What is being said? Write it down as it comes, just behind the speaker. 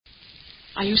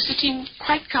Are you sitting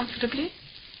quite comfortably?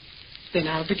 Then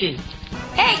I'll begin.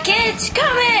 Hey kids,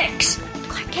 comics!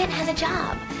 Clark Kent has a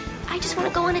job. I just want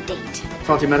to go on a date.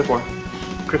 Faulty metaphor.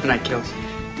 Kryptonite kills.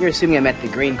 You're assuming I meant the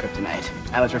green kryptonite.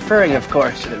 I was referring, of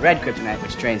course, to the red kryptonite,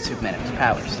 which drains Superman of his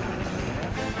powers.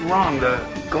 Wrong. The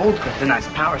gold kryptonite's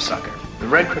a power sucker. The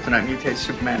red kryptonite mutates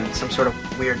Superman into some sort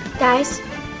of weird... Guys,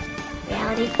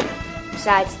 reality.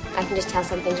 Besides, I can just tell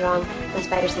something's wrong. My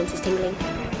spider sense is tingling.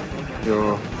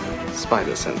 Your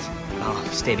spider sense. Oh,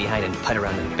 stay behind and putt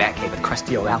around in the Batcave with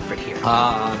crusty old Alfred here. No,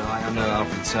 I know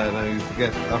Alfred, so no, you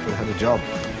forget Alfred had a job.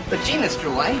 But gee,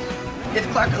 Mr. White, if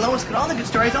Clark and Lois get all the good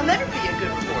stories, I'll never be a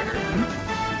good reporter.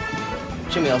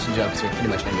 Jimmy Olsen jokes are pretty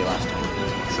much going to be lost on.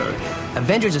 Sorry.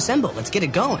 Avengers Assemble, let's get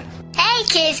it going. Hey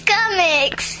kids,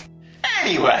 comics!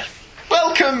 Anyway,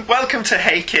 welcome to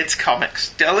Hey Kids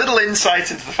Comics. A little insight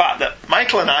into the fact that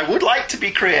Michael and I would like to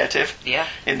be creative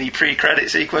in the pre-credit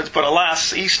sequence, but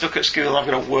alas, he's stuck at school and I've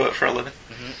got to work for a living,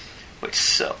 which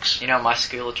sucks. You know, my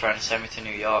school are trying to send me to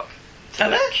New York, to Are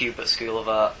the they? Cuba School of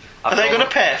Art. Are they going to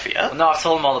pay for you? Well, no, I've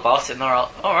told them all about it, and they're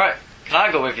all, alright, can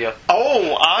I go with you?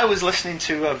 Oh, I was listening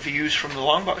to Views from the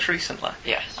Longbox recently.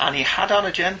 Yes. And he had on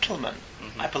a gentleman,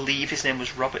 I believe his name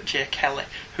was Robert J. Kelly,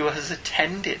 who has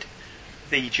attended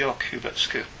the Joe Kubert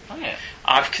School. Oh, yeah.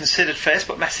 I've considered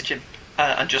Facebook messaging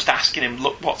and just asking him,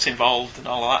 look, what's involved and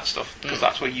all of that stuff, because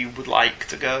that's where you would like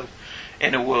to go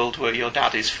in a world where your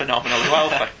dad is phenomenally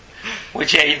wealthy,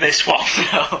 which ain't this one,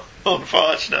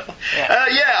 unfortunately.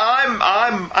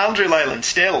 I'm Andrew Leyland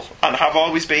still, and have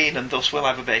always been, and thus will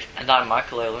ever be. And I'm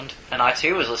Michael Leyland, and I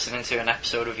too was listening to an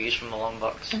episode of Views from the Long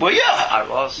Box. Well, yeah. I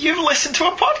was. You've listened to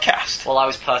a podcast? Well, I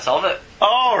was part of it.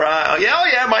 Oh, right. Oh,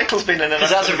 yeah, Michael's been in an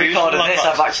Because episode as of of Views from the recording this,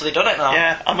 Longbox. I've actually done it now.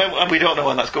 Yeah, and we don't know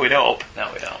when that's going up. No,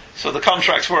 we don't. So the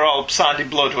contracts were all signed in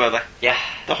blood, were they? Yeah.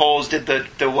 The Halls did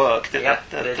the work, did Yeah,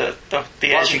 they? they did. The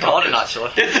It was agent recording, copies.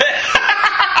 actually. Did they?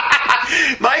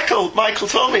 Michael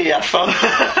told me he had fun.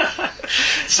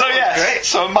 So yeah, great.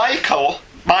 so Michael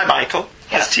has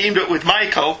Yeah. teamed up with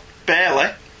Michael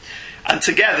Bailey, and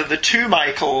together the two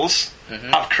Michaels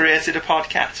have created a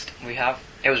podcast. We have.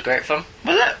 It was great fun.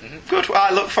 Was it? Good. Well,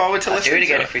 I look forward to I'd do listening it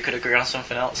again to if we could agree on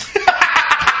something else.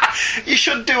 You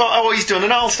should do. Oh, he's done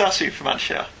an All-Star Superman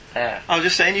show. Yeah. I was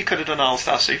just saying you could have done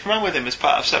All-Star Superman with him as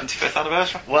part of 75th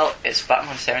anniversary. Well, it's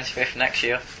Batman's 75th next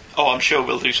year. Oh, I'm sure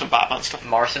we'll do some Batman stuff.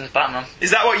 Morrison's Batman.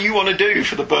 Is that what you want to do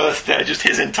for the birthday? Just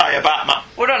his entire Batman?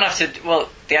 We don't have to. Well,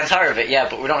 the entire of it, yeah,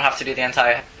 but we don't have to do the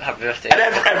entire Happy Birthday. And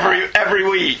every week, Every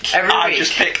week. I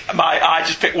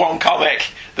just pick one comic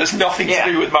that's nothing to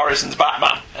do with Morrison's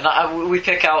Batman. And we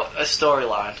pick out a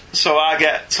storyline. So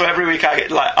every week I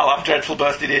get I'll have Dreadful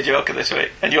Birthday Dear Joker this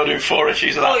week, and you're doing 4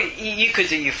 issues of that. Well, you could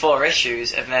do your 4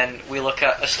 issues, and then we look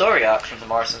at a story arc from the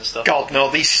Morrison stuff. God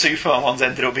no, these Superman ones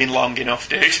ended up being long enough,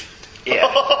 dude. Yeah.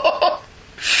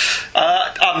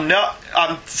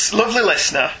 Lovely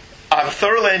listener. I've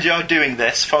thoroughly enjoyed doing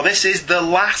this, for this is the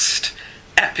last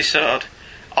episode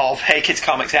of Hey Kids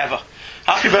Comics ever.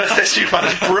 Happy Birthday Superman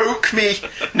has broke me.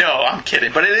 No, I'm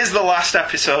kidding. But it is the last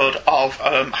episode of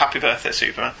Happy Birthday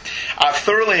Superman. I've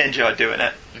thoroughly enjoyed doing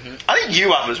it. I think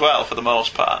you have as well, for the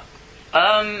most part.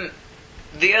 The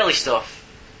early stuff,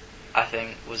 I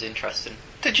think, was interesting.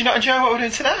 Did you not enjoy what we're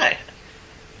doing today?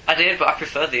 I did, but I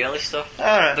preferred the early stuff.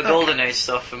 Alright, The Golden Age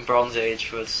stuff and Bronze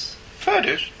Age was... Fair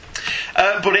dues.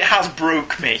 But it has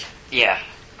broke me. Yeah.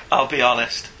 I'll be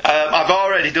honest. I've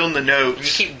already done the And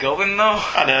notes. you keep going, though.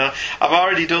 I know. I've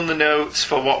already done the notes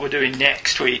for what we're doing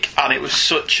next week, and it was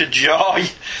such a joy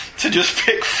to just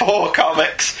pick 4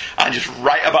 comics and just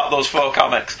write about those 4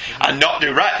 comics and not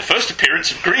do, right, the first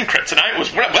appearance of Green Kryptonite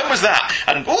was, when was that?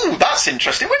 And, ooh, that's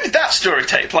interesting. When did that story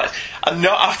take place? And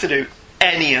not have to do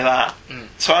any of that.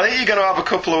 So I think you're going to have a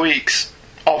couple of weeks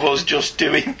of us just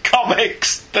doing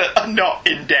comics that are not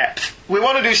in depth. We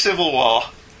want to do Civil War.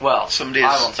 Well, Somebody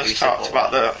I has want to do talked Civil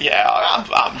about War. the... Yeah,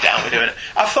 I'm down with doing it.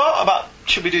 I've thought about,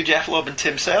 should we do Jeff Loeb and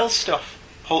Tim Sale's stuff?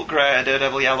 Hulk Grey,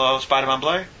 Daredevil Yellow, Spider-Man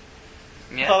Blue?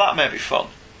 Yeah. Oh, that may be fun.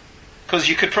 Because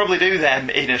you could probably do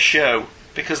them in a show.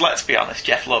 Because let's be honest,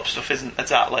 Jeff Loeb stuff isn't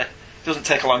exactly... It doesn't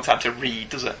take a long time to read,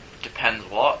 does it? Depends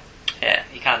what. Yeah.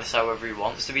 You can't decide whether he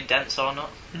wants to be dense or not.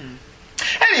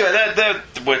 Anyway,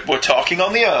 we're talking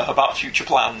on the air about future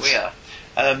plans. We are.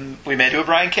 We may do a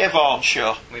Brian K. Vaughan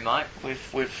show. We might.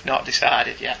 We've not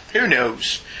decided yet. Who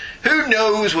knows? Who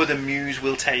knows where the muse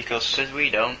will take us? Because we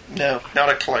don't. No, not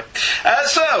a clue.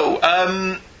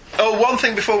 One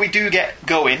thing before we do get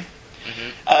going.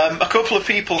 A couple of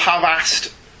people have asked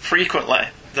frequently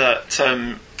that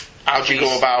how do you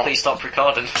go about... Please stop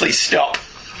recording. Please stop.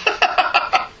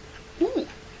 Ooh,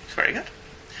 it's very good.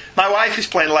 My wife is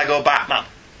playing Lego Batman.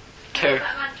 2.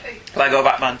 Batman 2. Lego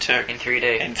Batman 2 In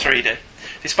 3D. in 3D.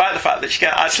 Despite the fact that you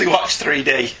can't actually watch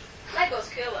 3D. Lego's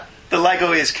cooler. The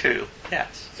Lego is cool.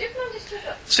 Yes. Superman just took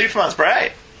up. Superman's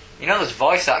great. You know, there's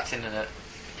voice acting in it.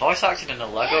 Voice acting in a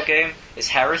Lego game is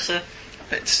heresy.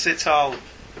 It's all...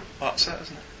 What's it,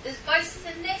 isn't it? There's voices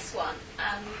in this one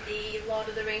and the Lord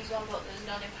of the Rings one, but there's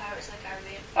none in Pirates of the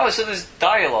Caribbean. Oh, so there's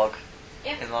dialogue.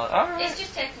 Yeah. In alright. It's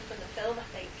just taken from the film, I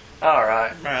think.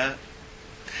 Alright. Right.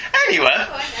 Anyway.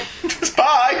 Oh, I know.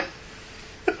 Bye.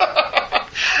 I'm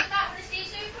not going to see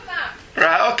Superman.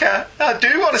 Right, okay. I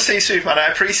do want to see Superman. I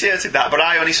appreciated that, but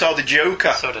I only saw the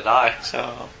Joker. So did I.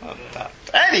 So,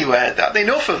 anyway,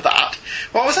 enough of that.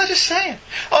 What was I just saying?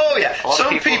 Oh, yeah.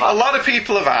 A lot of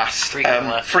people have asked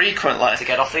frequently to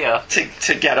get off the earth.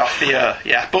 To get off the earth,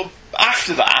 yeah. But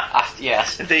after that,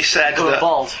 yes, they said go that...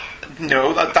 bald.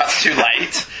 No, that's too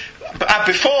late. But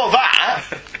before that...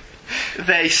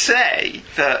 They say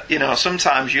that,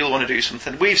 sometimes you'll want to do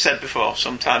something. We've said before,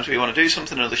 sometimes we want to do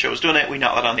something, another show's done it, we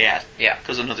knock that on the head. Yeah.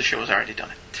 Because another show's already done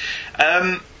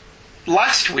it.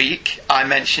 Last week, I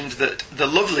mentioned that the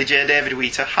lovely J. David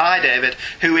Wheater, hi David,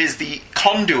 who is the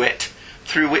conduit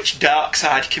through which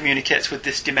Darkseid communicates with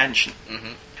this dimension,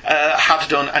 had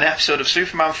done an episode of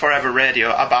Superman Forever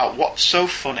Radio about what's so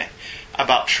funny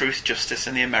about truth, justice,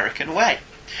 and the American way,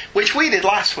 which we did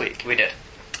last week. We did.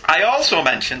 I also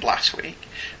mentioned last week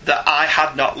that I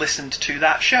had not listened to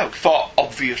that show for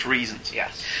obvious reasons.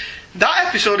 Yes. That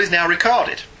episode is now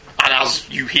recorded. And as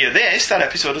you hear this, that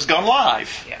episode has gone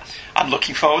live. Yes. I'm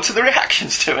looking forward to the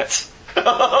reactions to it.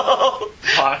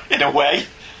 Why? In a way.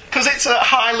 Because it's a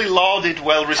highly lauded,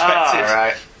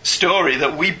 well-respected story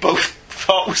that we both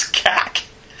thought was cack.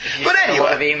 But anyway. A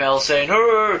lot of emails saying,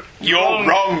 oh, you're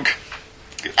wrong.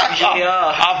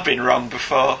 Yeah. I've been wrong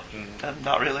before. I'm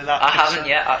not really that. I haven't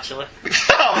yet, actually.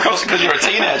 Of course, because you're a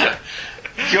teenager.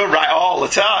 You're right all the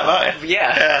time, aren't you?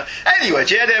 Yeah. Anyway,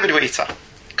 J. David Wheater,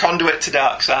 conduit to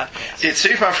Darkseid. Yes. It's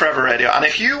Superman Forever Radio, and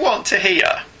if you want to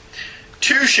hear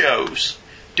two shows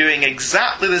doing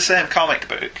exactly the same comic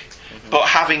book, but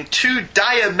having two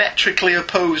diametrically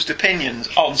opposed opinions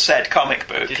on said comic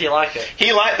book... Did he like it?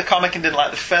 He liked the comic and didn't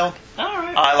like the film.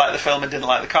 Alright. I liked the film and didn't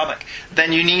like the comic.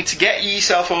 Then you need to get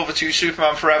yourself over to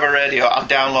Superman Forever Radio and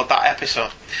download that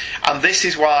episode. And this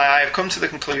is why I have come to the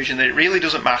conclusion that it really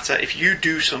doesn't matter if you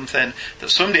do something that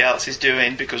somebody else is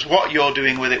doing, because what you're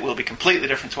doing with it will be completely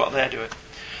different to what they're doing.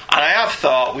 And I have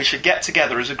thought we should get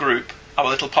together as a group, our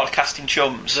little podcasting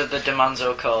chums. The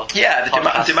Demanzo Corps. Yeah, the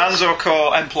Demanzo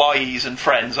Corps employees and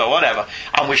friends or whatever.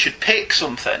 And we should pick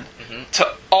something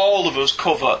to all of us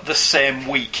cover the same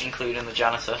week. Including the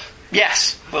janitor.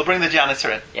 Yes, we'll bring the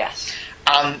janitor in. Yes.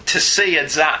 And to see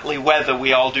exactly whether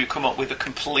we all do come up with a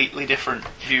completely different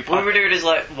viewpoint. We would do it as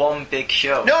like one big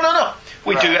show. No.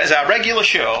 We do it as our regular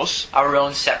shows. Our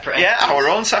own separate entities. Yeah, our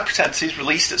own separate entities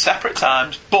released at separate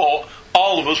times, but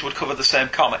all of us would cover the same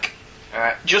comic.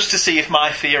 Alright. Just to see if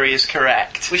my theory is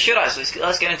correct. We should actually.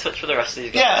 Let's get in touch with the rest of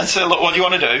these guys. Yeah, and say, look, what do you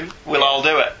want to do? We'll all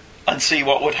do it. And see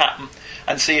what would happen.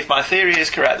 And see if my theory is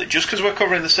correct, that just because we're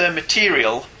covering the same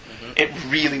material, it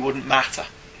really wouldn't matter.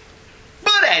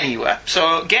 But anyway,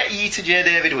 so get ye to J.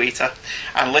 David Wheater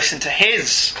and listen to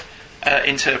his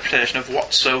interpretation of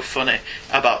what's so funny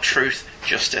about truth,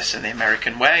 justice and the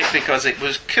American way, because it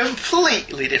was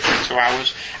completely different to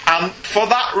ours, and for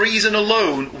that reason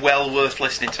alone, well worth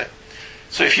listening to.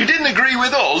 So if you didn't agree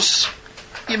with us,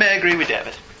 you may agree with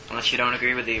David. Unless you don't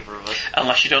agree with either of us.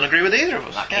 Unless you don't agree with either of us.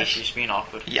 In that case, you're just being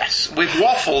awkward. Yes. We've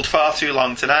waffled far too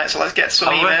long tonight, so let's get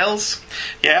some emails.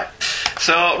 Yeah.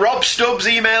 So, Rob Stubbs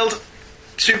emailed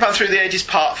Superman Through the Ages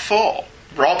Part 4.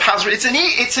 Rob has... It's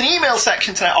an email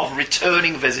section tonight of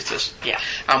returning visitors. Yeah.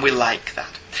 And we like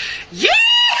that. Yeah!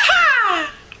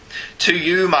 To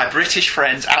you, my British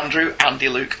friends Andrew, Andy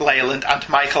Luke Leyland and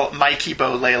Michael Mikey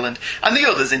Bo Leyland and the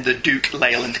others in the Duke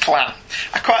Leyland clan.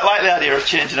 I quite like the idea of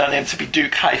changing our name to be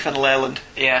Duke-Leyland.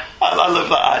 Yeah. I love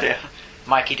that idea.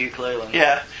 Mikey Duke Leyland.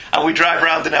 Yeah. And we drive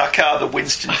around in our car the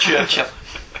Winston Churchill.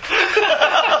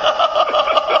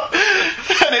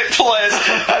 and it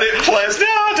plays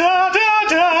da da da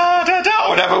da da da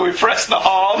whenever we press the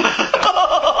horn.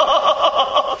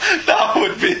 That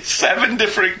would be 7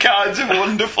 different kinds of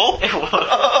wonderful. It would.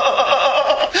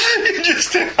 You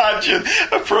just imagine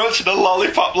approaching a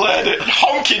lollipop lady,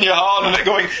 honking your horn and it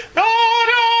going da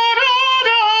da da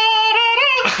da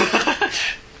da da.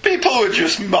 People would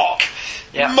just mock.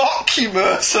 Yeah. Mock you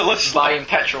mercilessly. Buying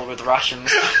petrol with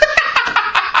rations.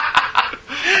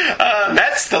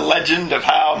 That's the legend of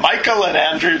how Michael and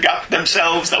Andrew got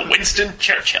themselves the Winston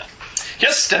Churchill.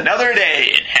 Just another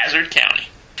day in Hazard County.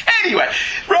 Anyway,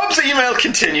 Rob's email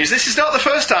continues. This is not the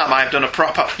first time I've done a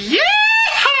proper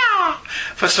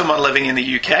for someone living in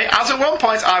the UK, as at one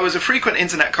point I was a frequent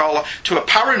internet caller to a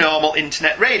paranormal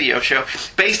internet radio show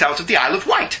based out of the Isle of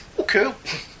Wight. Oh, cool.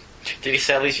 Did he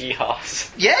sell his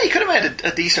yeehaws? Yeah, he could have made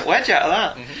a decent wedge out of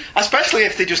that. Mm-hmm. Especially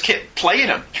if they just kept playing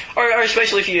them. Or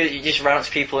especially if you just ran up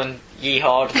to people and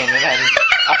yeehawed them and then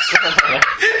asked for them.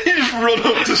 You just run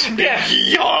up to somebody and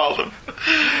yeehaw them.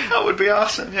 That would be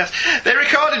awesome, yes. They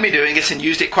recorded me doing it and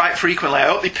used it quite frequently. I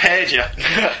hope they paid you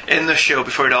in the show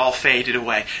before it all faded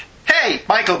away. Hey,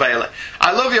 Michael Bailey.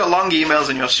 I love your long emails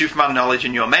and your Superman knowledge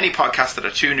and your many podcasts that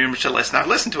are too numerous to listen. I've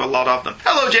listened to a lot of them.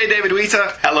 Hello, J. David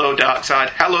Wheater. Hello, Darkseid.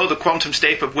 Hello, the quantum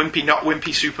state of wimpy, not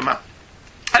wimpy Superman.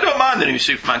 I don't mind the new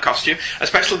Superman costume,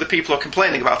 especially the people who are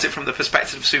complaining about it from the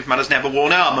perspective of Superman has never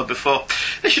worn armour before.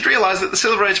 They should realise that the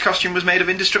Silver Age costume was made of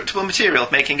indestructible material,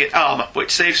 making it armour, which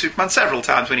saved Superman several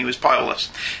times when he was powerless.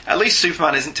 At least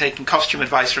Superman isn't taking costume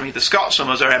advice from either Scott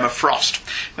Summers or Emma Frost,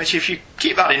 which, if you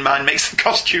keep that in mind, makes the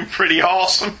costume pretty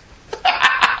awesome.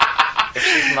 If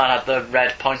Superman had the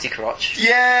red pointy crotch.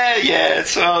 Yeah,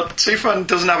 so Superman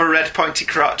doesn't have a red pointy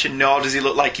crotch, and nor does he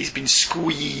look like he's been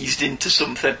squeezed into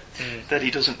something that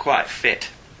he doesn't quite fit.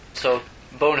 So,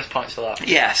 bonus points for that.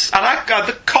 Yes, and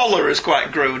the collar has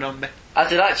quite grown on me. I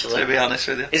did actually. To be honest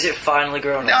with you. Is it finally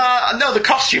grown on? No, the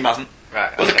costume hasn't.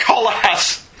 Right. But the collar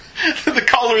has. The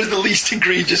collar is the least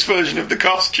egregious version of the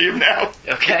costume now.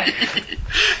 Okay.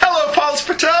 Hello, Paul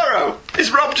Spataro. Is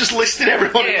Rob just listing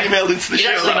everyone who emailed into the show?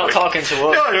 He's actually not talking to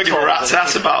us. No, I don't give a rat's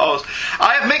ass about us.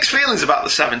 I have mixed feelings about the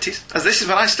 70s, as this is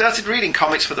when I started reading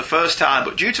comics for the first time,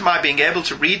 but due to my being able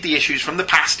to read the issues from the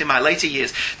past in my later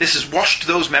years, this has washed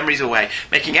those memories away,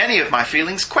 making any of my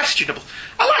feelings questionable.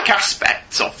 I like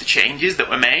aspects of the changes that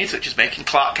were made, such as making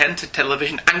Clark Kent a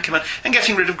television anchorman and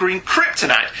getting rid of green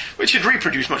kryptonite, which had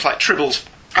reproduced much like Tribbles.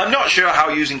 I'm not sure how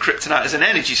using kryptonite as an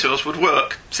energy source would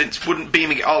work, since wouldn't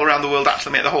beaming it all around the world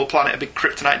actually make the whole planet a big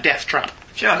kryptonite death trap?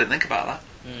 Sure, I didn't think about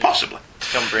that. Possibly.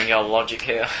 Don't bring your logic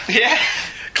here. Yeah.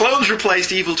 Clones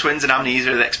replaced evil twins and amnesia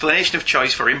as the explanation of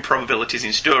choice for improbabilities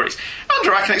in stories.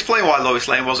 Andrew, I can explain why Lois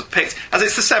Lane wasn't picked, as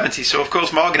it's the 70s, so of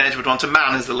course Morgan Edge would want a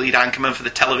man as the lead anchorman for the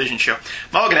television show.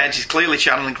 Morgan Edge is clearly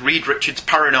channeling Reed Richards'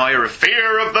 paranoia of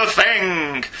fear of the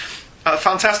thing. A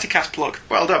fantastic ass plug.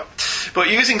 Well done.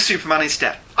 But using Superman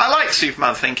instead. I like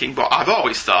Superman thinking, but I've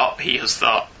always thought, he has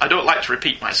thought, I don't like to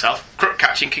repeat myself. Crook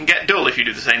catching can get dull if you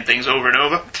do the same things over and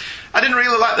over. I didn't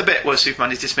really like the bit where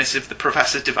Superman is dismissive of the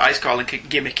Professor's device, calling it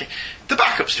gimmicky. The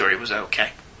backup story was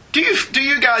okay. Do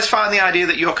you guys find the idea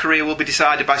that your career will be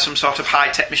decided by some sort of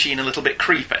high-tech machine a little bit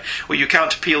creepy, where you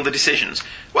can't appeal the decisions?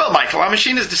 Well, Michael, our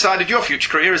machine has decided your future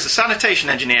career as a sanitation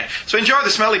engineer, so enjoy the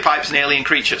smelly pipes and alien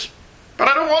creatures. But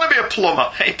I don't want to be a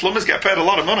plumber. Hey, plumbers get paid a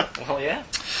lot of money. Well, yeah.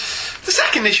 The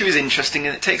second issue is interesting,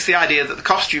 and it takes the idea that the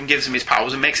costume gives him his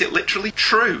powers and makes it literally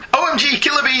true. OMG,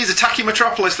 Killer Bee is attacking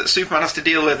Metropolis that Superman has to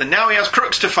deal with, and now he has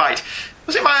crooks to fight.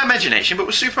 Was it my imagination, but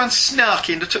was Superman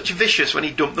snarky and a touch vicious when he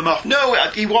dumped them off? No,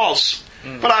 he was.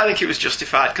 But I think it was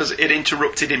justified, because it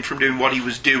interrupted him from doing what he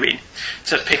was doing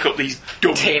to pick up these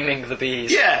dumb... Taming the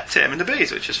bees. Yeah, taming the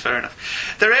bees, which is fair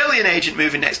enough. Their alien agent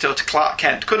moving next door to Clark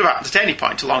Kent could have happened at any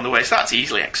point along the way, so that's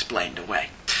easily explained away.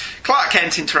 Clark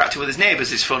Kent interacting with his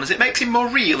neighbours is fun, as it makes him more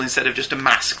real instead of just a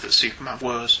mask that Superman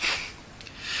wears.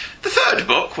 The third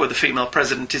book, where the female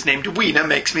president is named Weena,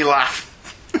 makes me laugh.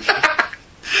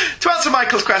 To answer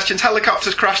Michael's questions,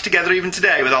 helicopters crash together even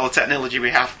today with all the technology we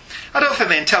have. I don't think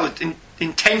they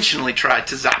intentionally tried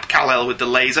to zap Kal-El with the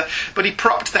laser, but he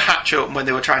propped the hatch open when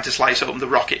they were trying to slice open the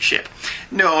rocket ship.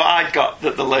 No, I got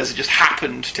that the laser just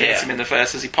happened to hit him in the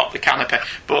face as he popped the canopy,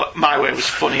 but my way was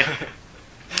funnier.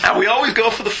 And we always go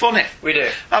for the funny. We do.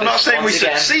 I'm not saying we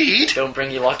succeed. Don't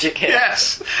bring your logic here.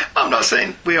 Yes. I'm not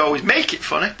saying we always make it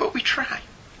funny, but we try.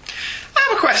 I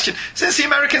have a question. Since the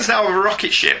Americans now have a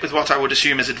rocket ship with what I would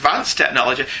assume is advanced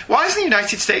technology, why is the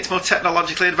United States more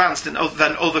technologically advanced than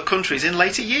other countries in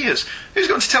later years? Who's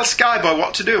going to tell Skyboy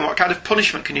what to do, and what kind of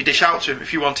punishment can you dish out to him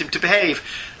if you want him to behave?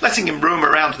 Letting him roam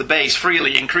around the base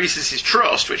freely increases his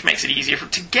trust, which makes it easier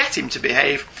to get him to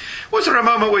behave. Was there a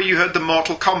moment where you heard the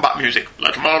Mortal Kombat music?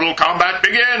 Let Mortal Kombat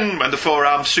begin! When the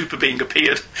four-armed super being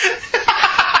appeared.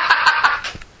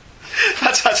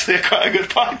 That's actually quite a good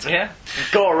point. Yeah.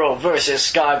 Goro versus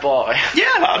Skyboy.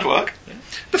 Yeah, that'd work. Yeah.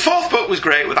 The fourth book was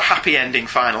great, with a happy ending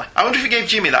finally. I wonder if he gave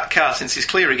Jimmy that car, since it's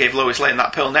clear he gave Lois Lane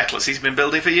that pearl necklace he's been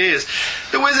building for years.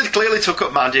 The wizard clearly took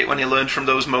up magic when he learned from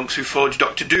those monks who forged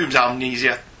Dr. Doom's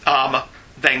armour,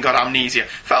 then got amnesia,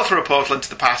 fell through a portal into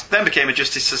the past, then became a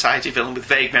Justice Society villain with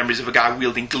vague memories of a guy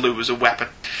wielding glue as a weapon.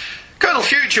 Colonel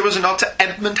Future was a nod to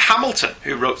Edmund Hamilton,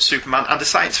 who wrote Superman and a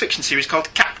science fiction series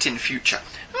called Captain Future.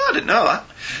 Oh, I didn't know that.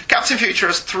 Captain Future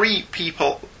has 3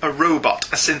 people, a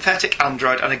robot, a synthetic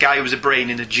android, and a guy who was a brain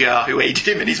in a jar who aided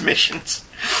him in his missions.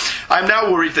 I'm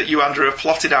now worried that you, Andrew, have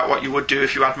plotted out what you would do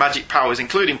if you had magic powers,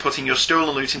 including putting your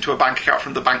stolen loot into a bank account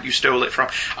from the bank you stole it from.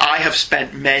 I have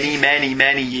spent many, many,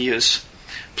 many years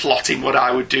plotting what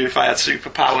I would do if I had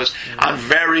superpowers, and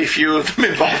very few of them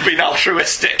involve being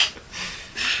altruistic.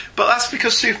 But that's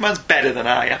because Superman's better than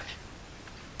I am.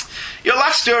 Your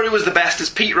last story was the best as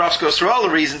Pete Ross goes through all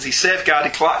the reasons he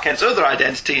safeguarded Clark Kent's other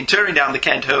identity in tearing down the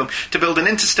Kent home to build an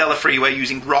interstellar freeway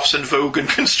using Ross and Vogan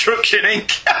Construction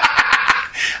Inc.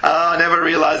 I never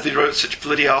realised he wrote such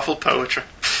bloody awful poetry.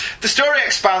 The story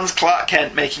expands Clark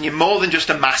Kent, making him more than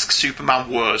just a mask Superman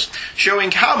wears,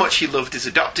 showing how much he loved his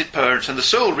adopted parents, and the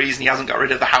sole reason he hasn't got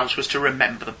rid of the house was to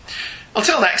remember them.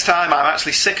 Until next time, I'm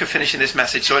actually sick of finishing this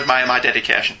message, so admire my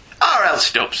dedication. R.L.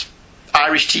 Stubbs.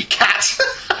 Irish Tea Cat,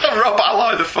 Rob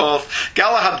Alloy IV,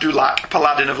 Galahad Dulac,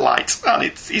 Paladin of Light. And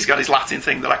he's got his Latin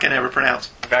thing that I can never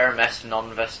pronounce. Verames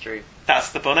non-vestry.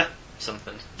 That's the bunny.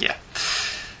 Something. Yeah.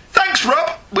 Thanks,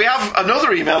 Rob. We have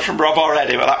another email from Rob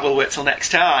already, but that will wait till next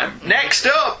time. Next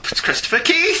up, it's Christopher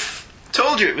Keith.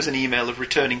 Told you it was an email of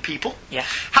returning people. Yeah.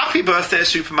 Happy birthday,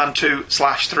 Superman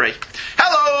 2/3.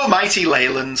 Hello, Mighty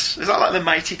Leylands. Is that like the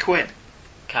Mighty Quinn?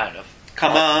 Kind of.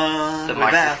 Come on. The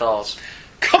Mighty Thors.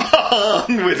 Come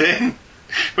on within.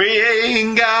 We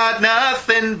ain't got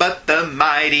nothing but the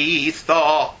mighty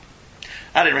Thor.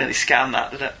 I didn't really scan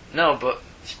that, did it? No, but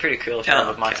it's pretty cool if you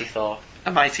have a Mighty Thor.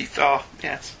 A mighty Thor,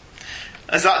 yes.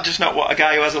 Is that just not what a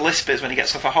guy who has a lisp is when he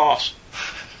gets off a horse?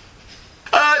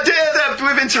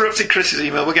 We've interrupted Chris's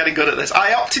email. We're getting good at this.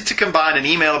 I opted to combine an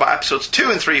email about episodes 2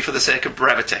 and 3 for the sake of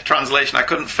brevity. Translation, I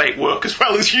couldn't fake work as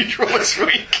well as usual this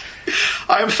week.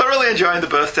 I am thoroughly enjoying the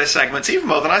birthday segments, even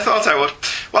more than I thought I would.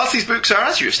 Whilst these books are,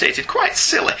 as you have stated, quite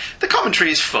silly, the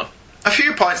commentary is fun. A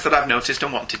few points that I've noticed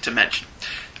and wanted to mention.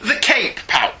 The cape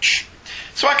pouch.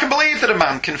 So I can believe that a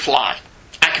man can fly.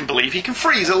 I can believe he can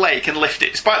freeze a lake and lift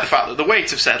it, despite the fact that the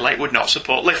weight of said lake would not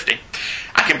support lifting.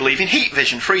 I can believe in heat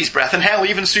vision, freeze breath, and hell,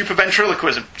 even super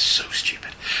ventriloquism. So stupid.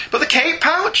 But the cape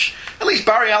pouch? At least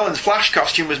Barry Allen's Flash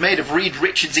costume was made of Reed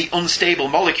Richards-y unstable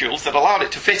molecules that allowed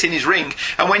it to fit in his ring,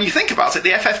 and when you think about it,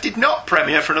 the FF did not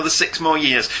premiere for another 6 more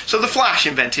years, so the Flash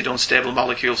invented unstable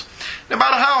molecules. No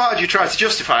matter how hard you try to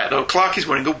justify it, though, Clark is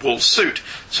wearing a wool suit.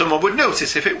 Someone would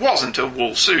notice if it wasn't a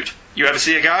wool suit. You ever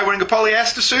see a guy wearing a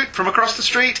polyester suit? From across the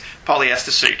street?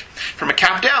 Polyester suit. From a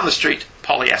cab down the street?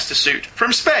 Polyester suit.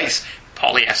 From space?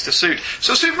 Polyester suit.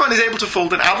 So Superman is able to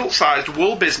fold an adult-sized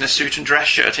wool business suit and dress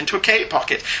shirt into a cape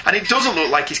pocket, and it doesn't look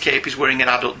like his cape is wearing an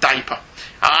adult diaper.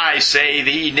 I say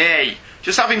thee nay.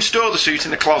 Just have him store the suit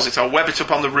in the closet or web it up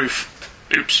on the roof.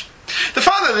 Oops. The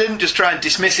fact that they didn't just try and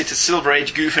dismiss it as Silver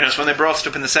Age goofiness when they brought it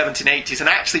up in the 1780s and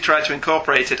actually tried to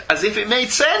incorporate it as if it made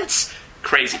sense?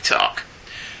 Crazy talk.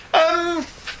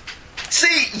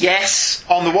 See, yes,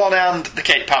 on the one hand, the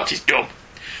cape pouch is dumb.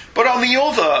 But on the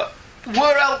other,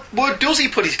 where does he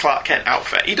put his Clark Kent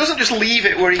outfit? He doesn't just leave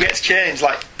it where he gets changed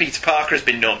like Peter Parker has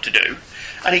been known to do.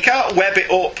 And he can't web it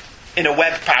up in a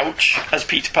web pouch, as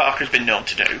Peter Parker has been known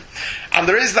to do. And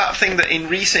there is that thing that in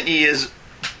recent years,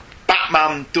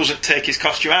 Batman doesn't take his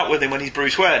costume out with him when he's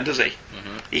Bruce Wayne, does he?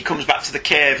 Mm-hmm. He comes back to the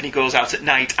cave and he goes out at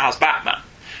night as Batman.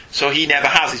 So he never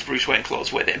has his Bruce Wayne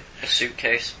clothes with him. A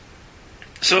suitcase.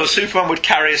 So Superman would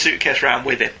carry a suitcase around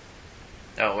with him.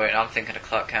 Oh wait, I'm thinking of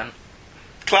Clark Kent.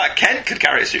 Clark Kent could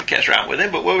carry a suitcase around with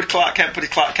him, but where would Clark Kent put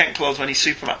his Clark Kent clothes when he's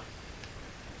Superman?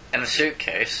 In a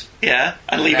suitcase. Yeah,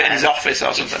 and leave it in his office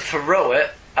or something. Throw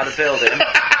it at a building.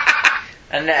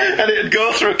 And it'd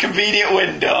go through a convenient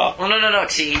window. Well, no,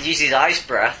 because he'd use his ice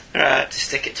breath to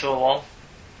stick it to a wall.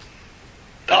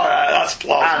 Alright, that's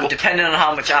plausible. And depending on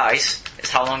how much ice,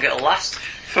 it's how long it'll last.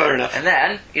 Fair enough. And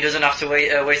then he doesn't have to wait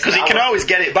because he can always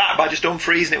get it back by just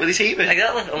unfreezing it with his heat vision.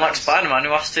 Exactly, unlike Spider-Man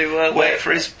who has to wait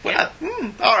for his...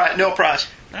 Alright, no prize.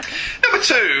 Okay. Number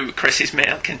 2, Chris's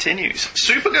mail continues.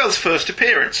 Supergirl's first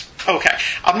appearance. Okay,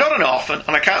 I'm not an orphan,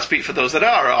 and I can't speak for those that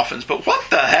are orphans, but what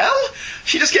the hell?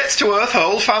 She just gets to Earth, her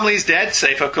whole family's dead,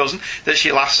 save her cousin, that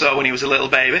she last saw when he was a little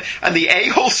baby, and the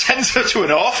a-hole sends her to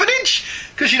an orphanage?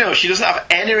 Because, you know, she doesn't have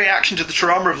any reaction to the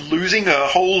trauma of losing her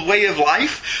whole way of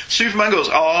life. Superman goes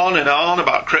on and on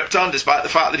about Krypton, despite the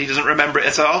fact that he doesn't remember it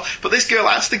at all, but this girl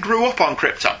actually grew up on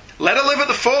Krypton. Let her live at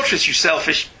the fortress, you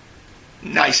selfish...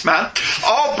 nice man.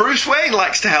 Or Bruce Wayne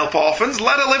likes to help orphans.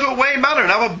 Let her live at Wayne Manor and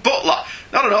have a butler.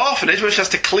 Not an orphanage which has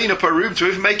to clean up her room to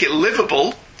even make it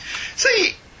livable.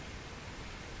 See,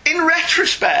 in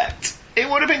retrospect, it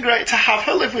would have been great to have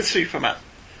her live with Superman.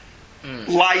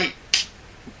 Like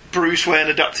Bruce Wayne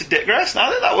adopted Dick Grayson. I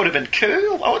think that would have been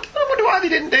cool. I wonder why they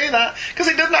didn't do that. Because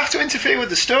it doesn't have to interfere with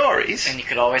the stories. And you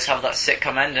could always have that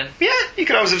sitcom ending. Yeah, you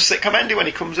could always have a sitcom ending when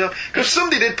he comes up. Because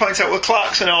somebody did point out, well,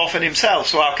 Clark's an orphan himself,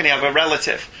 so how can he have a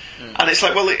relative? And it's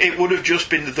like, well, it would have just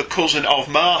been the cousin of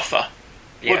Martha,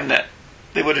 wouldn't it?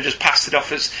 They would have just passed it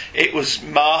off as it was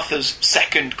Martha's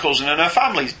second cousin and her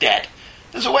family's dead.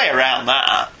 There's a way around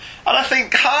that. And I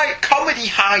think comedy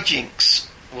hijinks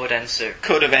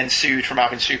could have ensued from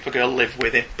having Supergirl live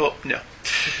with him, but no.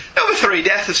 Number 3,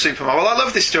 Death of Superman. Well, I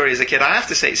loved this story as a kid. I have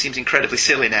to say it seems incredibly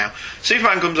silly now.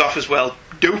 Superman comes off as, well,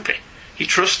 dopey. He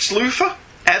trusts Luthor?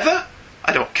 Ever?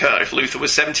 I don't care if Luthor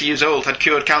was 70 years old, had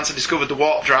cured cancer, discovered the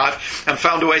warp drive, and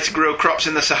found a way to grow crops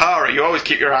in the Sahara. You always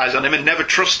keep your eyes on him and never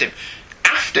trust him.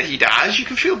 After he dies, you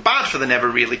can feel bad for the never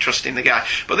really trusting the guy.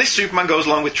 But this Superman goes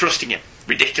along with trusting him.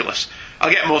 Ridiculous.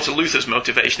 I'll get more to Luthor's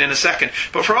motivation in a second,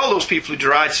 but for all those people who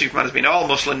deride Superman as being all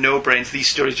muscle and no brains, these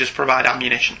stories just provide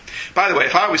ammunition. By the way,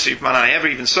 if I was Superman and I ever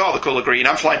even saw the colour green,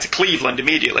 I'm flying to Cleveland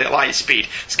immediately at light speed,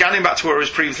 scanning back to where I was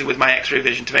previously with my X-ray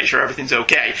vision to make sure everything's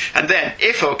okay, and then,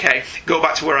 if okay, go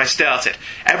back to where I started.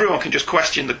 Everyone can just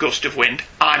question the gust of wind.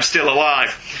 I'm still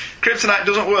alive. Kryptonite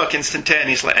doesn't work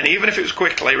instantaneously, and even if it was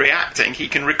quickly reacting, he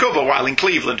can recover while in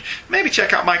Cleveland. Maybe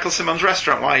check out Michael Simmons'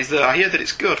 restaurant while he's there. I hear that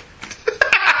it's good.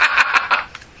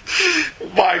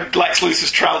 Why Lex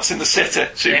Luthor's trouncing the city,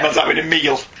 Superman's having a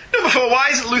meal. Number 4, why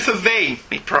isn't Luthor vain?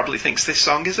 He probably thinks this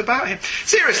song is about him.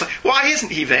 Seriously, why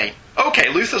isn't he vain? OK,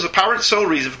 Luthor's apparent sole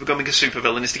reason for becoming a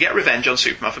supervillain is to get revenge on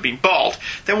Superman for being bald.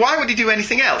 Then why would he do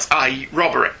anything else, i.e.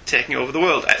 robbery, taking over the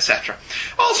world, etc.?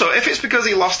 Also, if it's because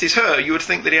he lost his hair, you would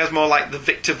think that he has more like the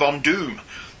Victor Von Doom.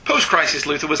 Post-crisis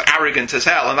Luthor was arrogant as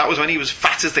hell, and that was when he was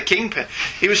fat as the Kingpin.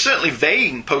 He was certainly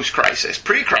vain post-crisis.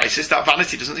 Pre-crisis, that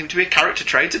vanity doesn't seem to be a character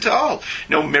trait at all.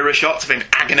 No mirror shots of him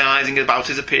agonising about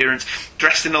his appearance,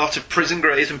 dressed in a lot of prison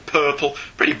greys and purple.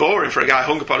 Pretty boring for a guy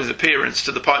hung upon his appearance,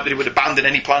 to the point that he would abandon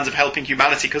any plans of helping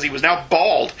humanity because he was now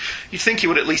bald. You'd think he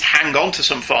would at least hang on to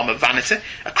some form of vanity,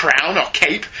 a crown or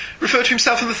cape, refer to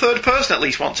himself in the third person at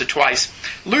least once or twice.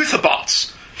 Luthor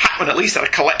bots. Hackman at least had a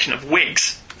collection of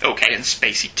wigs. OK, and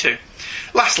Spacey too.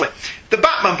 Lastly, the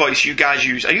Batman voice you guys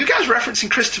use. Are you guys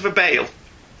referencing Christopher Bale?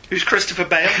 Who's Christopher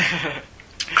Bale?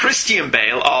 Christian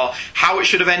Bale, or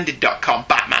HowItShouldHaveEnded.com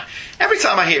Batman. Every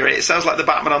time I hear it, it sounds like the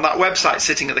Batman on that website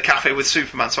sitting at the cafe with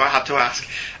Superman, so I had to ask.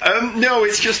 No,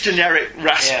 it's just generic,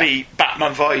 raspy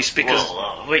Batman voice, because...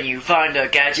 Well, when you find a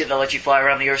gadget that lets you fly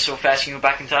around the Earth so fast you can go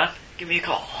back in time, give me a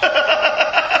call.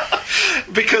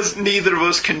 Because neither of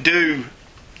us can do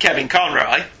Kevin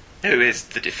Conroy, who is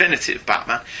the definitive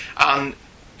Batman, and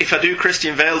if I do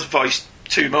Christian Bale's voice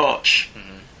too much,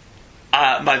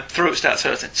 my throat starts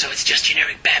hurting. So it's just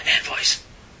generic Batman voice.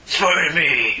 It's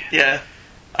me. Yeah.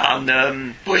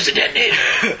 And, where's the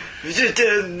detonator?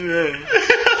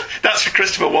 That's for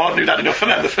Christopher Warden, who'd had enough of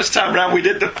them the first time round we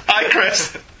did them. Hi,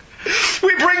 Chris.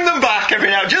 We bring them back every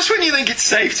now, just when you think it's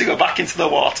safe to go back into the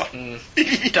water.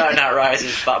 Dark Knight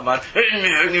Rises Batman.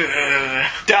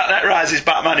 Dark Knight Rises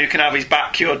Batman, who can have his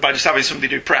back cured by just having somebody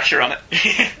do pressure on it.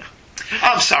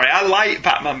 I'm sorry, I like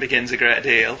Batman Begins a great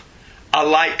deal. I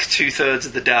like 2/3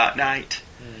 of the Dark Knight.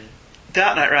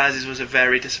 Dark Knight Rises was a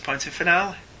very disappointing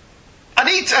finale.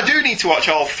 I do need to watch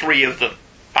all 3 of them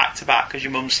back to back, because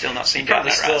your mum's still not seen Dark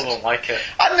Knight Rises. You probably still won't like it.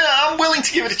 I'm willing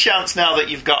to give it a chance now that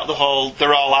you've got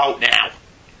they're all out now.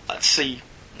 Let's see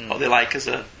what they like as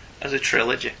a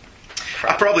trilogy.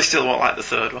 I probably still won't like the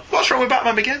 3rd one. What's wrong with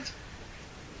Batman Begins?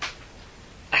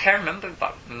 I can't remember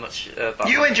much about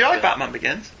You enjoyed Batman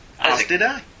Begins, as did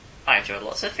I. I enjoyed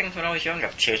lots of things when I was young.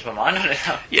 I've changed my mind on it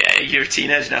now. Yeah, you're a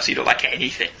teenager now, so you don't like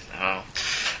anything. Oh.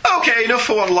 OK, enough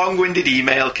for one long-winded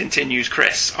email, continues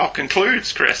Chris. Or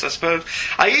concludes Chris, I suppose.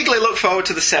 I eagerly look forward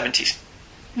to the 70s.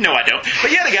 No, I don't.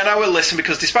 But yet again, I will listen,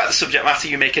 because despite the subject matter,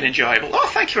 you make it enjoyable. Oh,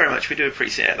 thank you very much. We do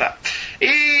appreciate that.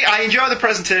 I enjoy the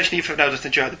presentation, even if I don't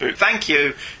enjoy the book. Thank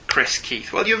you, Chris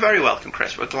Keith. Well, you're very welcome,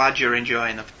 Chris. We're glad you're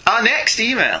enjoying them. Our next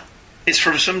email is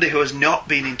from somebody who has not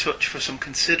been in touch for some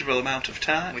considerable amount of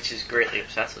time. Which has greatly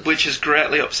upset us. Which has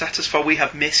greatly upset us, for we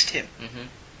have missed him. Mm-hmm.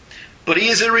 But he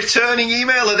is a returning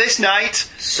emailer this night.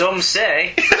 Some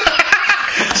say.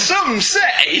 Some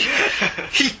say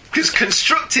he has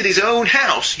constructed his own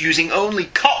house using only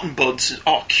cotton buds,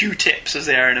 or Q-tips as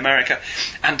they are in America,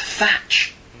 and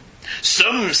thatch.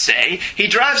 Some say he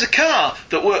drives a car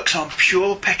that works on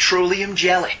pure petroleum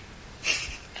jelly.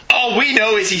 All we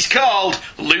know is he's called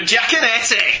Lou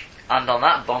Giaconetti. And on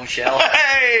that bombshell,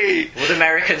 hey! Would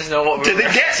Americans know what we're Do they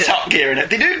get Top Gear in it?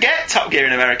 They do get Top Gear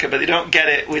in America, but they don't get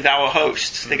it with our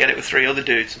hosts. They get it with 3 other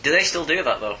dudes. Do they still do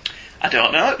that, though? I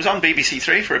don't know. It was on BBC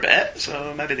Three for a bit,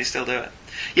 so maybe they still do it.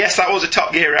 Yes, that was a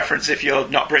Top Gear reference if you're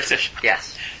not British.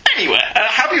 Yes. Anyway,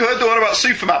 have you heard the one about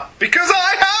Superman? Because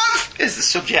I have! Is the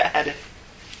subject heading.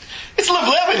 It's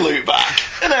lovely having Luke back,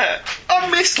 isn't it? I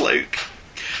miss Luke.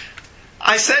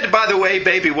 I said, by the way,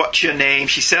 baby, what's your name?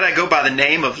 She said I go by the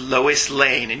name of Lois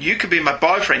Lane, and you could be my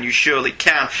boyfriend, you surely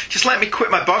can. Just let me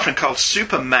quit my boyfriend called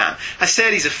Superman. I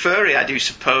said he's a furry, I do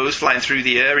suppose, flying through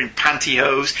the air in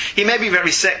pantyhose. He may be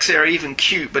very sexy or even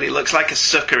cute, but he looks like a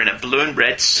sucker in a blue and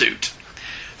red suit.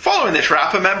 Following this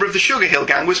rap, a member of the Sugar Hill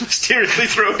Gang was mysteriously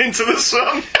thrown into the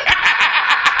sun.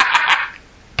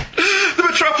 The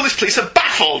Metropolis police are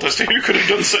baffled as to who could have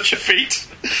done such a feat.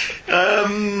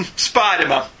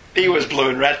 Spider-Man. He was blue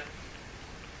and red.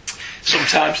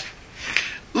 Sometimes.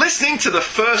 Listening to the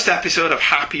first episode of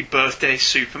Happy Birthday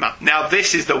Superman. Now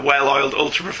this is the well-oiled,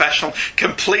 ultra-professional,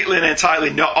 completely and entirely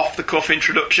not off-the-cuff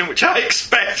introduction which I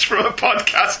expect from a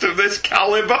podcast of this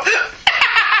calibre.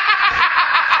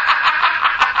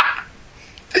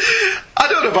 I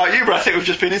don't know about you, but I think we've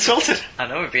just been insulted. I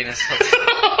know we've been insulted.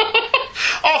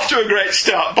 Off to a great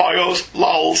start, boyos.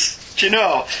 Lols. Do you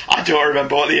know, I don't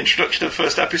remember what the introduction of the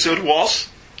first episode was.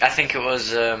 I think it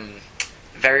was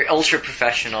very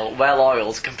ultra-professional,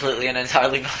 well-oiled, completely and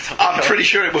entirely not off the I'm cuff. pretty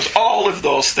sure it was all of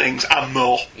those things and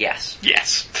more. Yes.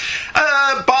 Yes.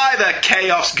 By the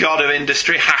chaos god of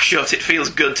industry, Hashut, it feels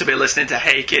good to be listening to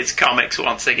Hey Kids Comics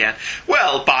once again.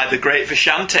 Well, by the great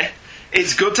Vishanti,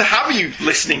 it's good to have you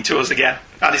listening to us again.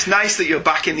 And it's nice that you're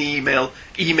back in the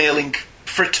emailing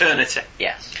fraternity.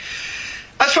 Yes.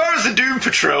 As far as the Doom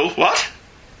Patrol, what?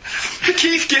 The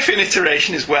Keith Giffen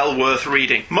iteration is well worth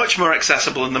reading. Much more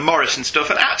accessible than the Morrison stuff,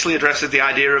 and actually addresses the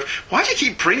idea of why do you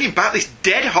keep bringing back this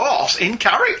dead horse in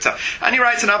character? And he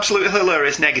writes an absolutely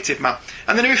hilarious negative man.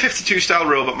 And the new 52 style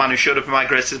Robot Man who showed up in My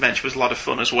Greatest Adventure was a lot of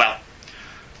fun as well.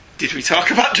 Did we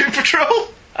talk about Doom Patrol?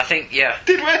 I think, yeah.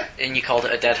 Did we? And you called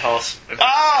it a dead horse.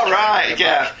 Oh, right,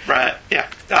 yeah, right, yeah.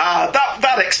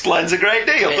 That explains a great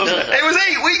deal, doesn't it? It was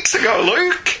 8 weeks ago,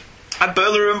 Luke. I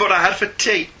barely remember what I had for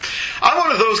tea. I'm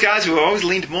one of those guys who always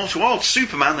leaned more towards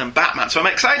Superman than Batman, so I'm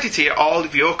excited to hear all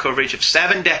of your coverage of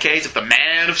 7 decades of the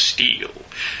Man of Steel.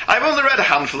 I've only read a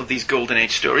handful of these Golden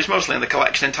Age stories, mostly in the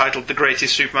collection entitled The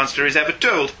Greatest Superman Stories Ever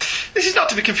Told. This is not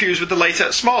to be confused with the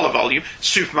later, smaller volume,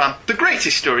 Superman, The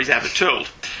Greatest Stories Ever Told.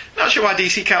 Not sure why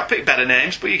DC can't pick better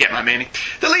names, but you get my meaning.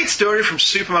 The lead story from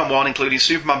Superman 1, including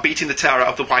Superman beating the terror out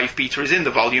of the wife beater, is in the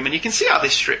volume, and you can see how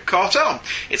this strip caught on.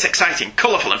 It's exciting,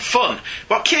 colourful and fun.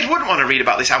 What kid wouldn't want to read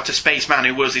about this outer space man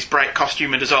who wears this bright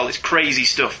costume and does all this crazy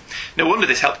stuff? No wonder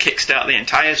this helped kickstart the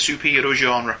entire superhero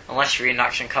genre. Unless you're in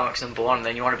Action Comics #1,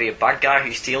 then you want to be a bad guy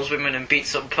who steals women and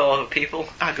beats up poor people.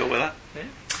 I'd go with that. Yeah.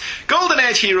 Golden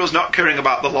Age heroes not caring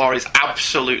about the law is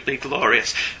absolutely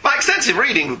glorious. My extensive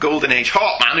reading of Golden Age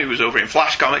Hawkman, who was over in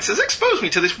Flash Comics, has exposed me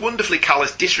to this wonderfully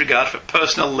callous disregard for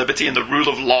personal liberty and the rule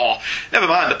of law. Never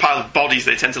mind the pile of bodies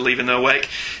they tend to leave in their wake.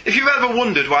 If you've ever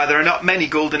wondered why there are not many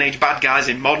Golden Age bad guys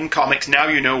in modern comics, now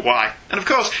you know why. And of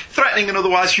course, threatening and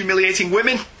otherwise humiliating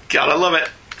women, gotta love it.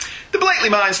 The Blakely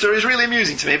Mine story is really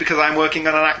amusing to me because I'm working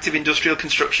on an active industrial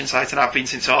construction site and have been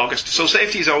since August, so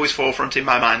safety is always forefront in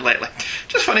my mind lately.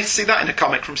 Just funny to see that in a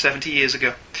comic from 70 years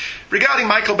ago. Regarding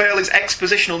Michael Bailey's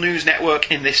expositional news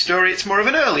network in this story, it's more of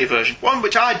an earlier version, one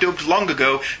which I dubbed long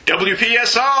ago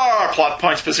WPSR, Plot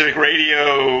Point Specific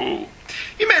Radio.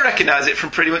 You may recognise it from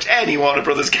pretty much any Warner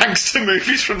Brothers gangster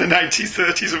movies from the 90s,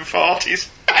 30s and 40s.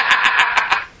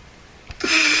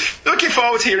 Looking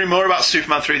forward to hearing more about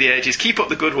Superman through the ages. Keep up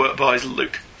the good work, boys.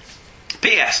 Luke.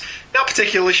 P.S. Not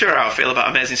particularly sure how I feel about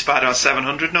Amazing Spider-Man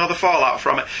 700 nor the fallout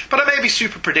from it, but I may be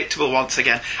super predictable once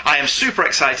again. I am super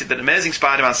excited that Amazing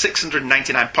Spider-Man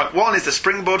 699.1 is the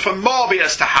springboard for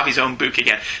Morbius to have his own book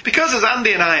again. Because as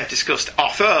Andy and I have discussed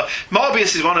off-air,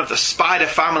 Morbius is one of the Spider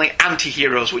family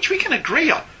anti-heroes, which we can agree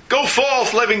on. Go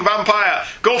forth, living vampire!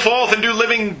 Go forth and do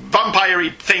living vampire-y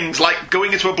things like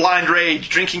going into a blind rage,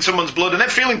 drinking someone's blood, and then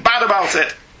feeling bad about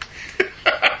it.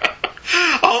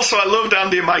 Also, I loved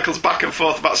Andy and Michael's back and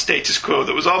forth about status quo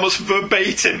that was almost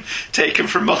verbatim taken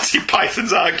from Monty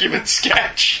Python's argument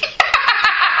sketch.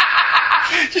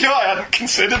 You know, I hadn't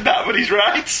considered that, but he's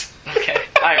right. Okay,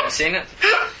 I haven't seen it.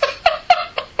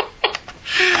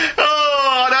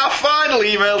 Oh, and our final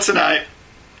email tonight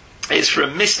is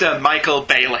from Mr. Michael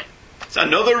Bailey. It's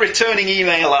another returning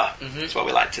emailer. That's what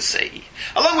we like to see.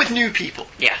 Along with new people.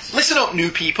 Yes. Listen up, new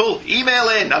people. Email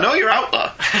in. I know you're out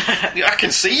there. I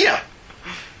can see you.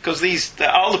 Because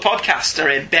all the podcasts are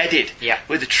embedded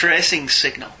with a tracing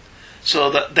signal.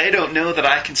 So that they don't know that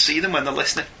I can see them when they're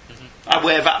listening. I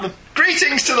wave at them.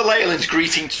 Greetings to the Leylands.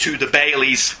 Greetings to the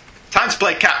Baileys. Time to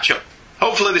play catch-up.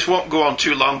 Hopefully this won't go on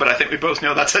too long, but I think we both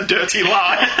know that's a dirty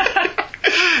lie.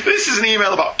 This is an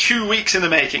email about 2 weeks in the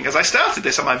making, as I started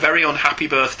this on my very unhappy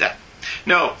birthday.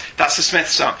 No, that's the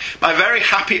Smiths song. My very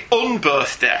happy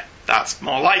unbirthday. That's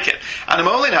more like it. And I'm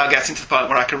only now getting to the point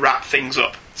where I can wrap things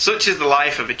up. Such is the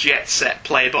life of a jet-set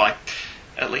playboy.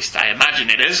 At least I imagine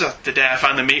it is. The day I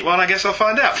finally meet one, I guess I'll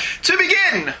find out. To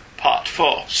begin, Part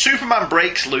 4. Superman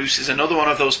Breaks Loose is another one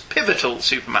of those pivotal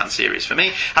Superman series for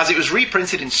me, as it was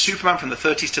reprinted in Superman from the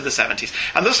 30s to the 70s,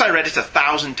 and thus I read it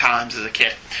 1,000 times as a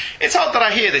kid. It's odd that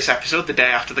I hear this episode the day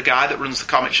after the guy that runs the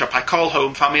comic shop I call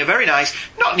home found me a very nice,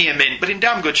 not near mint, but in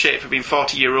damn good shape for being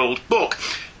 40-year-old book,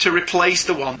 to replace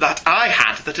the one that I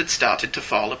had that had started to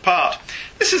fall apart.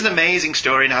 This is an amazing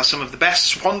story and has some of the best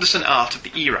Swanderson art of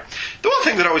the era. The one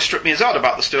thing that always struck me as odd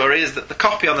about the story is that the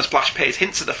copy on the splash page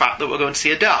hints at the fact that we're going to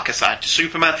see a darker side to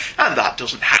Superman, and that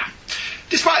doesn't happen.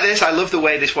 Despite this, I love the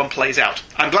way this one plays out.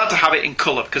 I'm glad to have it in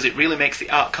colour because it really makes the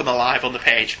art come alive on the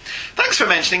page. Thanks for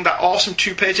mentioning that awesome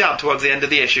 2-page ad towards the end of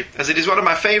the issue, as it is one of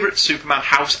my favourite Superman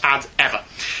house ads ever.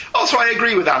 Also, I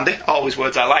agree with Andy, always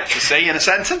words I like to say in a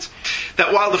sentence,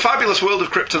 that while the fabulous world of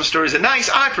Krypton stories are nice,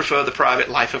 I prefer the private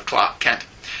life of Clark Kent.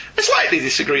 I slightly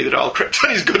disagree that all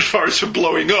Krypton is good for us for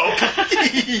blowing up,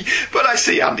 but I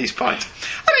see Andy's point.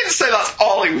 I didn't say that's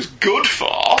all it was good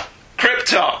for.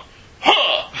 Krypton.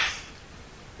 Huh.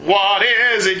 What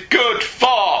is it good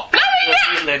for?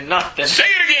 Absolutely nothing. Say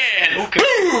it again. Okay.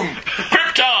 Boom.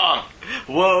 Krypton.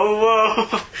 Whoa,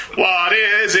 whoa. What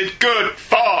is it good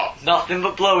for? Nothing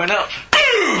but blowing up.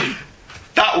 Boom.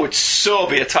 That would so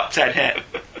be a top 10 hit,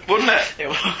 wouldn't it? It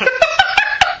would.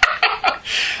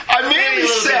 I merely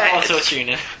said...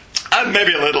 auto-tuning. And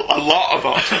maybe a lot of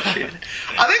auto-tuning.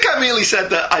 I think I merely said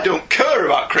that I don't care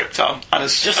about Krypton, and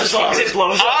as long as it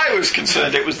blows up. I was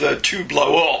concerned it was there to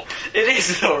blow up. It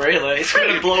is though, really. It's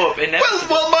going to blow up inevitably.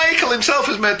 Well, Michael himself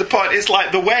has made the point, it's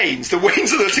like the Waynes. The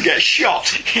Waynes are there to get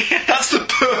shot. That's the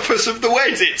purpose of the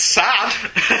Waynes. It's sad,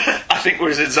 I think were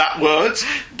his exact words,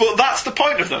 but that's the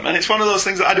point of them, and it's one of those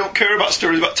things that I don't care about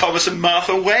stories about Thomas and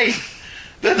Martha Wayne.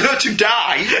 They're there to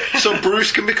die so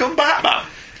Bruce can become Batman.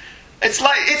 It's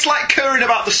like caring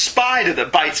about the spider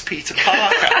that bites Peter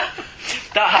Parker.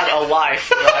 That had a life,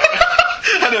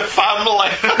 right? And a family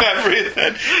and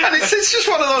everything. And it's just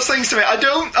one of those things to me.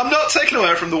 I'm not taken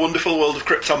away from the wonderful world of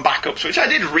Krypton backups, which I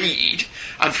did read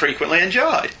and frequently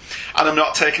enjoyed. And I'm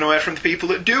not taken away from the people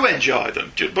that do enjoy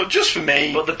them. But just for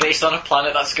me... But they're based on a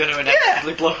planet that's going to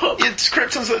inevitably blow up. It's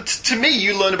Krypton's... To me,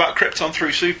 you learn about Krypton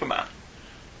through Superman.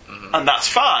 Mm-hmm. And that's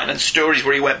fine. And stories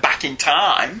where he went back in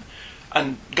time...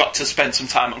 and got to spend some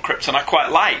time on Krypton I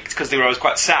quite liked, because they were always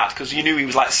quite sad, because you knew he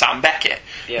was like Sam Beckett.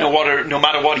 Yeah. No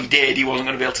matter what he did, he wasn't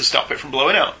going to be able to stop it from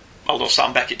blowing up. Although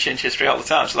Sam Beckett changed history all the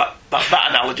time, so that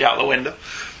analogy out the window.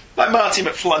 Like Marty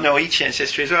McFly, no, he changed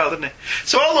history as well, didn't he?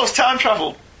 So all those time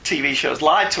travel TV shows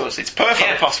lied to us. It's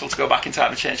perfectly possible to go back in time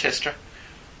and change history.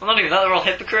 Well, not even that, they're all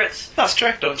hypocrites. That's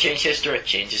true. Don't change history, it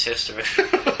changes history.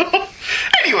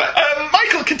 Anyway,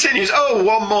 Michael continues,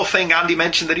 one more thing. Andy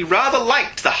mentioned that he rather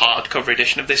liked the hardcover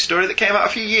edition of this story that came out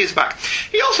a few years back.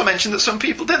 He also mentioned that some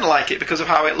people didn't like it because of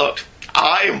how it looked.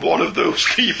 I am one of those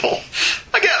people.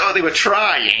 I get that they were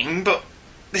trying, but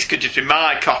this could just be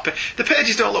my copy. The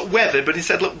pages don't look weathered, but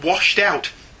instead look washed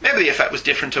out. Maybe the effect was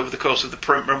different over the course of the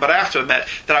print run, but I have to admit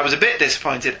that I was a bit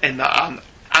disappointed in that, and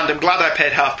I'm glad I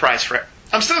paid half price for it.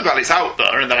 I'm still glad it's out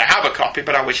there and that I have a copy,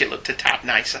 but I wish it looked a tad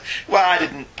nicer. Well, I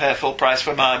didn't pay full price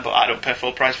for mine, but I don't pay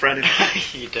full price for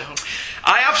anything. You don't.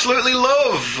 I absolutely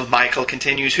love, Michael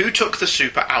continues, who took the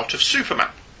super out of Superman.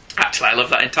 Actually, I love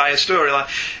that entire storyline.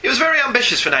 It was very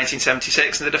ambitious for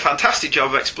 1976 and did a fantastic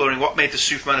job of exploring what made the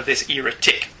Superman of this era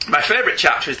tick. My favourite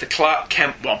chapter is the Clark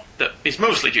Kent one, that is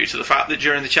mostly due to the fact that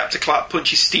during the chapter Clark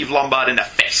punches Steve Lombard in the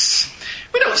face.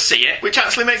 We don't see it, which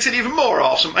actually makes it even more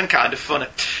awesome and kind of funny.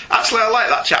 Actually, I like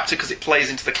that chapter because it plays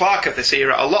into the Clark of this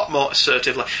era a lot more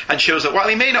assertively and shows that while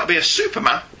he may not be a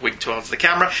Superman, wink towards the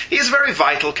camera, he is a very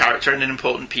vital character and an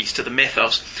important piece to the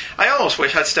mythos. I almost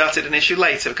wish I'd started an issue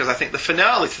later because I think the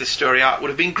finale to this story arc would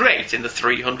have been great in the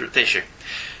 300th issue.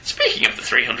 Speaking of the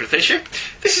 300th issue,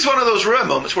 this is one of those rare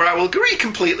moments where I will agree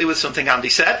completely with something Andy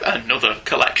said, another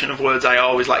collection of words I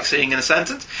always like seeing in a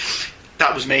sentence.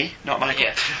 That was me, not Michael.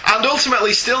 Yeah. And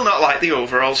ultimately still not like the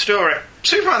overall story.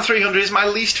 Superman 300 is my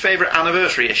least favourite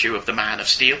anniversary issue of the Man of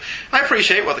Steel. I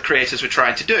appreciate what the creators were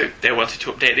trying to do. They wanted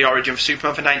to update the origin of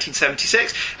Superman for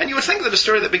 1976, and you would think that a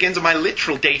story that begins on my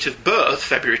literal date of birth,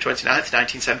 February 29th,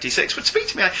 1976, would speak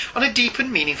to me on a deep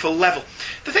and meaningful level.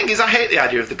 The thing is, I hate the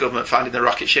idea of the government finding the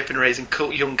rocket ship and raising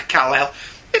young Kal-El.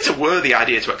 It's a worthy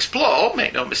idea to explore,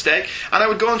 make no mistake, and I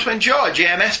would go on to enjoy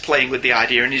JMS playing with the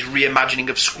idea in his reimagining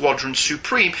of Squadron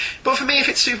Supreme, but for me, if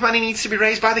it's Superman, he needs to be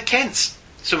raised by the Kents.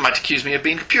 Some might accuse me of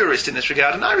being a purist in this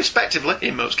regard, and I respectively,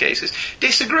 in most cases,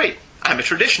 disagree. I'm a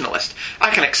traditionalist. I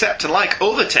can accept and like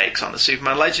other takes on the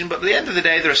Superman legend, but at the end of the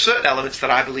day, there are certain elements that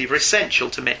I believe are essential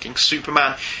to making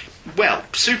Superman, well,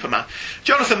 Superman.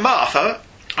 Jonathan Martha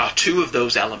are two of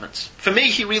those elements. For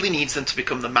me, he really needs them to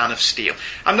become the Man of Steel.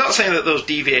 I'm not saying that those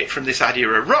deviate from this idea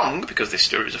are wrong, because this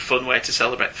story is a fun way to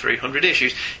celebrate 300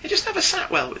 issues. It just never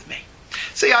sat well with me.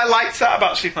 See, I liked that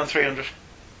about Superman 300.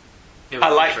 I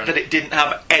liked that it didn't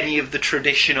have any of the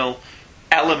traditional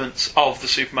elements of the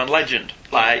Superman legend,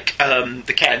 like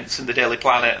the Kents and the Daily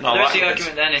Planet and all that. The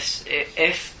argument then is,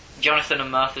 if Jonathan and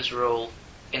Martha's role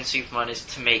in Superman is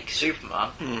to make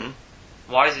Superman,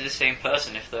 why is he the same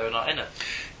person if they're not in it?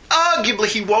 Arguably,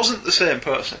 he wasn't the same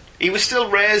person. He was still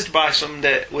raised by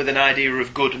somebody with an idea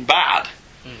of good and bad.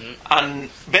 And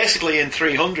basically in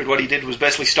 300 what he did was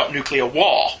basically stop nuclear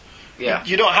war. Yeah.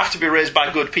 You don't have to be raised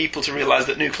by good people to realise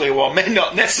that nuclear war may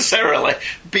not necessarily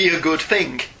be a good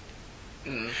thing.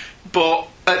 But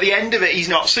at the end of it, he's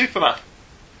not Superman.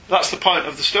 That's the point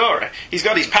of the story. He's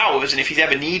got his powers, and if he's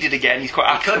ever needed again, he's quite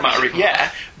happy to come out of it.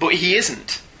 Yeah, but he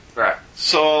isn't. Right.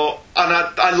 So, and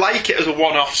I like it as a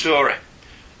one-off story.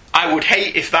 I would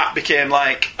hate if that became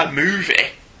like a movie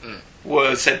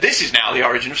where it said, this is now the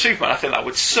origin of Superman. I think that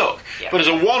would suck. Yeah. But as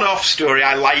a one-off story,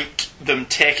 I like them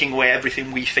taking away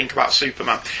everything we think about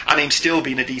Superman and him still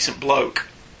being a decent bloke.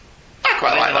 I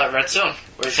quite like that. Red Sun,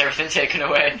 where it's everything taken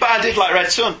away. But I did like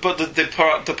Red Sun, but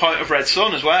the point of Red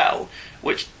Sun as well,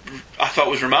 which I thought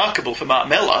was remarkable for Mark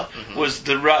Miller, was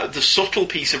the subtle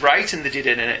piece of writing they did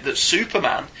in it, that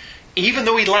Superman, even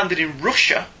though he landed in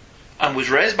Russia and was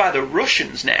raised by the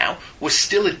Russians now, was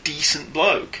still a decent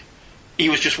bloke. He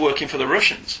was just working for the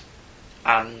Russians.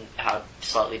 And had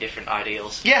slightly different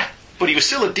ideals. Yeah, but he was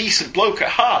still a decent bloke at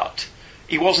heart.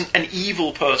 He wasn't an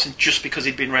evil person just because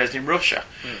he'd been raised in Russia,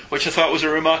 which I thought was a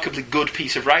remarkably good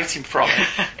piece of writing from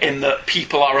him, in that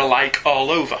people are alike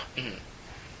all over.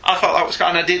 I thought that was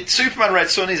kind of... Superman Red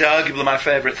Sun is arguably my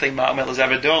favourite thing Mark Miller's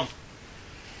ever done.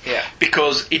 Yeah.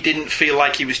 Because he didn't feel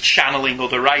like he was channeling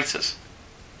other writers.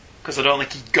 Because I don't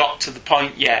think he got to the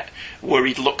point yet where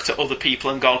he'd looked at other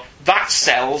people and gone, that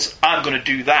sells, I'm going to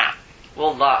do that.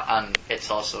 Well, that, and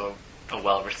it's also a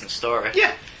well-written story.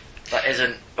 Yeah. That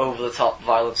isn't over-the-top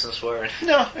violence and swearing.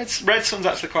 No, Red Sun's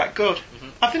actually quite good.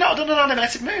 Have they not done an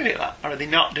animated movie of that? Or are they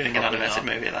not doing an animated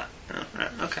movie of that? Oh,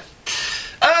 right, okay.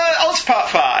 On to part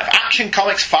 5. Action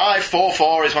Comics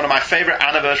 544 is one of my favourite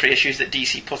anniversary issues that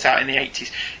DC put out in the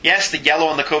 80s. Yes, the yellow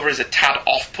on the cover is a tad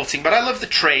off-putting, but I love the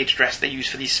trade dress they use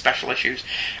for these special issues.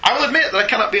 I will admit that I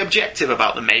cannot be objective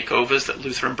about the makeovers that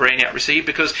Luthor and Brainiac received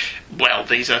because, well,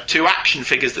 these are two action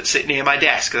figures that sit near my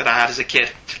desk that I had as a kid,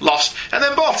 lost, and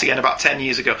then bought again about 10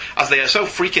 years ago, as they are so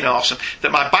freaking awesome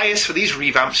that my bias for these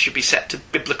revamps should be set to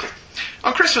biblical.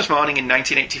 On Christmas morning in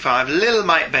 1985, little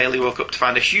Mike Bailey woke up to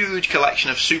find a huge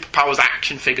collection of Superpowers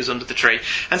action figures under the tree,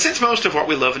 and since most of what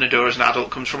we love and adore as an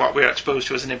adult comes from what we are exposed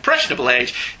to as an impressionable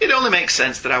age, it only makes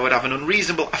sense that I would have an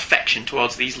unreasonable affection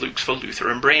towards these looks for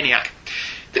Luthor and Brainiac.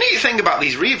 The neat thing about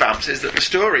these revamps is that the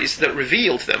stories that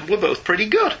revealed them were both pretty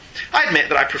good. I admit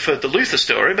that I preferred the Luthor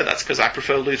story, but that's because I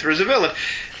prefer Luthor as a villain.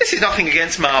 This is nothing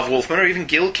against Marv Wolfman or even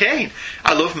Gil Kane.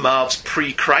 I love Marv's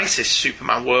pre-crisis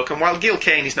Superman work, and while Gil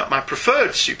Kane is not my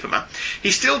preferred Superman,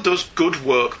 he still does good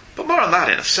work, but more on that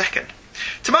in a second.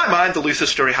 To my mind, the Luthor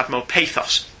story had more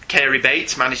pathos. Cary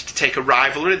Bates managed to take a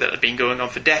rivalry that had been going on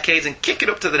for decades and kick it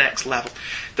up to the next level.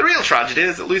 The real tragedy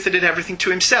is that Luthor did everything to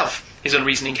himself. His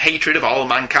unreasoning hatred of all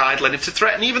mankind led him to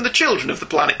threaten even the children of the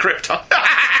planet Krypton.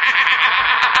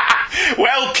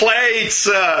 Well played,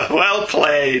 sir. Well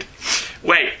played.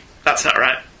 Wait, that's not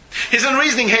right. His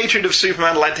unreasoning hatred of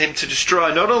Superman led him to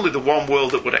destroy not only the one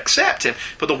world that would accept him,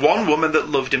 but the one woman that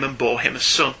loved him and bore him a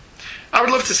son. I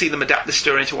would love to see them adapt this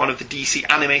story into one of the DC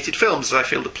animated films, as I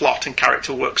feel the plot and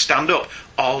character work stand up,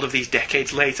 all of these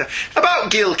decades later.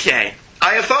 About Gil Kane.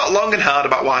 I have thought long and hard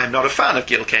about why I'm not a fan of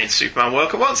Gil Kane's Superman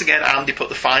work, and once again Andy put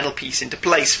the final piece into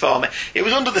place for me. It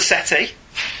was under the settee.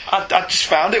 I just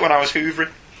found it when I was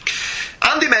hoovering.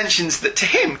 Andy mentions that to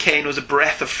him, Kane was a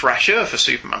breath of fresh air for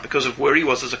Superman because of where he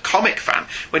was as a comic fan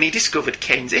when he discovered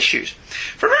Kane's issues.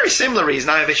 For a very similar reason,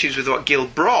 I have issues with what Gil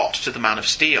brought to the Man of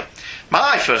Steel.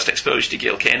 My first exposure to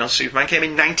Gil Kane on Superman came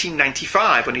in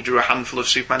 1995 when he drew a handful of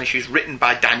Superman issues written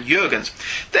by Dan Jurgens.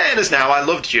 Then, as now, I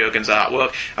loved Jurgens'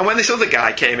 artwork, and when this other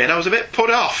guy came in, I was a bit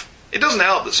put off. It doesn't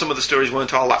help that some of the stories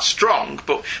weren't all that strong,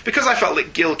 but because I felt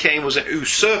that Gil Kane was an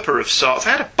usurper of sorts,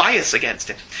 I had a bias against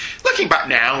him. Looking back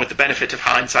now, with the benefit of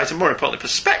hindsight and more importantly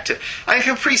perspective, I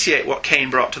can appreciate what Kane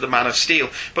brought to the Man of Steel,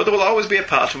 but there will always be a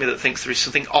part of me that thinks there is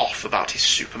something off about his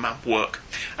Superman work.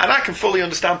 And I can fully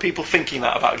understand people thinking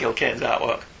that about Gil Kane's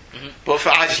artwork. But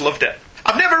I just loved it.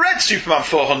 I've never read Superman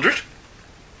 400.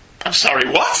 I'm sorry,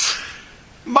 what?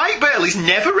 Mike Bailey's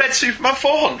never read Superman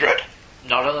 400?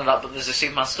 Not only that, but there's a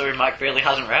Superman story Mike Bailey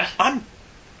hasn't read. I'm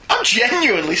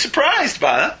genuinely surprised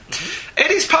by that. It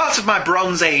is part of my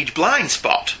Bronze Age blind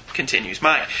spot, continues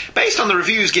Mike. Based on the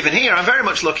reviews given here, I'm very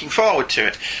much looking forward to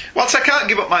it. Whilst I can't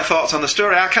give up my thoughts on the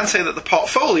story, I can say that the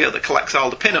portfolio that collects all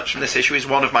the pin-ups from this issue is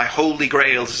one of my holy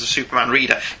grails as a Superman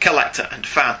reader, collector and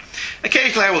fan.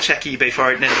 Occasionally I will check eBay for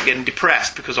it and end up getting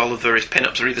depressed because all of the various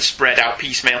pin-ups are either spread out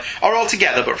piecemeal or all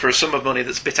together but for a sum of money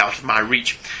that's a bit out of my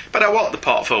reach. But I want the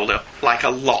portfolio, like a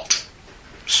lot.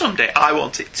 Someday I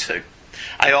want it too.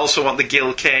 I also want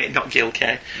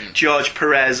the George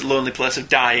Perez Lonely Place of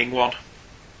Dying one.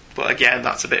 But again,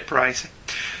 that's a bit pricey.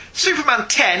 Superman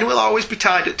 10 will always be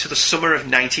tied to the summer of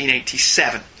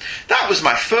 1987. That was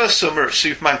my first summer of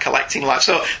Superman collecting life.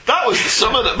 So that was the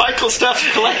summer that Michael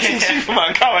started collecting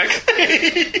Superman comics.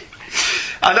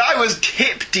 And I was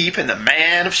hip deep in the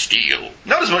Man of Steel.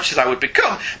 Not as much as I would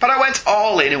become, but I went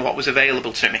all in what was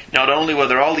available to me. Not only were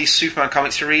there all these Superman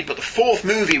comics to read, but the 4th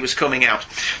movie was coming out.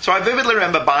 So I vividly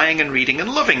remember buying and reading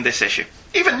and loving this issue.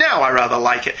 Even now I rather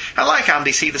like it. I like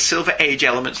Andy see the Silver Age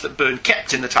elements that Byrne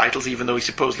kept in the titles, even though he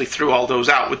supposedly threw all those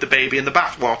out with the baby in the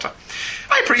bathwater.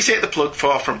 I appreciate the plug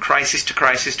for From Crisis to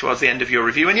Crisis towards the end of your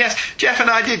review, and yes, Jeff and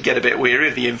I did get a bit weary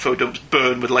of the info dumps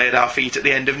Byrne would lay at our feet at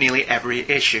the end of nearly every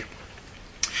issue.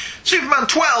 Superman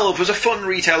 12 was a fun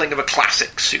retelling of a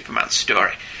classic Superman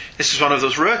story. This was one of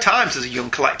those rare times as a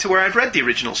young collector where I'd read the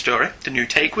original story the new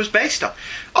take was based on.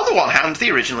 On the one hand,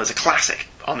 the original is a classic.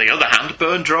 On the other hand,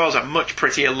 Byrne draws a much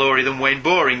prettier Laurie than Wayne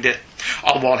Boring did.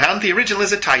 On one hand, the original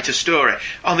is a tighter story.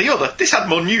 On the other, this had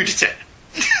more nudity.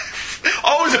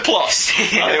 Always a plus.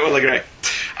 I will agree.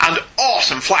 And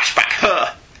awesome flashback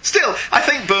her. Still, I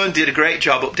think Byrne did a great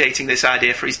job updating this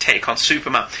idea for his take on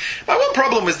Superman. My one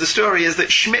problem with the story is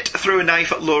that Schmidt threw a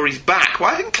knife at Laurie's back.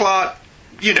 Why didn't Clark,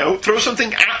 throw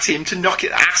something at him to knock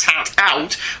his asshat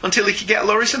out until he could get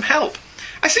Laurie some help?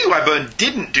 I see why Byrne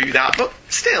didn't do that, but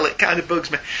still, it kind of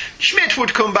bugs me. Schmidt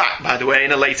would come back, by the way,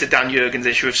 in a later Dan Jurgens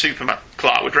issue of Superman.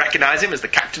 Clark would recognise him as the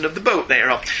captain of the boat they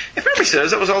are on. If memory serves,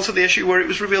 that was also the issue where it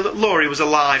was revealed that Laurie was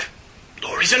alive.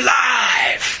 Laurie's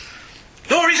alive!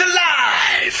 Laurie's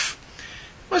alive!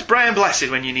 Where's Brian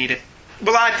Blessed when you need him?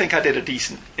 Well, I think I did a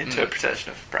decent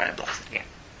interpretation of Brian Blessed. Yeah.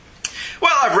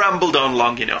 Well, I've rambled on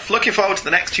long enough. Looking forward to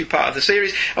the next 2 parts of the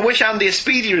series and wish Andy a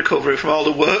speedy recovery from all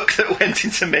the work that went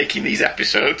into making these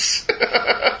episodes.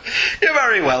 You're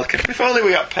very welcome. If only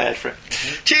we got paid for it.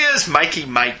 Cheers, Mikey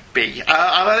Mike B. And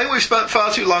I think we've spent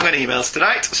far too long on emails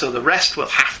tonight, so the rest will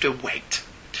have to wait.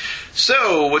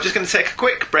 So, we're just going to take a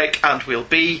quick break and we'll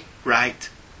be right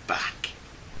back.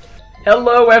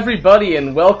 Hello everybody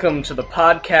and welcome to the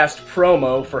podcast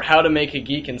promo for How to Make a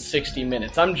Geek in 60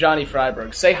 Minutes. I'm Johnny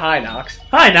Freiberg. Say hi, Knox.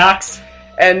 Hi, Knox.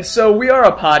 And so we are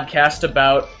a podcast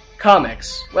about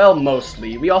comics. Well,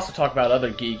 mostly. We also talk about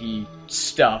other geeky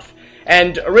stuff.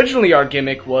 And originally our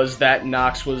gimmick was that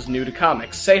Knox was new to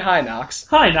comics. Say hi, Knox.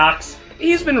 Hi, Knox.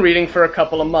 He's been reading for a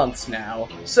couple of months now,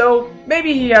 so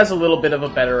maybe he has a little bit of a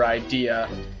better idea.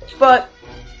 But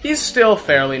he's still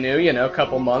fairly new, a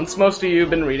couple months. Most of you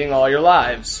have been reading all your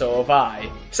lives, so have I.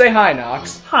 Say hi,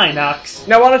 Knox. Hi, Knox.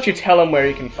 Now why don't you tell him where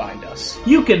you can find us?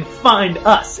 You can find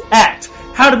us at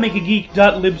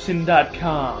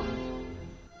howtomakeageek.libsyn.com.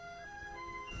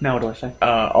 Now what do I say?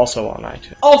 Also on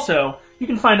iTunes. Also, you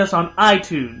can find us on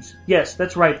iTunes. Yes,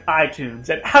 that's right,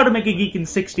 iTunes, at How to Make a Geek in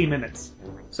 60 Minutes.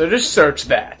 So just search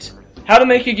that. How to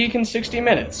Make a Geek in 60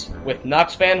 Minutes, with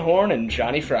Knox Van Horn and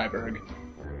Johnny Freiberg.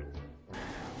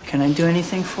 Can I do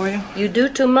anything for you? You do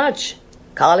too much.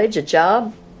 College, a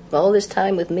job, all this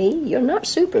time with me. You're not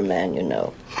Superman, And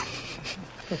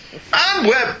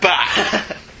we're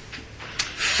back.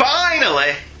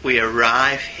 Finally, we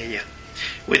arrive here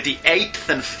with the 8th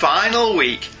and final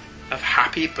week of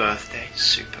Happy Birthday,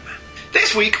 Superman.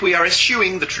 This week we are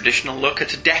eschewing the traditional look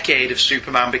at a decade of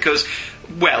Superman because,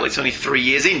 well, it's only 3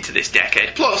 years into this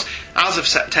decade. Plus, as of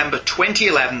September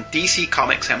 2011, DC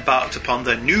Comics embarked upon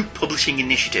their new publishing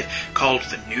initiative called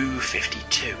the New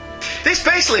 52. This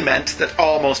basically meant that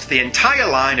almost the entire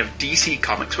line of DC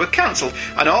Comics were cancelled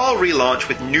and all relaunched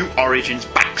with new origins,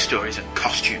 backstories and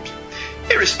costumes.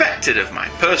 Irrespective of my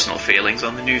personal feelings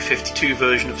on the New 52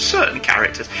 version of certain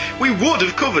characters, we would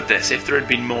have covered this if there had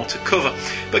been more to cover.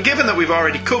 But given that we've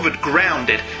already covered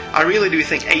Grounded, I really do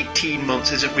think 18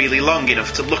 months isn't really long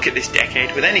enough to look at this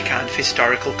decade with any kind of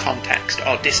historical context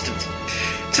or distance.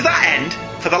 To that end,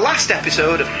 for the last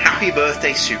episode of Happy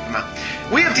Birthday Superman,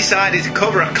 we have decided to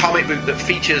cover a comic book that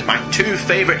features my two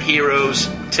favourite heroes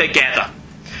together.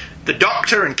 The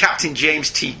Doctor and Captain James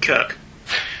T. Kirk.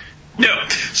 No,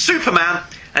 Superman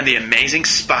and the Amazing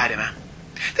Spider-Man.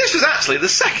 This was actually the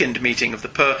second meeting of the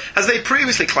pair, as they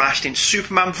previously clashed in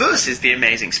Superman vs. The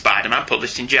Amazing Spider-Man,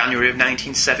 published in January of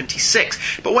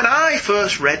 1976. But when I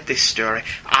first read this story,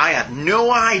 I had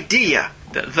no idea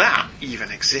that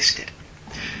even existed.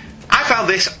 I found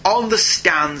this on the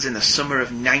stands in the summer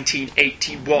of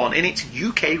 1981 in its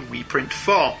UK reprint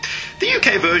form. The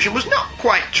UK version was not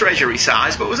quite treasury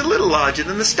size, but was a little larger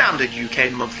than the standard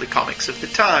UK monthly comics of the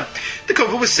time. The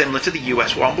cover was similar to the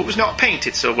US one, but was not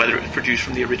painted, so whether it was produced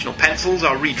from the original pencils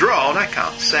or redrawn, I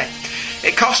can't say.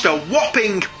 It cost a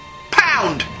whopping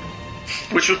 £1,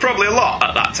 which was probably a lot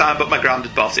at that time, but my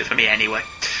granddad bought it for me anyway.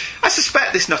 I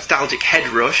suspect this nostalgic head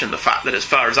rush and the fact that, as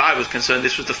far as I was concerned,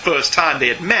 this was the first time they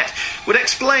had met, would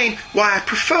explain why I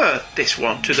prefer this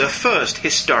one to their first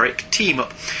historic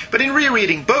team-up. But in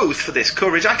rereading both for this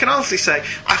coverage, I can honestly say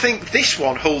I think this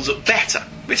one holds up better,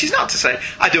 which is not to say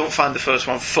I don't find the first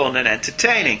one fun and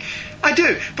entertaining. I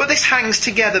do, but this hangs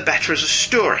together better as a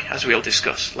story, as we'll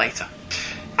discuss later.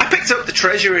 I picked up the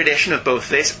Treasury edition of both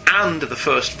this and the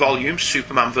first volume,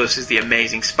 Superman vs. The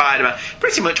Amazing Spider-Man,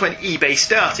 pretty much when eBay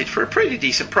started, for a pretty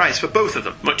decent price for both of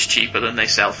them, much cheaper than they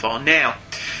sell for now.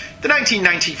 The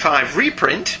 1995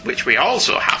 reprint, which we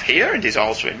also have here and is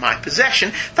also in my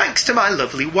possession, thanks to my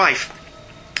lovely wife.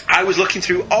 I was looking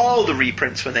through all the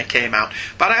reprints when they came out,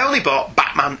 but I only bought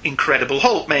Batman Incredible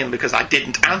Hulk, mainly because I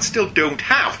didn't and still don't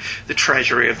have the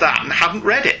Treasury of that and hadn't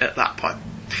read it at that point.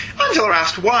 Angela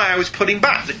asked why I was putting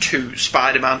back the two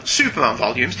Spider-Man Superman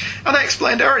volumes, and I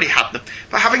explained I already had them,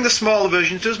 but having the smaller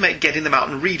versions does make getting them out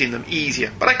and reading them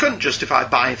easier, but I couldn't justify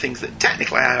buying things that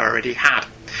technically I already had.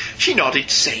 She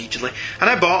nodded sagely, and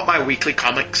I bought my weekly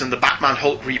comics and the Batman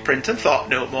Hulk reprint and thought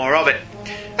no more of it.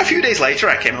 A few days later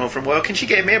I came home from work and she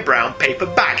gave me a brown paper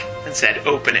bag and said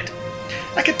open it.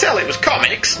 I could tell it was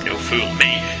comics, no fool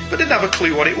me, but didn't have a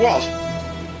clue what it was.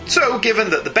 So,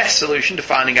 given that the best solution to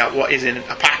finding out what is in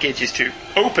a package is to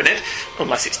open it,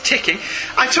 unless it's ticking,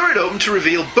 I tore it open to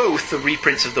reveal both the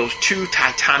reprints of those two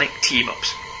Titanic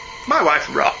team-ups. My wife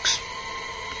rocks.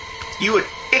 You were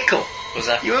ickle. Was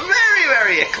that? You were very,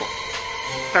 very ickle.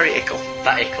 Very ickle.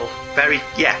 That ickle. Very,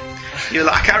 yeah. You were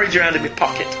like, I carried you around in my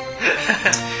pocket.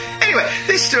 Anyway,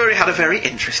 this story had a very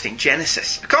interesting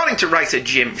genesis. According to writer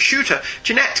Jim Shooter,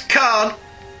 Jeanette Kahn...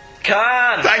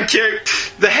 Thank you.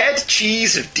 The head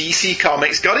cheese of DC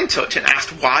Comics got in touch and asked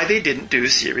why they didn't do a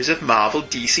series of Marvel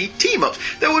DC team-ups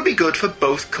that would be good for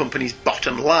both companies'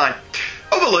 bottom line.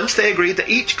 Over lunch, they agreed that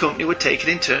each company would take it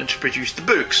in turn to produce the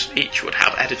books. Each would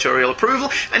have editorial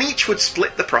approval, and each would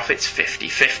split the profits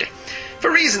 50-50.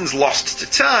 For reasons lost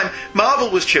to time, Marvel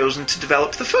was chosen to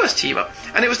develop the first team-up,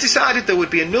 and it was decided there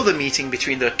would be another meeting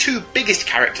between their two biggest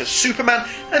characters, Superman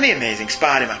and the Amazing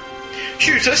Spider-Man.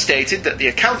 Shooter stated that the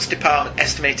accounts department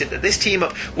estimated that this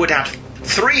team-up would add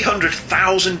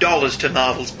 $300,000 to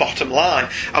Marvel's bottom line,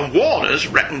 and Warner's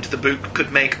reckoned the book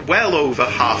could make well over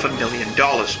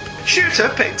 $500,000. Shooter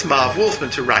picked Marv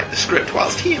Wolfman to write the script,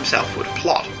 whilst he himself would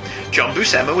plot. John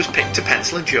Buscema was picked to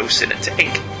pencil and Joe Sinnott to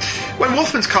ink. When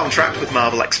Wolfman's contract with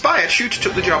Marvel expired, Shooter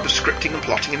took the job of scripting and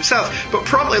plotting himself, but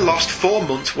promptly lost 4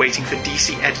 months waiting for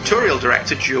DC editorial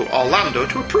director Joe Orlando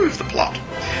to approve the plot.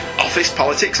 Office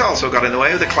politics also got in the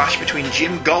way with a clash between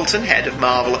Jim Galton, head of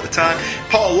Marvel at the time,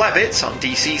 Paul Levitz on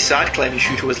DC's side, claiming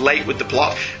Shooter was late with the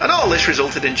plot, and all this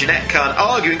resulted in Jeanette Kahn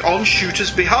arguing on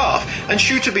Shooter's behalf, and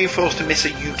Shooter being forced to miss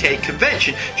a UK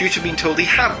convention due to being told he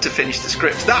had to finish the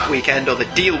script that weekend or the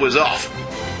deal was off.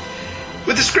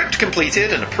 With the script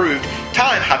completed and approved,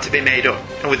 time had to be made up,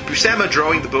 and with Buscema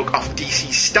drawing the book off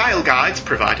DC's style guides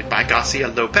provided by Garcia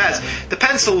Lopez, the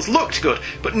pencils looked good,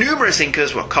 but numerous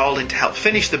inkers were called in to help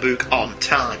finish the book on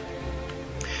time.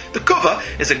 The cover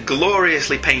is a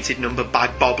gloriously painted number by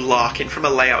Bob Larkin from a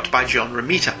layout by John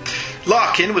Romita.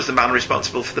 Larkin was the man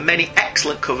responsible for the many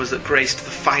excellent covers that graced the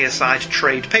Fireside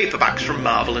trade paperbacks from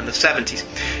Marvel in the 70s.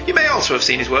 You may also have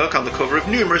seen his work on the cover of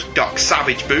numerous Doc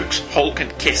Savage books, Hulk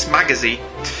and Kiss magazine.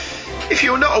 If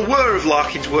you're not aware of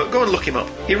Larkin's work, go and look him up.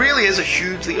 He really is a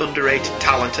hugely underrated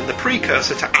talent and the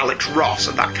precursor to Alex Ross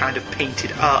and that kind of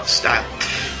painted art style.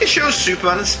 It shows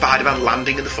Superman and Spider-Man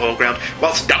landing in the foreground,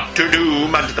 whilst Doctor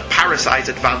Doom and the Parasite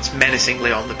advance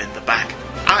menacingly on them in the back.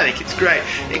 I think it's great.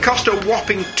 It cost a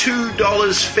whopping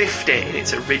 $2.50 in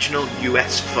its original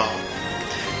US form.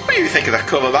 What do you think of that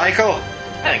cover, Michael?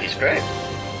 I think it's great.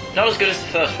 Not as good as the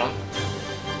first one,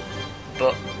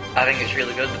 but I think it's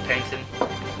really good, the painting.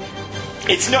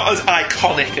 It's not as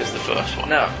iconic as the first one.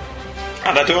 No.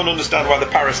 And I don't understand why the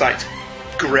Parasite's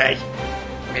grey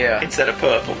instead of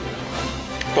purple.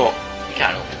 But you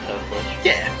can't help it purplish.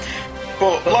 Yeah.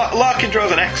 But Larkin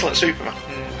draws an excellent Superman.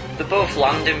 They're both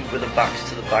landing with their backs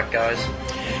to the bad guys.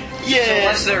 Yeah. So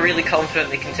unless they're really confident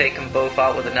they can take them both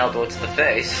out with an elbow to the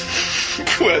face.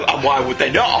 Well, and why would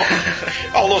they not?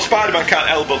 Although Spider-Man can't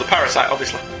elbow the Parasite,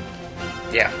 obviously.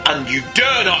 Yeah. And you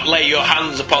dare not lay your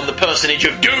hands upon the personage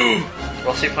of Doom!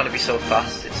 Well, Superman would be so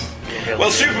fast,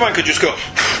 Superman could just go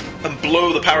and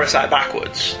blow the Parasite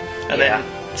backwards, and then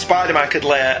Spider-Man could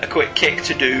lay a quick kick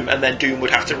to Doom, and then Doom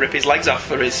would have to rip his legs off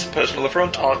for his personal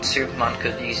affront. Or Superman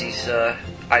could use his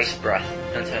ice breath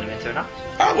and turn him into an axe.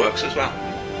 That works as well.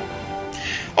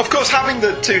 Of course, having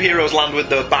the two heroes land with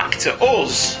their back to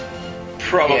us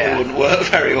probably wouldn't work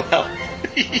very well.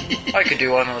 I could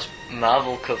do one of those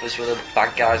Marvel covers with the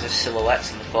bad guys as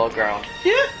silhouettes in the foreground.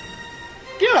 Yeah,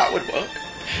 that would work.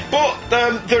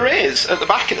 But there is, at the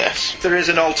back of this, there is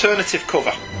an alternative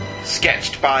cover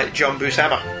sketched by John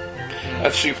Buscema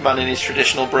of Superman in his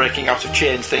traditional breaking out of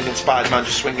chains thing and Spider-Man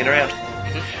just swinging around,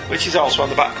 which is also on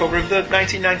the back cover of the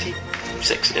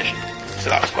 1996 edition. So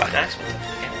that was quite nice.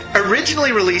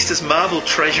 Originally released as Marvel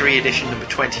Treasury Edition number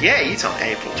 28 on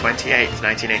April 28,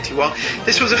 1981,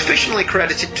 this was officially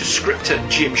credited to scripter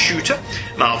Jim Shooter.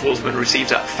 Marv Wolfman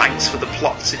received a thanks for the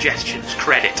plot suggestions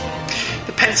credit.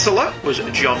 The penciler was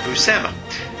John Buscema.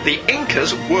 The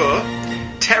inkers were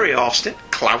Terry Austin,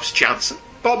 Klaus Janson,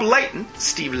 Bob Layton,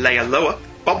 Steve Leialoha,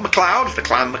 Bob McLeod of the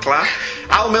Clan McLeod,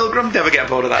 Al Milgram, never get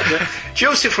bored of that,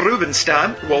 Joseph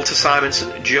Rubinstein, Walter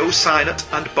Simonson, Joe Sinott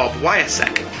and Bob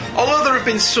Wyasek. Although there have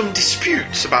been some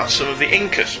disputes about some of the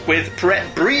inkers, with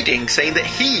Brett Breeding saying that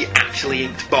he actually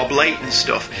inked Bob Layton's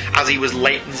stuff as he was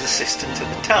Layton's assistant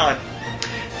at the time.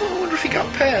 I wonder if he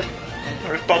got paid,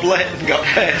 or if Bob Layton got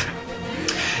paid.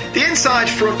 The inside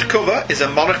front cover is a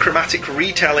monochromatic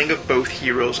retelling of both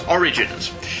heroes' origins.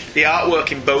 The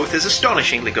artwork in both is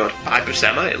astonishingly good, by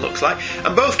Buscema it looks like,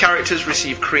 and both characters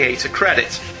receive creator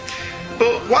credit.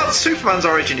 But while Superman's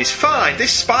origin is fine,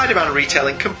 this Spider-Man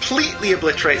retelling completely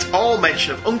obliterates all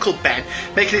mention of Uncle Ben,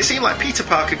 making it seem like Peter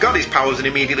Parker got his powers and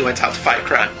immediately went out to fight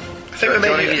crime. I think we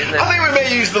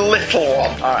may use the little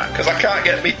one, because I can't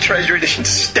get my Treasury Edition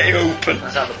to stay open.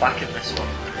 Is that the back of this one?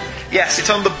 Yes, it's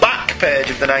on the back page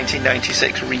of the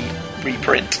 1996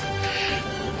 reprint.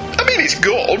 I mean, it's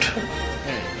good.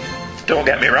 Don't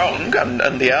get me wrong,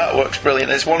 and the artwork's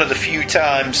brilliant. It's one of the few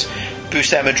times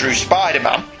Buscema drew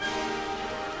Spider-Man,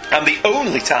 and the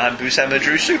only time Buscema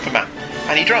drew Superman.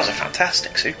 And he draws a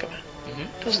fantastic Superman,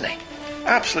 doesn't he?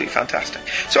 Absolutely fantastic.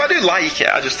 So I do like it.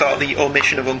 I just thought the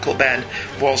omission of Uncle Ben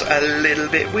was a little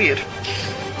bit weird.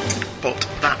 But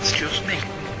that's just me.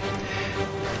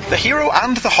 The Hero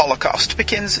and the Holocaust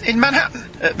begins in Manhattan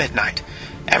at midnight.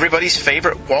 Everybody's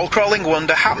favourite wall-crawling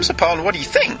wonder happens upon what he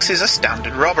thinks is a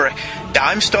standard robbery.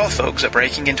 Dime store thugs are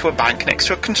breaking into a bank next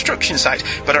to a construction site,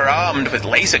 but are armed with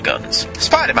laser guns.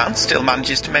 Spider-Man still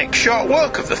manages to make short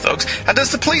work of the thugs, and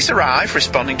as the police arrive,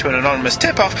 responding to an anonymous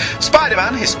tip-off,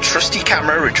 Spider-Man, his trusty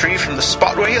camera retrieved from the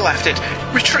spot where he left it,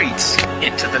 retreats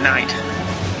into the night.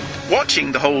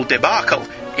 Watching the whole debacle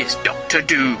is Dr.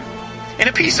 Doom. In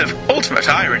a piece of ultimate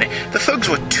irony, the thugs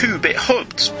were 2-bit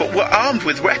hoods, but were armed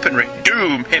with weaponry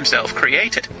Doom himself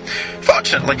created.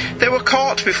 Fortunately, they were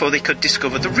caught before they could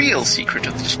discover the real secret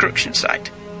of the destruction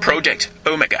site. Project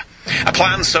Omega. A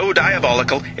plan so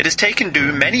diabolical, it has taken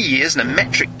Doom many years and a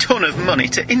metric ton of money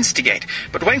to instigate,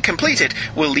 but when completed,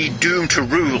 will lead Doom to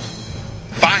rule.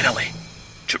 Finally,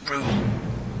 to rule.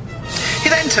 He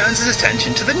then turns his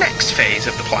attention to the next phase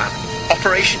of the plan,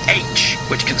 Operation H,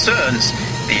 which concerns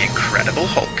the Incredible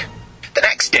Hulk. The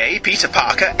next day, Peter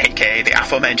Parker, aka the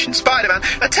aforementioned Spider-Man,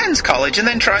 attends college and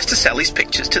then tries to sell his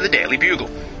pictures to the Daily Bugle.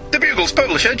 The Bugle's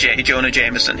publisher, J. Jonah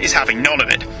Jameson, is having none of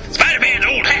it. "Spider-Man's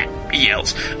old hat," he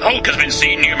yells. "The Hulk has been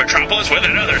seen near Metropolis with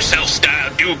another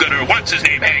self-styled do-gooder.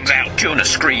 What's-his-name hangs out," Jonah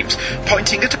screams,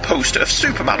 pointing at a poster of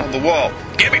Superman on the wall.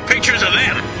 "Give me pictures of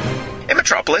them." In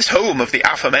Metropolis, home of the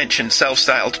aforementioned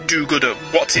self-styled do-gooder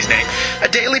what's-his-name, a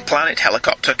Daily Planet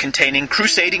helicopter containing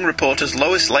crusading reporters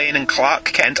Lois Lane and Clark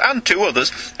Kent and 2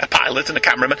 others, a pilot and a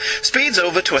cameraman, speeds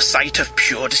over to a site of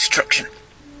pure destruction.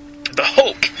 The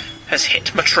Hulk has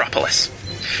hit Metropolis.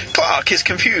 Clark is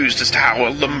confused as to how a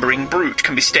lumbering brute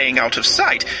can be staying out of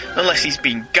sight unless he's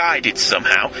been guided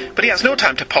somehow, but he has no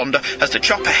time to ponder as the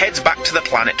chopper heads back to the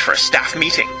planet for a staff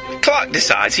meeting. Clark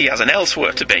decides he has an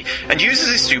elsewhere to be, and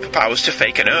uses his superpowers to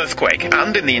fake an earthquake,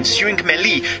 and in the ensuing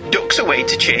melee, ducks away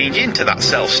to change into that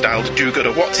self-styled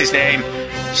do-gooder what's-his-name,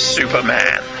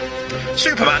 Superman.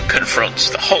 Superman confronts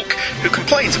the Hulk, who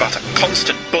complains about a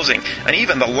constant buzzing, and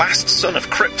even the last son of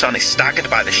Krypton is staggered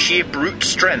by the sheer brute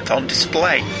strength on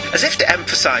display. As if to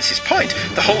emphasise his point,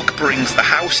 the Hulk brings the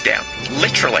house down,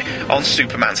 literally, on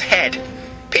Superman's head.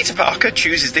 Peter Parker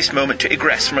chooses this moment to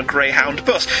egress from a Greyhound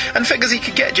bus, and figures he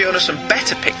could get Jonah some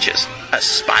better pictures as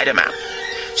Spider-Man.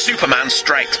 Superman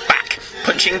strikes back,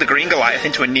 punching the Green Goliath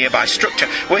into a nearby structure,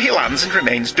 where he lands and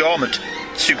remains dormant.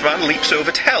 Superman leaps over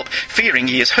to help, fearing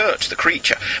he has hurt the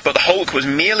creature, but the Hulk was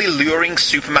merely luring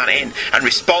Superman in, and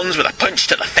responds with a punch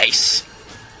to the face.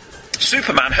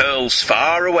 Superman hurls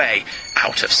far away,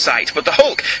 out of sight, but the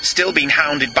Hulk, still being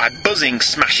hounded by buzzing,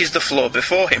 smashes the floor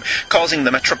before him, causing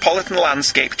the metropolitan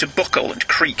landscape to buckle and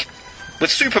creak. With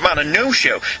Superman a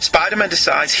no-show, Spider-Man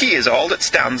decides he is all that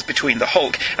stands between the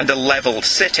Hulk and a levelled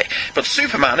city, but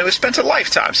Superman, who has spent a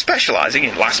lifetime specialising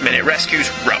in last-minute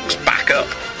rescues, rocks back up.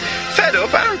 Fed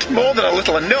up and more than a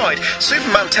little annoyed,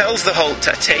 Superman tells the Hulk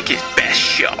to take his best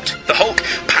shot. The Hulk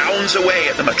pounds away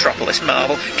at the Metropolis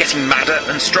Marvel, getting madder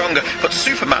and stronger, but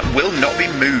Superman will not be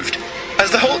moved. As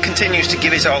the Hulk continues to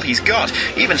give it all he's got,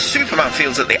 even Superman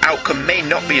feels that the outcome may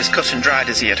not be as cut and dried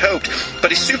as he had hoped, but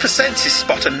his super senses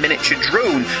spot a miniature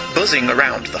drone buzzing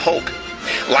around the Hulk.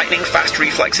 Lightning-fast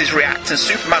reflexes react, and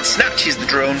Superman snatches the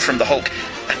drone from the Hulk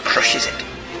and crushes it.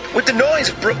 With the noise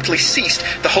abruptly ceased,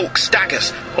 the Hulk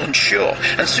staggers, unsure,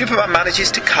 and Superman manages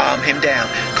to calm him down,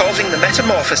 causing the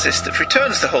metamorphosis that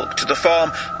returns the Hulk to the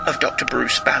form of Dr.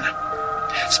 Bruce Banner.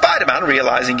 Spider-Man,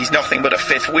 realising he's nothing but a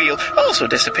fifth wheel, also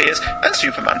disappears, and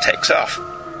Superman takes off.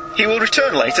 He will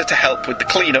return later to help with the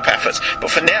clean-up efforts,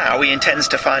 but for now he intends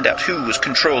to find out who was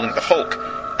controlling the Hulk,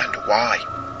 and why.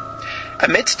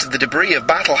 Amidst the debris of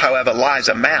battle, however, lies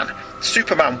a man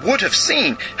Superman would have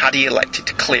seen had he elected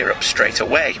to clear up straight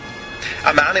away.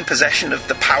 A man in possession of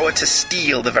the power to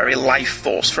steal the very life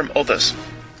force from others.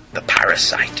 The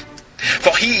Parasite.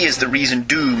 For he is the reason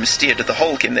Doom steered the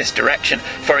Hulk in this direction,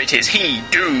 for it is he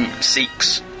Doom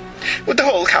seeks. With the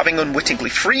Hulk having unwittingly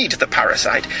freed the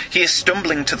Parasite, he is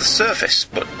stumbling to the surface,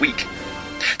 but weak.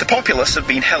 The populace have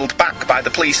been held back by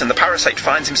the police, and the Parasite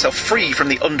finds himself free from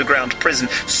the underground prison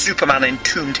Superman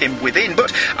entombed him within,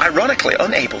 but ironically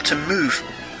unable to move.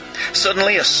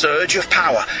 Suddenly a surge of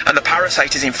power, and the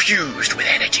Parasite is infused with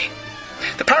energy.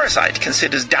 The Parasite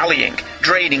considers dallying,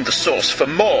 draining the source for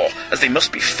more, as they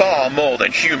must be far more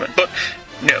than human, but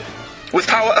no. With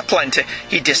power aplenty,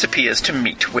 he disappears to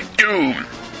meet with Doom.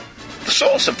 The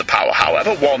source of the power,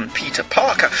 however, one Peter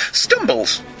Parker,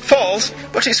 stumbles, falls,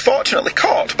 but is fortunately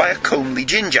caught by a comely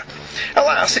ginger.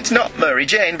 Alas, it's not Mary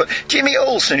Jane, but Jimmy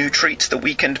Olsen, who treats the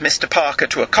weakened Mr. Parker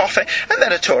to a coffee and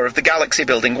then a tour of the Galaxy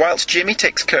building, whilst Jimmy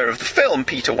takes care of the film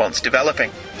Peter wants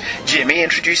developing. Jimmy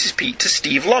introduces Pete to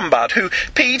Steve Lombard, who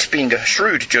Pete, being a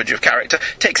shrewd judge of character,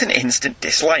 takes an instant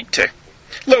dislike to.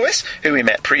 Lois, who we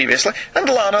met previously, and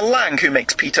Lana Lang, who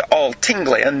makes Peter all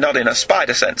tingly and not in a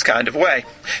Spider-Sense kind of way.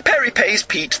 Perry pays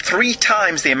Pete 3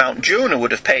 times the amount Jonah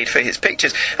would have paid for his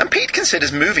pictures, and Pete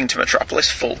considers moving to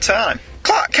Metropolis full-time.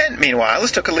 Clark Kent, meanwhile,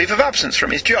 has took a leave of absence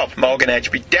from his job, Morgan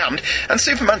Edge be damned, and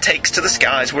Superman takes to the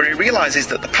skies, where he realises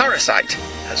that the Parasite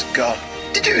has gone.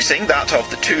 Deducing that of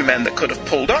the 2 men that could have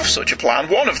pulled off such a plan,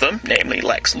 one of them, namely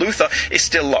Lex Luthor, is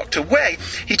still locked away,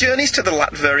 he journeys to the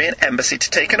Latverian embassy to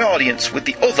take an audience with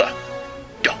the other,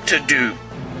 Dr. Doom.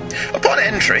 Upon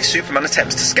entry, Superman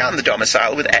attempts to scan the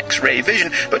domicile with X-ray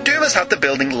vision, but Doom has had the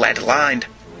building lead-lined.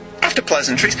 After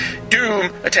pleasantries,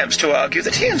 Doom attempts to argue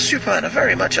that he and Superman are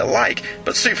very much alike,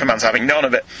 but Superman's having none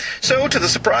of it. So, to the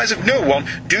surprise of no one,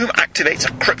 Doom activates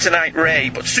a kryptonite ray,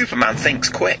 but Superman thinks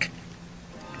quick.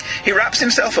 He wraps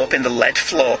himself up in the lead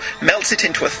floor, melts it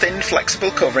into a thin, flexible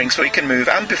covering so he can move,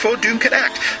 and before Doom can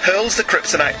act, hurls the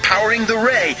kryptonite powering the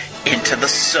ray into the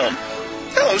sun.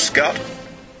 Hello, Scott.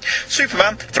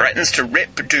 Superman threatens to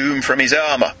rip Doom from his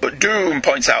armour, but Doom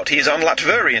points out he is on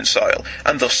Latverian soil,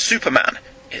 and thus Superman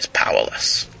is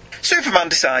powerless. Superman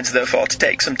decides, therefore, to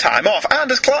take some time off, and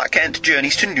as Clark Kent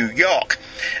journeys to New York.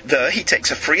 There, he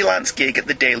takes a freelance gig at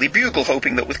the Daily Bugle,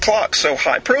 hoping that with Clark so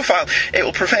high profile, it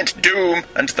will prevent Doom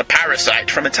and the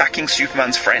Parasite from attacking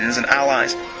Superman's friends and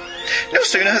allies. No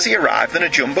sooner has he arrived than a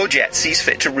jumbo jet sees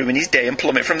fit to ruin his day and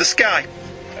plummet from the sky.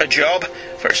 A job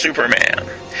for Superman.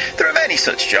 There are many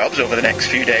such jobs over the next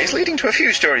few days, leading to a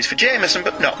few stories for Jameson,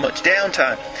 but not much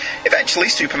downtime. Eventually,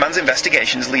 Superman's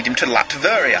investigations lead him to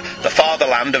Latveria, the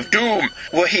fatherland of Doom,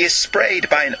 where he is sprayed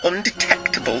by an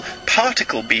undetectable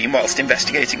particle beam whilst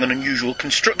investigating an unusual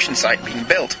construction site being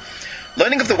built.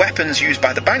 Learning of the weapons used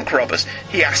by the bank robbers,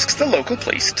 he asks the local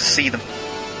police to see them.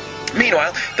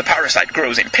 Meanwhile, the parasite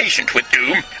grows impatient with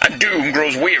Doom, and Doom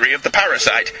grows weary of the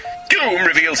parasite. Doom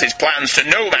reveals his plans to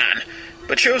no man,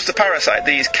 but shows the parasite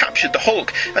that he has captured the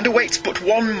Hulk and awaits but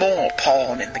one more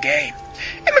pawn in the game.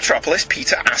 In Metropolis,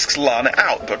 Peter asks Lana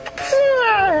out, but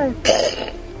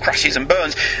crashes and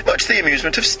burns, much to the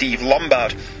amusement of Steve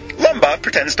Lombard. Lombard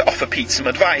pretends to offer Pete some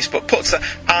advice, but puts a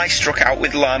 "I struck out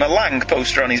with Lana Lang"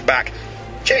 poster on his back.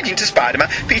 Changing to Spider-Man,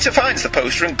 Peter finds the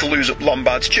poster and glues up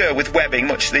Lombard's chair with webbing,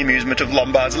 much to the amusement of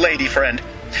Lombard's lady friend.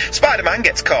 Spider-Man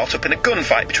gets caught up in a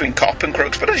gunfight between Cop and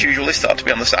Crooks, but as usual is thought to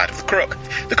be on the side of the Crook.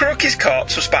 The Crook is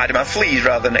caught, so Spider-Man flees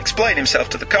rather than explain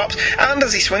himself to the cops, and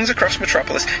as he swings across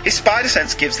Metropolis, his spider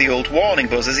sense gives the old warning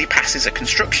buzz as he passes a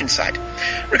construction site.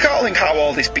 Recalling how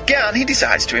all this began, he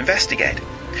decides to investigate.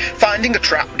 Finding a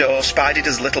trapdoor, Spidey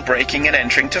does little breaking and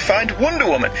entering to find Wonder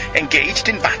Woman engaged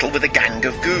in battle with a gang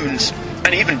of goons.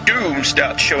 And even Doom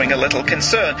starts showing a little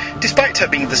concern, despite her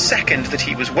being the second that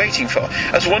he was waiting for,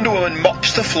 as Wonder Woman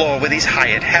mops the floor with his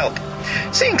hired help.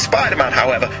 Seeing Spider-Man,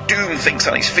 however, Doom thinks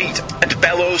on his feet and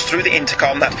bellows through the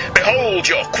intercom that, "Behold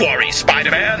your quarry,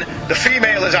 Spider-Man! The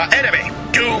female is our enemy!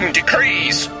 Doom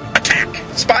decrees! Attack!"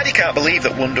 Spidey can't believe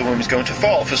that Wonder Woman is going to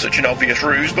fall for such an obvious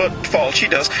ruse, but fall she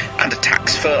does, and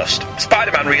attacks first.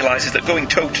 Spider-Man realises that going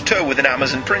toe-to-toe with an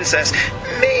Amazon princess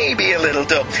may be a little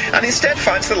dumb, and instead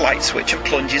finds the light switch and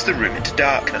plunges the room into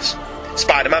darkness.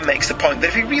 Spider-Man makes the point that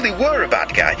if he really were a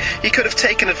bad guy, he could have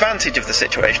taken advantage of the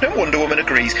situation, and Wonder Woman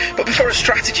agrees, but before a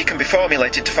strategy can be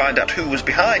formulated to find out who was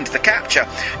behind the capture,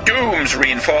 Doom's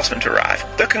reinforcement arrive.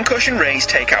 The concussion rays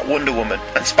take out Wonder Woman,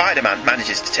 and Spider-Man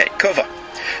manages to take cover.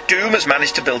 Doom has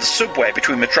managed to build a subway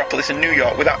between Metropolis and New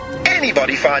York without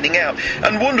anybody finding out,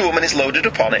 and Wonder Woman is loaded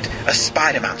upon it as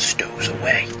Spider-Man stows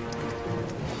away.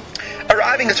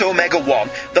 Arriving at Omega 1,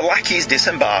 the lackeys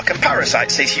disembark and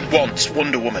Parasite says he wants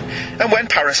Wonder Woman, and when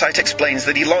Parasite explains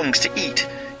that he longs to eat,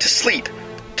 to sleep,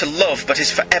 to love, but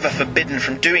is forever forbidden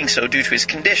from doing so due to his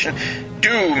condition,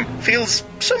 Doom feels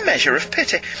some measure of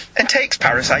pity and takes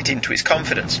Parasite into his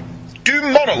confidence.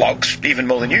 Doom monologues, even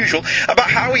more than usual,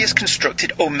 about how he has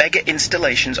constructed Omega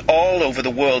installations all over the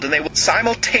world, and they will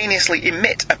simultaneously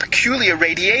emit a peculiar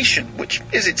radiation, which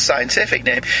is its scientific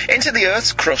name, into the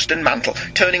Earth's crust and mantle,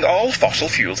 turning all fossil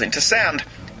fuels into sand.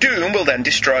 Doom will then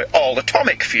destroy all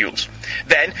atomic fuels.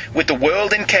 Then, with the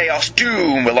world in chaos,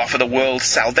 Doom will offer the world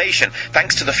salvation,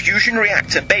 thanks to the fusion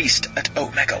reactor based at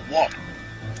Omega 1.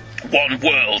 One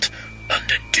world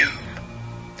under Doom.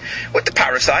 With the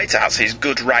Parasite as his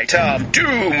good right arm,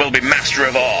 Doom will be master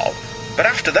of all. But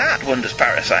after that, wonders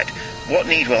Parasite, what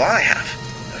need will I have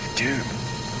of Doom?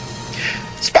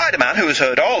 Spider-Man, who has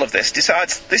heard all of this,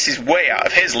 decides this is way out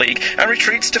of his league and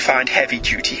retreats to find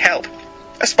heavy-duty help.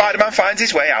 As Spider-Man finds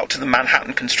his way out to the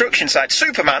Manhattan construction site,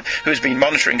 Superman, who has been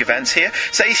monitoring events here,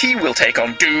 says he will take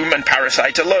on Doom and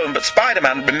Parasite alone, but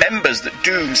Spider-Man remembers that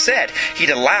Doom said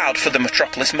he'd allowed for the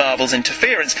Metropolis Marvel's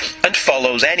interference and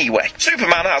follows anyway.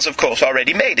 Superman has, of course,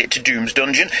 already made it to Doom's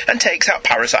dungeon and takes out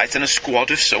Parasite and a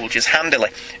squad of soldiers handily.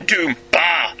 Doom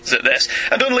bars at this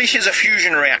and unleashes a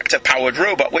fusion reactor-powered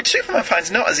robot, which Superman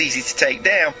finds not as easy to take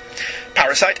down.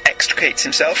 Parasite extricates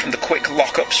himself from the quick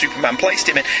lock-up Superman placed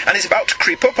him in and is about to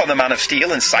creep up on the Man of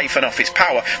Steel and siphon off his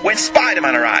power when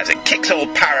Spider-Man arrives and kicks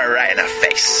old Para right in the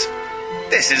face.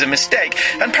 This is a mistake,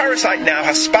 and Parasite now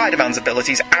has Spider-Man's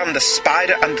abilities, and the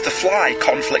Spider and the Fly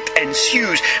conflict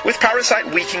ensues, with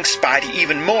Parasite weakening Spidey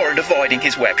even more and avoiding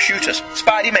his web shooters.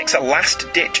 Spidey makes a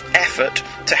last-ditch effort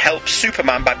to help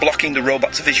Superman by blocking the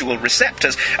robot's visual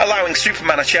receptors, allowing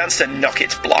Superman a chance to knock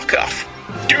its block off.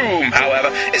 Doom, however,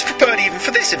 is prepared even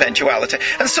for this eventuality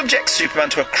and subjects Superman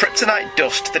to a kryptonite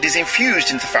dust that is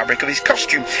infused into the fabric of his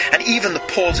costume and even the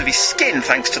pores of his skin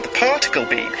thanks to the particle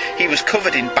beam he was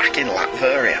covered in back in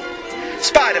Latveria.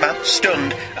 Spider-Man,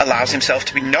 stunned, allows himself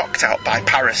to be knocked out by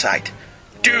Parasite.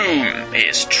 Doom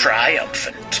is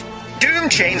triumphant. Doom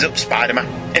chains up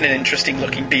Spider-Man in an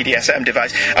interesting-looking BDSM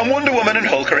device, and Wonder Woman and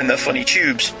Hulk are in their funny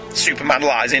tubes. Superman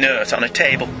lies inert on a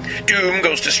table. Doom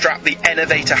goes to strap the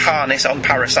Innovator harness on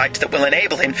Parasite that will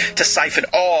enable him to siphon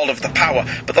all of the power,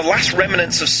 but the last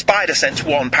remnants of Spider-Sense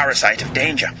warn Parasite of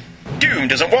danger. Doom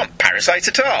doesn't want Parasite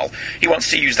at all. He wants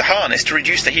to use the harness to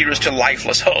reduce the heroes to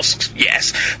lifeless husks,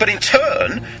 yes, but in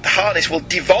turn, the harness will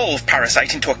devolve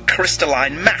Parasite into a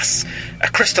crystalline mass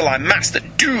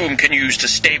that Doom can use to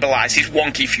stabilise his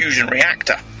wonky fusion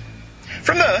reactor.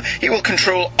 From there, he will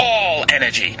control all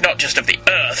energy, not just of the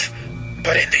Earth,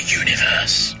 but in the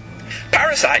universe.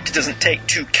 Parasite doesn't take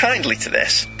too kindly to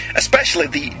this, especially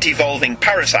the devolving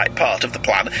Parasite part of the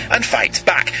plan, and fights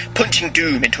back, punching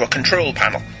Doom into a control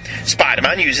panel.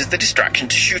 Spider-Man uses the distraction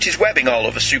to shoot his webbing all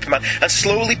over Superman and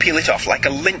slowly peel it off like a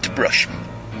lint brush.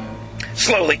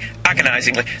 Slowly,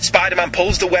 agonisingly, Spider-Man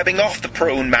pulls the webbing off the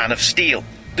prone Man of Steel.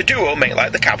 The duo make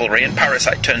like the cavalry and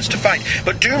Parasite turns to fight,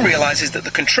 but Doom realises that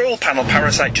the control panel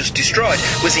Parasite just destroyed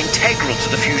was integral to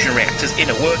the fusion reactor's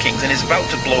inner workings and is about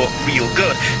to blow up real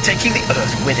good, taking the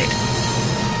Earth with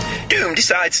it. Doom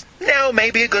decides now may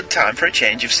be a good time for a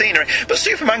change of scenery, but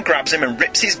Superman grabs him and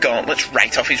rips his gauntlets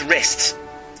right off his wrists.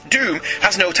 Doom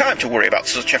has no time to worry about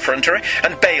such effrontery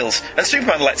and bails, and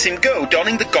Superman lets him go,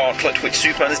 donning the gauntlet which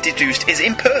Superman has deduced is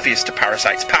impervious to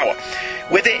Parasite's power.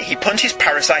 With it, he punches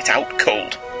Parasite out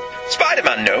cold.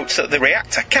 Spider-Man notes that the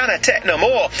reactor cannot take no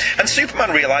more, and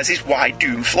Superman realises why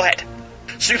Doom fled.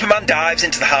 Superman dives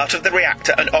into the heart of the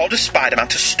reactor and orders Spider-Man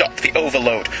to stop the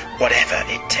overload, whatever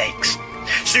it takes.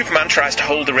 Superman tries to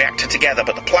hold the reactor together,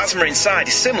 but the plasma inside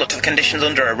is similar to the conditions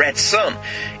under a red sun.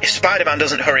 If Spider-Man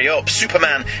doesn't hurry up,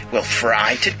 Superman will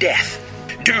fry to death.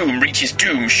 Doom reaches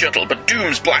Doom's shuttle, but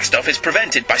Doom's blast-off is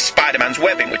prevented by Spider-Man's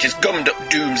webbing, which has gummed up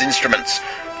Doom's instruments.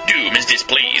 Doom is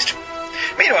displeased.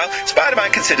 Meanwhile,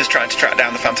 Spider-Man considers trying to track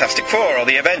down the Fantastic Four or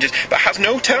the Avengers, but has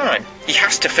no time. He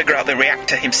has to figure out the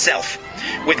reactor himself.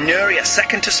 With Nuri a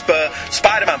second to spur,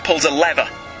 Spider-Man pulls a lever.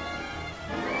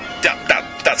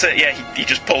 That's it, yeah, he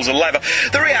just pulls a lever.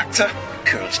 The reactor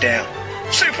cools down.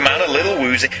 Superman, a little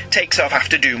woozy, takes off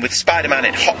after Doom with Spider-Man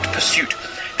in hot pursuit.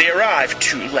 They arrive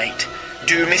too late.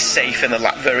 Doom is safe in the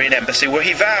Latverian embassy, where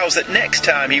he vows that next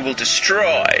time he will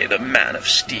destroy the Man of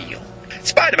Steel.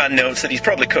 Spider-Man notes that he's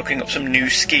probably cooking up some new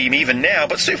scheme even now,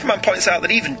 but Superman points out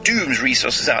that even Doom's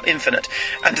resources aren't infinite,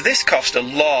 and this cost a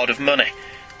lot of money.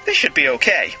 This should be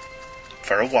okay.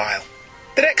 For a while.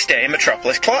 The next day in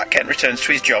Metropolis, Clark Kent returns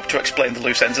to his job to explain the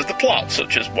loose ends of the plot,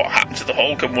 such as what happened to the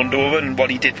Hulk and Wonder Woman and what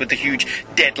he did with the huge,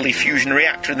 deadly fusion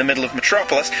reactor in the middle of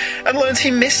Metropolis, and learns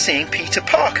he missed seeing Peter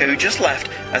Parker, who just left,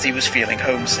 as he was feeling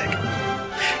homesick.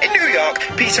 In New York,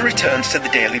 Peter returns to the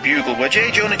Daily Bugle, where J.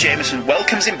 Jonah Jameson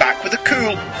welcomes him back with a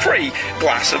cool, free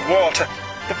glass of water.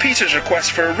 But Peter's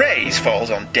request for a raise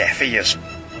falls on deaf ears.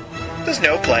 There's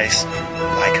no place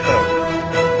like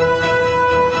home.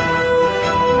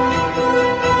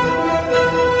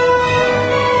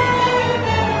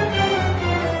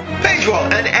 Page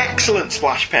 1, an excellent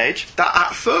splash page that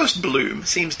at first bloom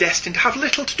seems destined to have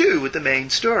little to do with the main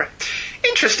story.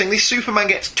 Interestingly, Superman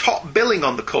gets top billing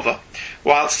on the cover,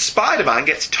 whilst Spider-Man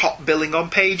gets top billing on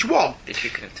page 1. They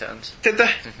took it in turns. Did they?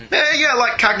 Yeah,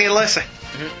 like Cagney and Lacey.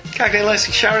 Cagney and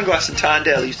Lacey, Sharon Glass and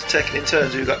Tyndale used to take it in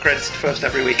turns who got credited first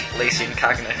every week. Lacey and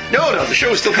Cagney. No, the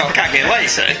show's still called Cagney and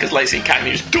Lacey, because Lacey and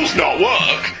Cagney just does not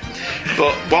work.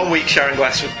 But 1 week Sharon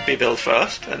Glass would be billed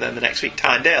first, and then the next week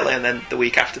Tyndale, and then the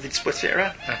week after they'd split it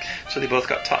around. Okay. So they both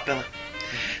got top billing.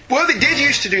 Well, they did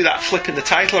used to do that flipping the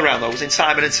title around, though. It was in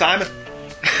Simon and Simon.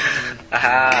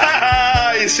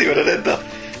 Aha! You see what I did there?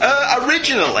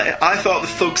 Originally, I thought the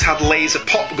thugs had laser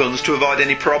pop guns to avoid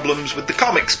any problems with the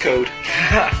comics code.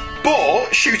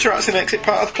 But Shooter actually makes it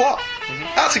part of the plot.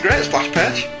 That's a great splash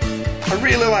page. I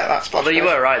really like that splash Although page. you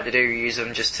were right, they do use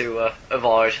them just to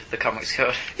avoid the comics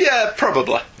code. Yeah,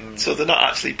 probably. So they're not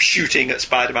actually shooting at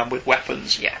Spider-Man with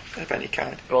weapons of any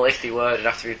kind. Well, if they were, it'd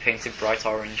have to be painted bright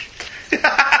orange.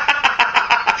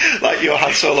 Like your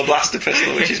Han Solo blaster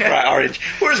pistol, which is bright orange.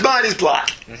 Whereas mine is black.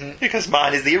 Because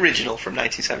mine is the original from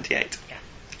 1978. Yeah.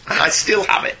 And I still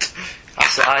have it. I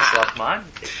still have mine.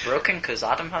 It's broken because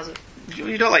Adam has it.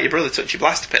 You don't let your brother touch your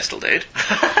blaster pistol, dude.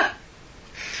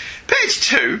 Page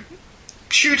 2.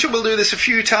 Shooter will do this a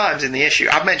few times in the issue.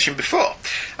 I've mentioned before.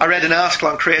 I read an article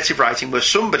on creative writing where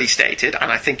somebody stated,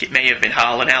 and I think it may have been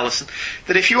Harlan Ellison,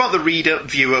 that if you want the reader,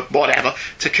 viewer, whatever,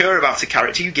 to care about a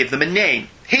character, you give them a name.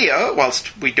 Here,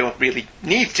 whilst we don't really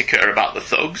need to care about the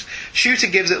thugs, Shooter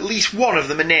gives at least one of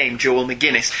them a name, Joel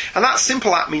McGuinness, and that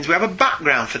simple act means we have a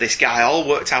background for this guy all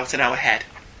worked out in our head.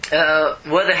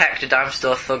 Where the heck do dime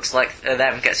store thugs like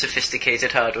them get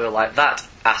sophisticated hardware like that?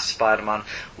 Asked Spider-Man.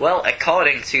 Well,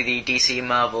 according to the DC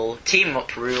Marvel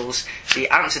team-up rules, the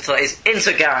answer to that is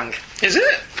Intergang. Is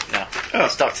it? No,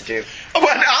 it's Dr. Doom. Oh,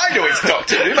 well, I know it's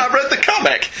Dr. Doom. I've read the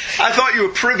comic. I thought you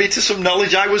were privy to some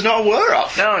knowledge I was not aware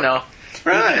of. No.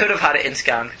 Right. You could have had it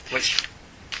Intergang, which...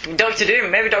 Dr.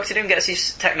 Doom, maybe Dr. Doom gets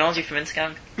his technology from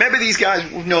Intergang. Maybe these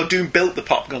guys know Doom built the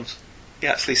pop guns. He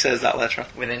actually says that later on.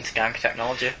 With Intergang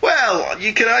technology? Well,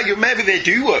 you could argue maybe they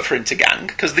do work for Intergang,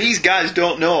 because these guys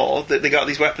don't know that they got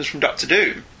these weapons from Dr.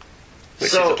 Doom.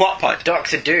 Which is a plot point.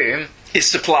 Dr. Doom is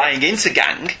supplying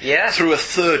Intergang through a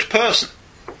third person.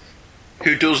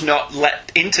 who does not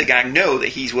let Intergang know that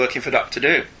he's working for Doctor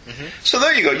Doom. So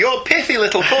there you go. Your pithy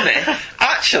little funny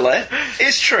actually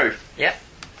is true. Yeah.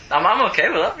 I'm okay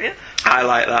with that, yeah. I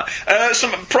like that.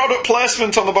 Some product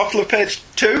placement on the bottle of page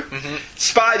 2.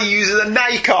 Spidey uses a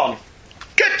Nikon.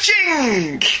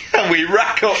 Ka-ching! And we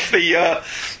rack up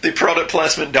the product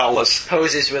placement dollars.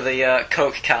 Hoses with a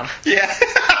Coke can. Yeah.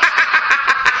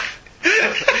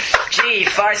 Gee,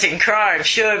 fighting crime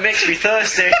sure makes me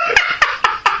thirsty.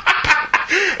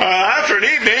 After an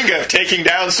evening of taking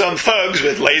down some thugs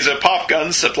with laser pop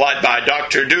guns supplied by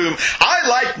Dr. Doom, I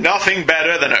like nothing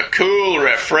better than a cool,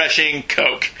 refreshing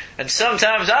Coke. And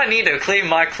sometimes I need to clean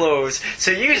my clothes,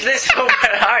 so use this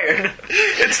homemade iron.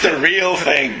 It's the real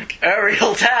thing.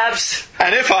 Aerial tabs.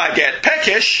 And if I get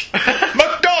peckish,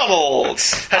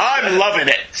 McDonald's. I'm loving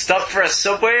it. Stop for a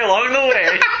Subway along the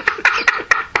way.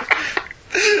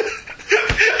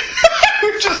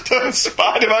 We've just turned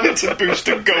Spider-Man into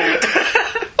Booster Gold.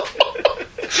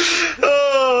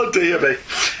 Oh, dear me.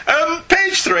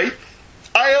 Page 3.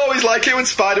 I always like it when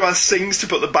Spider-Man sings to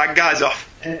put the bad guys off.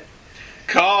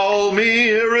 Call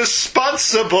me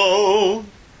irresponsible.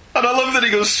 And I love that he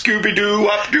goes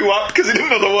Scooby-Doo-Wop-Doo-Wop because he didn't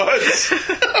know the words.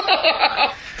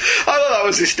 I thought that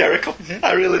was hysterical.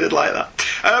 I really did like that.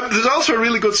 There's also a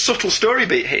really good subtle story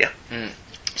beat here.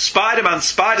 Spider-Man's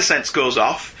spider sense goes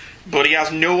off, but he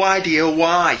has no idea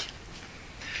why.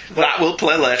 That will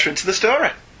play later into the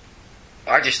story.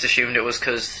 I just assumed it was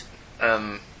because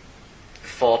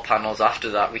 4 panels after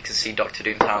that we can see Doctor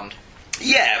Doom's hand.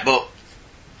 Yeah, but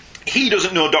he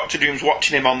doesn't know Doctor Doom's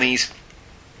watching him on these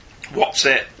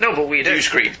No, but we do. view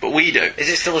screens, but we do. Is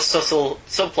it still a subtle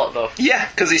subplot though? Yeah,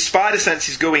 because his spider sense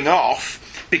is going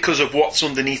off because of what's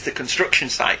underneath the construction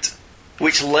site.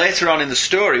 Which later on in the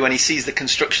story, when he sees the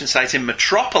construction site in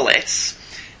Metropolis,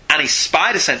 and his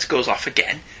spider sense goes off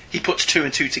again, he puts 2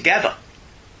 and 2 together.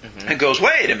 And goes,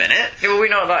 wait a minute. Yeah, well, we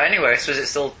know that anyway, so is it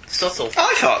still subtle?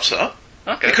 I thought so.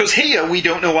 Okay. Because here, we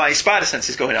don't know why his spider sense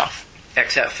is going off.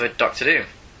 Except for Doctor Doom.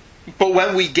 But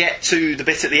when we get to the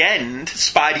bit at the end,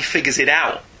 Spidey figures it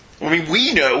out. I mean,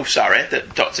 we know,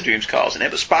 that Doctor Doom's causing it,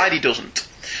 but Spidey doesn't.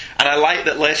 And I like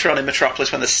that later on in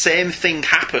Metropolis, when the same thing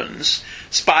happens,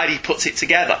 Spidey puts it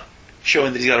together,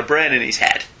 showing that he's got a brain in his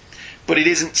head. But it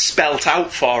isn't spelt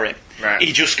out for him. Right.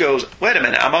 He just goes, wait a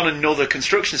minute, I'm on another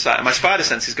construction site and my spider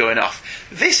sense is going off.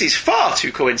 This is far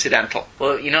too coincidental.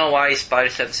 Well, you know why his spider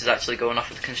sense is actually going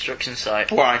off at the construction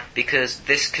site? Why? Because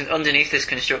underneath this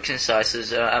construction site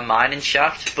is a mining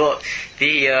shaft, but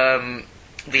the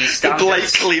standards... The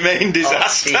Blakely main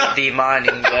disaster. The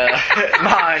mining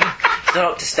mine is not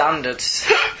up to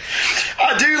standards.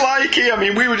 I do like it. I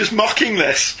mean, we were just mocking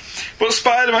this. But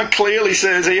Spider-Man clearly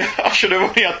says here, I should have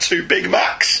only had 2 Big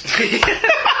Macs.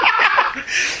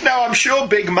 Now, I'm sure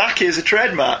Big Mac is a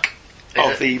trademark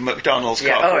of the McDonald's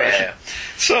Corporation. Yeah.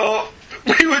 So,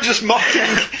 we were just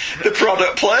mocking the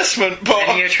product placement. But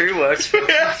Any true words.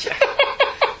 Yeah.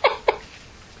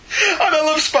 And I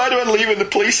love Spider-Man leaving the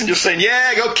police and just saying,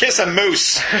 yeah, go kiss a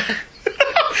moose.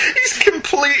 He's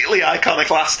completely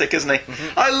iconoclastic, isn't he?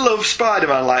 I love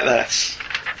Spider-Man like this.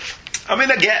 I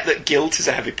mean, I get that guilt is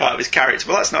a heavy part of his character,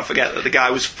 but let's not forget that the guy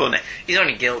was funny. He's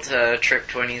only guilt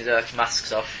tripped when his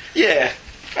mask's off. Yeah.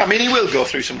 I mean, he will go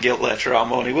through some guilt later on,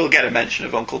 won't he? We'll get a mention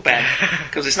of Uncle Ben,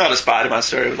 because it's not a Spider-Man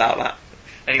story without that.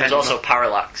 And he was also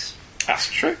Parallax. That's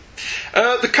true.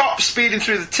 The cop speeding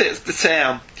through the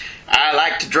town. I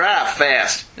like to drive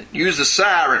fast. Use the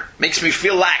siren. Makes me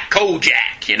feel like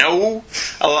Kojak, you know?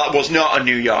 Oh, that was not a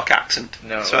New York accent.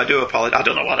 No. So I do apologise. I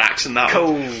don't know what accent that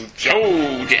was.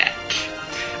 Kojak.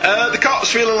 The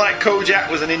cop's feeling like Kojak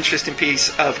was an interesting piece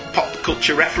of pop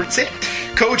culture referencing.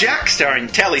 Kojak, starring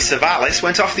Telly Savalas,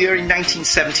 went off the air in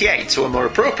 1978, so a more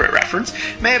appropriate reference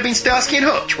may have been Starsky and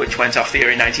Hutch, which went off the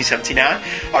air in 1979,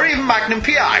 or even Magnum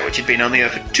P.I., which had been on the air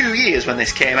for 2 years when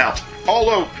this came out,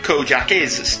 although Kojak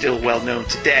is still well known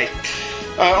today.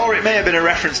 Or it may have been a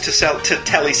reference to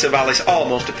Telly Savalas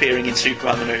almost appearing in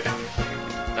Superman the movie.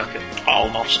 Okay.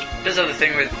 Almost. There's other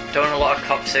thing with, don't a lot of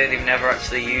cops say they've never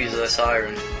actually used their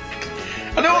siren?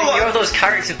 I know like, you know those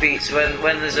character beats when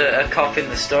there's a cop in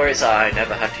the story, it's like, I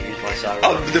never had to use my siren.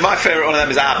 Oh, my favourite one of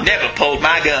them is I've never pulled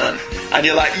my gun. And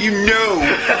you're like, you know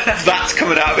that's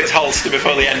coming out of its holster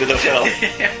before the end of the film.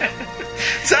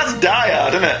 Sounds Die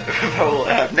Hard, doesn't it?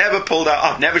 I've never pulled out,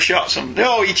 I've never shot somebody.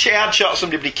 No, he had shot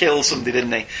somebody, but he killed somebody,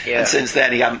 didn't he? Yeah. And since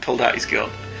then he hadn't pulled out his gun.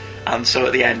 And so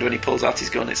at the end, when he pulls out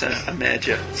his gun, it's a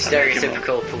major...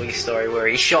 stereotypical police story where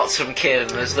he shot some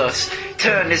kid and has thus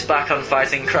turned his back on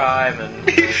fighting crime and...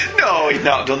 No, he's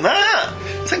not done that.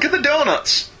 Think of the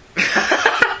donuts.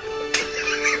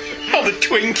 all the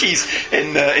Twinkies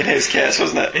in his case,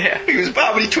 wasn't it? Yeah. He was,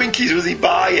 how many Twinkies was he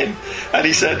buying? And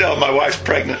he said, "Oh, my wife's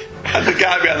pregnant." And the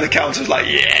guy behind the counter was like,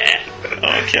 "Yeah,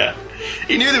 okay."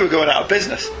 He knew they were going out of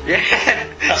business.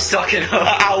 Yeah, stocking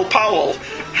up. Al Powell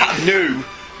knew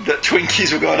that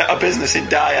Twinkies were going out of business in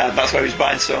Diane. That's why he was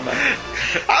buying so many.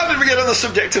 How did we get on the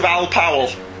subject of Al Powell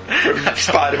from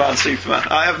Spider-Man, Superman?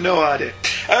 I have no idea.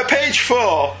 Page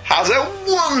 4 has a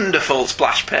wonderful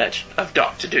splash page of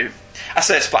Doctor Doom. I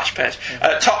say splash page.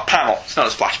 Top panel. It's not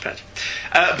a splash page.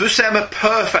 Buscema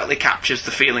perfectly captures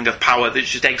the feeling of power that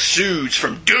just exudes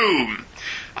from Doom.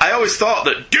 I always thought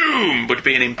that Doom would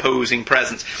be an imposing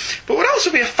presence, but would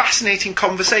also be a fascinating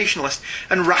conversationalist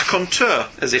and raconteur,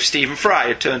 as if Stephen Fry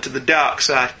had turned to the dark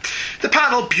side. The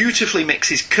panel beautifully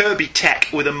mixes Kirby tech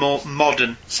with a more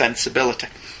modern sensibility.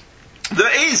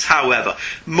 There is, however,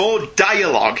 more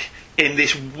dialogue in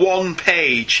this one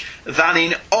page than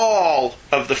in all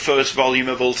of the first volume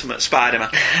of Ultimate Spider-Man.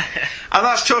 And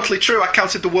that's totally true. I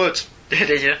counted the words.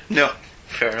 Did you? No.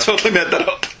 Fair enough. Totally made that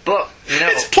up. But, you know,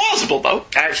 it's plausible, though.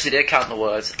 I actually did count the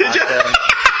words. Did you?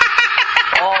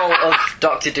 All of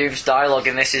Doctor Doom's dialogue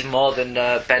in this is more than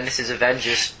Bendis'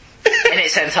 Avengers in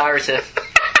its entirety.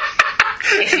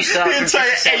 If you start the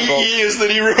entire 8 years that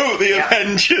he wrote the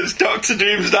Avengers, Doctor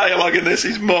Doom's dialogue in this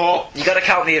is more. You got to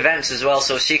count the events as well.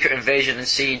 So Secret Invasion and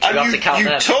Siege, you have to count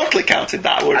them. You totally counted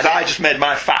that, whereas I just made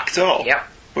my fact up. Yep.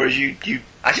 Whereas you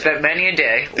I spent many a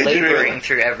day labouring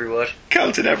through every word.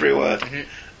 Counted every word.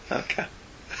 Mm-hmm. Okay.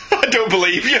 I don't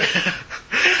believe you.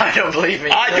 I don't believe me.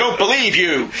 I don't believe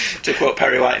you, to quote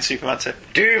Perry White in Superman 2.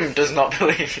 Doom does not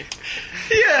believe you.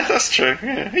 Yeah, that's true.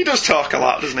 Yeah. He does talk a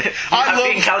lot, doesn't he? I've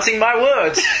been counting my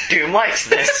words. Doom likes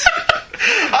this.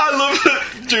 I love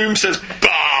that Doom says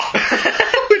 "bah,"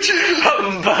 which is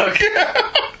humbug.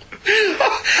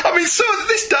 I mean, so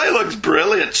this dialogue's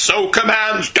brilliant. So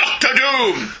commands Doctor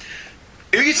Doom.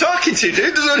 Who are you talking to,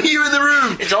 dude? There's only you in the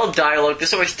room. It's all dialogue. There's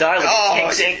so much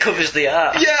dialogue. It covers the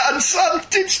art. Yeah, and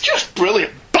it's just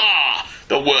brilliant. Bah!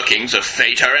 The workings of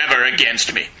fate are ever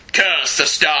against me. Curse the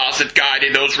stars that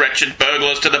guided those wretched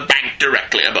burglars to the bank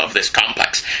directly above this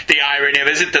complex. The irony of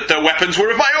it is that the weapons were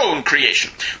of my own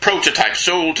creation. Prototypes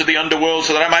sold to the underworld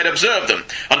so that I might observe them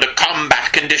under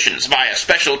combat conditions via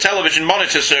special television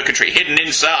monitor circuitry hidden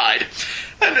inside.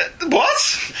 And what?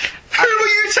 Who were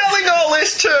you telling all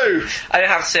this to? I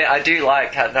have to say, I do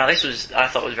like how... Now, this was, I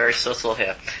thought, was very subtle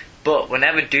here. But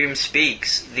whenever Doom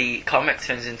speaks, the comic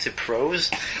turns into prose.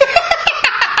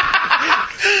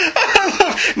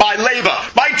 My labour,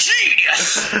 my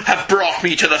genius, have brought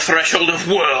me to the threshold of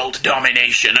world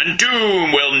domination, and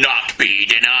Doom will not be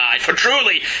denied. For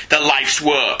truly, the life's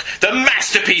work, the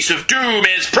masterpiece of Doom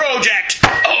is Project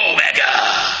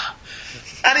Omega.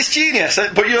 And it's genius,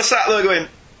 but you're sat there going,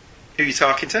 who are you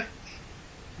talking to?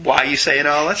 Why are you saying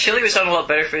all this? Surely it would sound a lot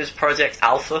better if it was Project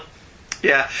Alpha.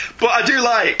 Yeah, but I do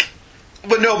like...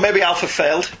 But no, maybe Alpha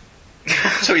failed.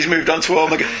 So he's moved on to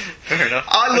Omega. Fair enough.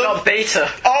 I love not Beta.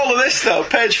 All of this, though,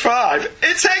 page 5.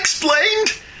 It's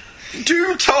explained.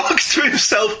 Doom talks to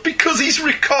himself because he's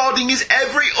recording his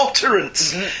every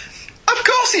utterance. Mm-hmm. Of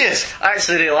course he is. I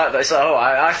actually do like that. So,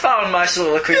 I found my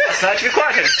soliloquy last night to be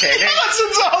quite entertaining. That's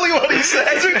exactly what he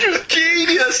says, which is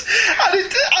genius. And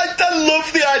I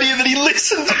love the idea that he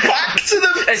listens back to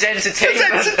them as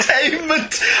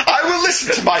entertainment. I will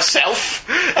listen to myself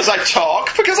as I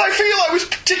talk because I feel I was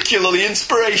particularly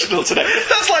inspirational today.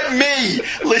 That's like me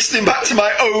listening back to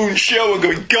my own show and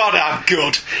going, God, I'm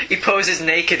good. He poses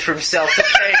naked from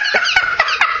self-defense.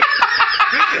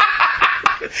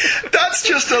 That's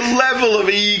just a level of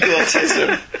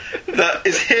egotism that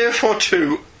is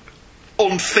heretofore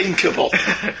unthinkable.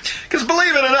 Because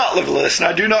believe it or not, lovely listener,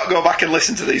 I do not go back and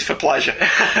listen to these for pleasure.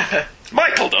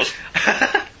 Michael does,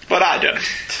 but I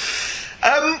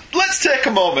don't. Let's take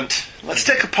a moment. Let's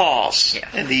take a pause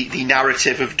in the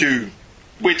narrative of Doom,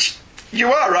 which,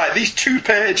 you are right, these 2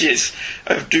 pages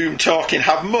of Doom talking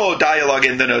have more dialogue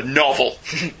in than a novel.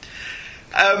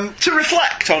 To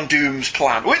reflect on Doom's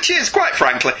plan, which is, quite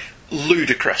frankly,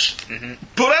 ludicrous. Mm-hmm.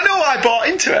 But I know I bought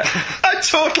into it. I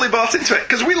totally bought into it,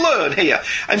 because we learn here,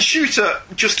 and Shooter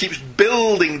just keeps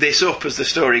building this up as the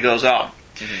story goes on,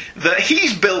 that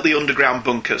he's built the underground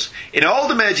bunkers in all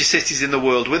the major cities in the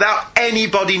world without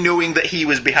anybody knowing that he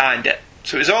was behind it.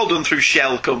 So it was all done through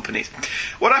shell companies.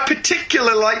 What I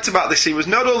particularly liked about this scene was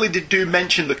not only did Doom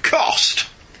mention the cost,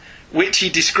 which he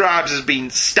describes as being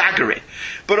staggering,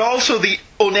 but also the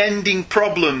unending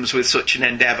problems with such an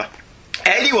endeavour.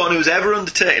 Anyone who's ever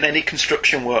undertaken any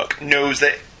construction work knows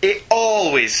that it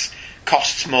always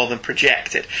costs more than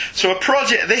projected. So a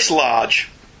project this large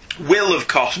will, of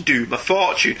course, Doom a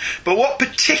fortune. But what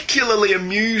particularly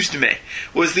amused me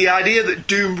was the idea that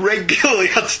Doom regularly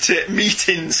had to take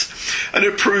meetings and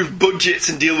approve budgets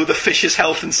and deal with officious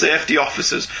health and safety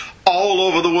officers all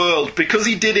over the world, because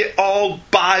he did it all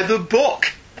by the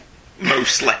book,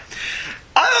 mostly.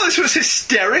 I thought this was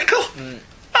hysterical.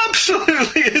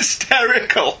 Absolutely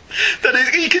hysterical.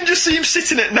 That you can just see him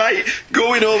sitting at night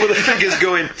going over the figures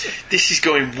going, this is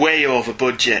going way over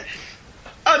budget.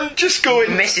 And just going...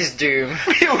 Mrs. Doom.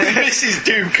 Mrs.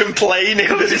 Doom complaining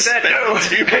that he spent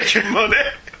too much money.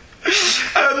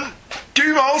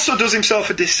 Doom also does himself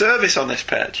a disservice on this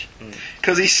page,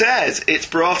 because he says it's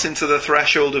brought him to the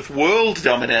threshold of world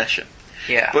domination.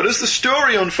 Yeah. But as the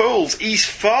story unfolds, he's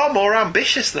far more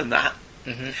ambitious than that.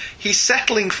 He's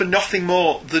settling for nothing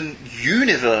more than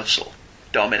universal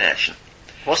domination.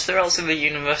 What's there else in the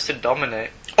universe to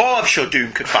dominate? Oh, I'm sure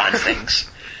Doom could find things.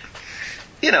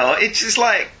 You know, it's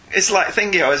like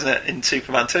Thingio, isn't it, in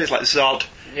Superman 2? It's like Zod.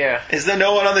 Yeah. Is there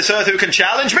no one on this earth who can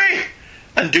challenge me?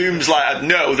 And Doom's like,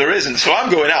 no, there isn't, so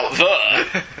I'm going out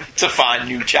there to find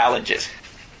new challenges.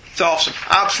 It's awesome.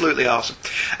 Absolutely awesome.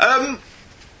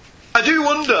 I do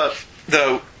wonder,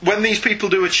 though, when these people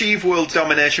do achieve world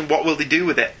domination, what will they do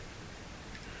with it?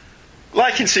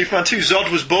 Like in Superman 2,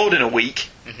 Zod was bored in a week.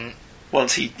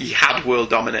 Once he had world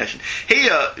domination.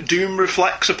 Here, Doom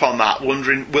reflects upon that,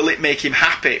 wondering, will it make him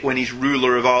happy when he's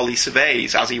ruler of all he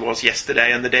surveys, as he was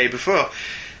yesterday and the day before?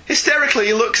 Hysterically,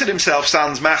 he looks at himself,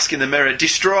 sans mask in the mirror,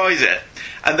 destroys it,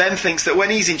 and then thinks that when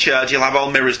he's in charge, he'll have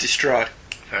all mirrors destroyed.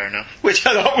 Fair enough. Which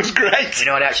I thought was great. You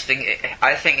know what I actually think?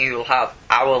 I think he will have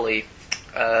hourly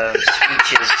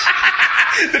speeches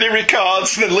that he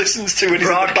records and then listens to and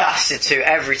broadcasted to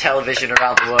every television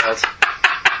around the world.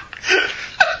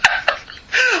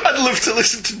 I'd love to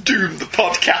listen to Doom, the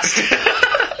podcast.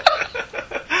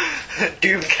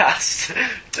 Doomcast.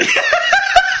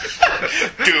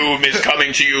 Doom is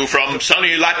coming to you from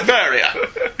sunny Latveria.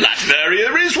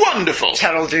 Latveria is wonderful.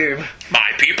 Channel Doom.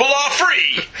 My people are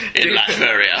free in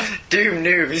Latveria. Doom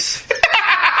News.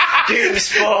 Doom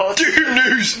Sport. Doom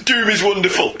News. Doom is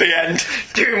wonderful. The end.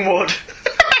 Doomwood.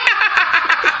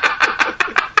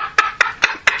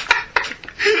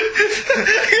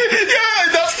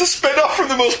 Yeah, that's the spin-off from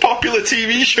the most popular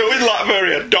TV show in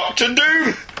Latveria, Doctor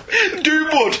Doom.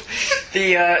 Doomwood.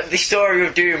 The story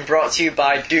of Doom brought to you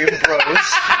by Doom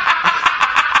Bros.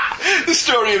 The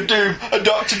story of Doom, a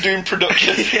Doctor Doom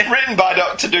production, written by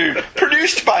Doctor Doom,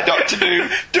 produced by Doctor Doom,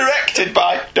 directed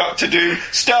by Doctor Doom,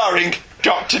 starring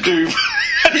Doctor Doom.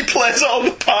 And he plays all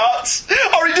the parts.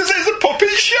 Or he does it as a puppet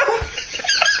show.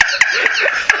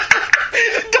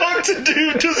 Doctor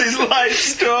Doom does his life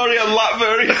story on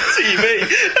Latverian TV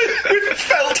with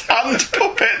felt hand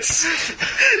puppets,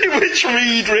 in which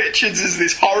Reed Richards is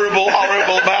this horrible,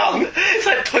 horrible man. It's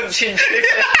like punching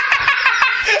chicken.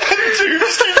 And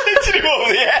Doom's hitting him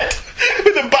over the head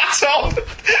with a baton,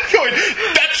 going,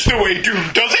 that's the way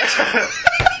Doom does it.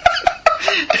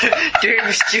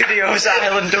 Doom Studios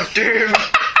Island of Doom,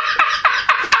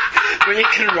 where you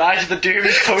can ride the Doom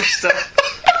coaster.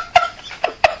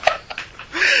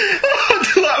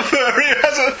 Latveria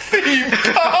has a theme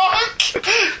park.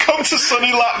 Come to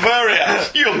sunny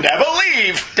Latveria. You'll never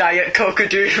leave. Diet Coca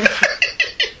Doom.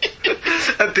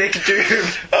 A big Doom.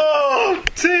 Oh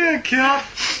dear God.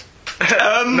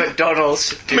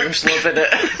 McDonald's. Doom's loving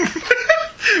it.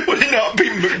 Would it not be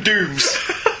McDoom's?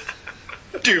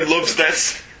 Doom loves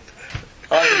this.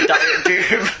 I'm Diet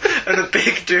Doom and a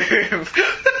big Doom.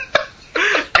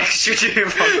 Extra Doom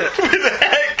on it. With an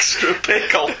extra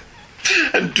pickle.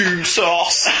 And Doom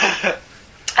sauce. Oh,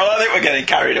 I think we're getting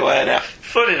carried away now.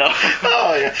 Fun enough.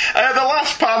 Oh, yeah. The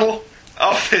last panel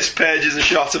of this page is a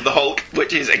shot of the Hulk,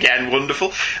 which is, again,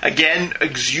 wonderful. Again,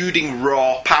 exuding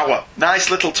raw power. Nice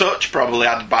little touch, probably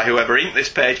added by whoever inked this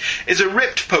page, is a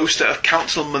ripped poster of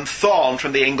Councilman Thorne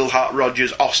from the Englehart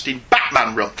Rogers Austin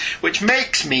Batman run, which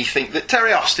makes me think that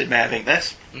Terry Austin may have inked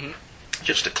this.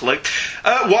 Just a clue.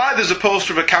 Why there's a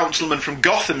poster of a councilman from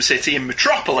Gotham City in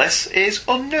Metropolis is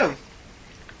unknown.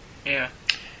 Yeah.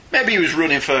 Maybe he was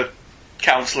running for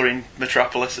councillor in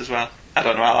Metropolis as well. I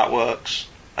don't know how that works.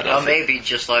 Or maybe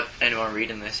just like anyone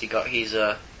reading this, he got his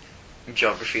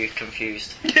geography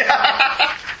confused.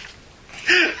 Yeah.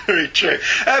 Very true.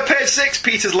 Page 6,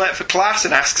 Peter's late for class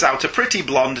and asks out a pretty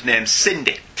blonde named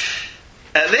Cindy.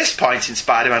 At this point in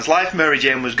Spider-Man's life, Mary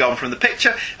Jane was gone from the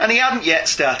picture, and he hadn't yet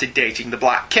started dating the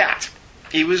Black Cat.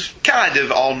 He was kind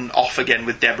of on-off again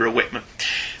with Deborah Whitman.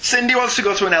 Cindy wants to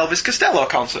go to an Elvis Costello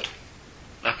concert.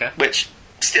 Okay. Which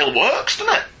still works,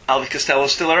 doesn't it? Elvis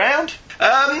Costello's still around.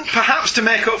 Perhaps to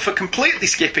make up for completely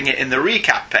skipping it in the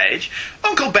recap page,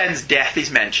 Uncle Ben's death is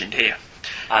mentioned here.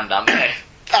 And Aunt May.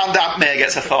 And Aunt May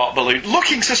gets a thought balloon,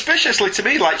 looking suspiciously to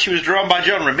me like she was drawn by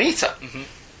John Romita.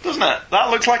 Doesn't it? That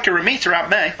looks like a Romita Aunt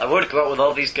May. I would go out with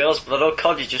all these girls, but that old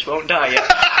codger just won't die yet.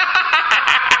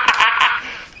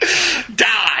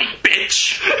 Die,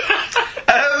 bitch!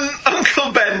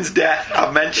 Uncle Ben's death,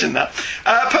 I've mentioned that.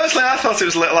 Personally, I thought it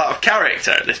was a little out of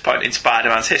character at this point in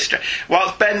Spider-Man's history.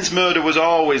 Whilst Ben's murder was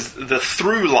always the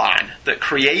through line that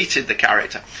created the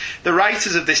character, the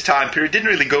writers of this time period didn't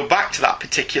really go back to that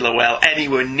particular well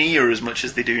anywhere near as much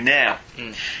as they do now.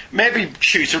 Maybe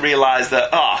Shooter realised that,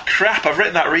 oh crap, I've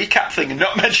written that recap thing and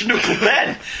not mentioned Uncle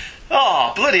Ben.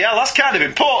 Oh, bloody hell, that's kind of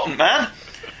important, man.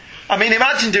 I mean,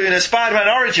 imagine doing a Spider-Man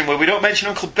origin where we don't mention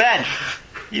Uncle Ben.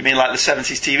 You mean like the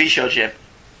 70s TV show, Jim?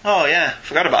 Oh yeah,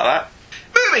 forgot about that.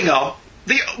 Moving on,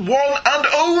 the one and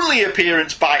only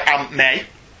appearance by Aunt May,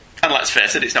 and let's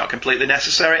face it, it's not completely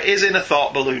necessary, is in a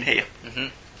thought balloon here.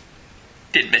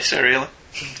 Didn't miss her, really,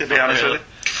 to be honest with you.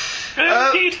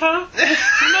 Peter,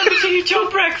 remember to eat your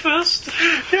breakfast.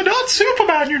 You're not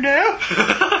Superman, you know.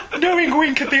 Knowing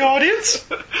wink at the audience.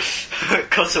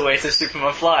 Cut away to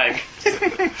Superman flying.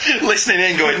 Listening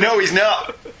in going, no he's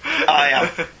not. I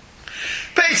am.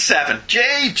 Page 7.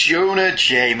 J. Jonah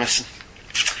Jameson.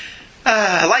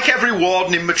 Like every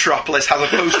warden in Metropolis has a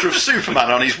poster of Superman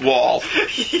on his wall.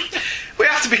 We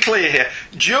have to be clear here.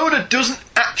 Jonah doesn't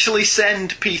actually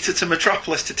send Peter to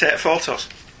Metropolis to take photos.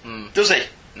 Does he?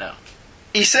 No.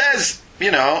 He says, you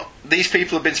know, these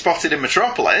people have been spotted in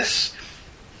Metropolis.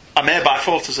 I may buy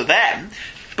photos of them.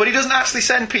 But he doesn't actually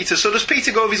send Peter. So does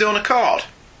Peter go of his own accord?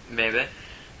 Maybe.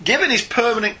 Given his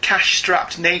permanent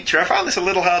cash-strapped nature, I found this a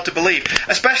little hard to believe,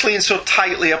 especially in so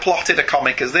tightly plotted a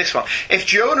comic as this one. If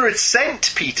Jonah had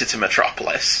sent Peter to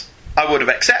Metropolis, I would have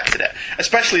accepted it.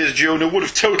 Especially as Jonah would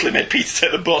have totally made Peter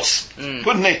take the bus,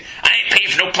 wouldn't he? I ain't paying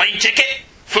for no plane ticket,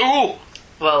 fool!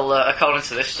 Well, according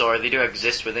to this story, they do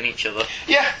exist within each other.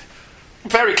 Yeah,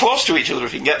 very close to each other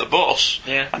if you can get the bus,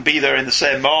 and be there in the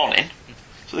same morning.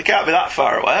 So they can't be that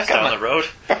far away, It's down the road.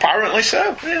 Apparently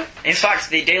so, yeah. In fact,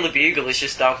 the Daily Bugle is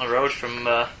just down the road from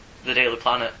the Daily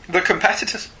Planet. The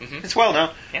competitors. It's well known.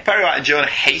 Yeah. Perry White and Jonah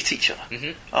hate each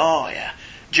other. Oh, yeah.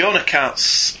 Jonah can't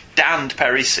stand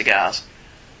Perry's cigars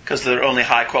because they're only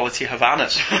high-quality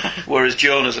Havanas, whereas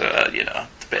Jonah's a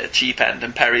bit of cheap end,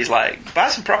 and Perry's like, buy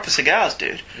some proper cigars,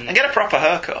 dude, and get a proper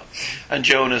haircut. And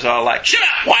Jonah's all like, shut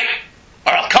up, White!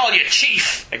 Or I'll call you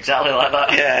Chief. Exactly like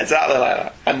that. Yeah, exactly like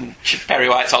that. And Perry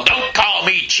White's all, don't call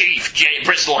me Chief, Jay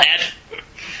Bristlehead.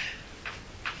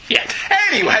 Yeah.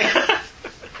 Anyway,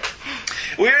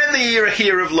 we're in the era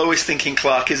here of Lois thinking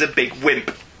Clark is a big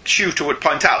wimp. Shooter would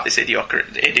point out this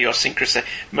idiosyncrasy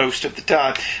most of the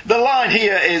time. The line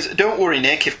here is, don't worry,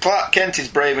 Nick, if Clark Kent is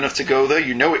brave enough to go there,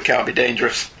 you know it can't be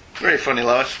dangerous. Very funny,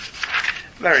 Lois.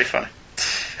 Very funny.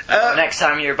 Next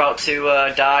time you're about to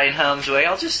die in harm's way,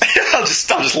 I'll just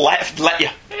let you.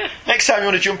 Yeah. Next time you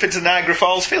want to jump into Niagara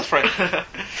Falls, feel free.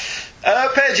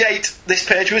 Page 8. This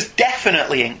page was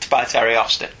definitely inked by Terry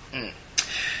Austin.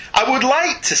 I would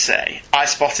like to say I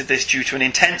spotted this due to an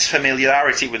intense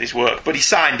familiarity with his work, but he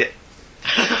signed it.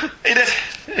 He did.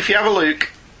 If you have a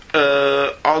look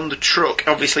on the truck,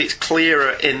 obviously it's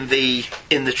clearer in the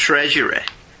Treasury.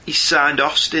 He signed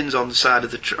Austin's on the side of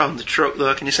the on the truck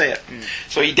there. Can you see it?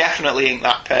 So he definitely inked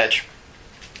that page,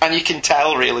 and you can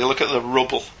tell really. Look at the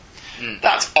rubble.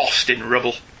 That's Austin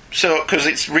rubble. So because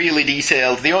it's really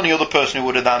detailed. The only other person who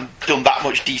would have done that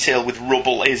much detail with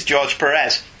rubble is George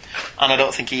Perez, and I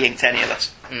don't think he inked any of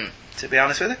this. To be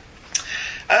honest with you,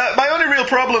 my only real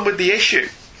problem with the issue.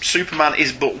 Superman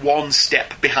is but one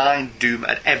step behind Doom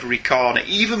at every corner,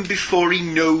 even before he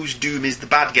knows Doom is the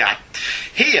bad guy.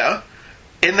 Here.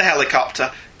 In the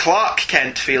helicopter, Clark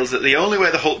Kent feels that the only way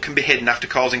the Hulk can be hidden after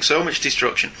causing so much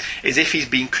destruction is if he's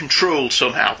being controlled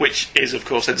somehow, which is, of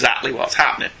course, exactly what's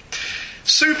happening.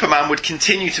 Superman would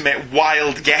continue to make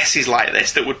wild guesses like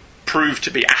this that would prove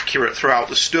to be accurate throughout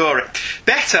the story.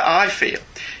 Better, I feel,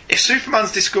 if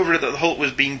Superman's discovery that the Hulk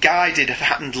was being guided had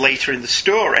happened later in the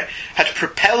story, had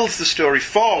propelled the story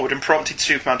forward and prompted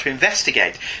Superman to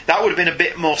investigate, that would have been a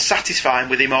bit more satisfying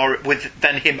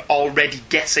than him already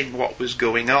guessing what was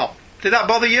going on. Did that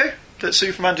bother you? That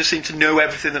Superman just seemed to know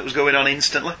everything that was going on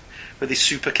instantly with his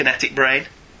superkinetic brain?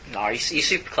 No, he's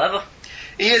super clever.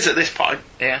 He is at this point.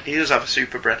 Yeah. He does have a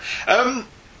super brain.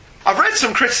 I've read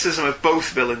some criticism of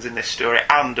both villains in this story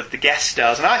and of the guest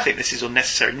stars, and I think this is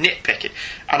unnecessary nitpicking.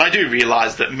 And I do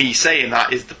realise that me saying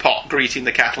that is the pot greeting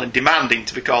the kettle and demanding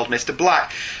to be called Mr.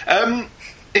 Black.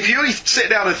 If you really sit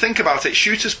down and think about it,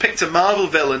 Shooter's picked a Marvel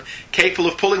villain capable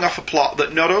of pulling off a plot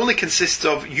that not only consists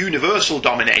of universal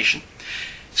domination,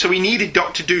 so he needed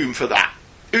Doctor Doom for that,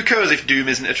 who cares if Doom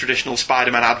isn't a traditional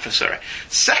Spider-Man adversary?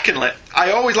 Secondly,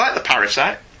 I always like the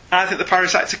Parasite. I think the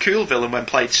Parasite's a cool villain when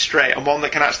played straight, and one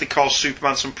that can actually cause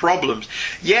Superman some problems.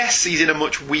 Yes, he's in a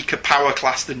much weaker power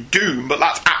class than Doom, but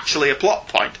that's actually a plot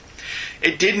point.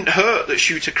 It didn't hurt that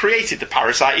Shooter created the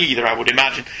Parasite either, I would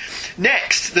imagine.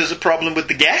 Next, there's a problem with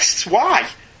the guests. Why?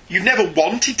 You've never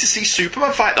wanted to see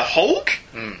Superman fight the Hulk?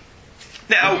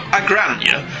 Now, I grant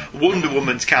you, Wonder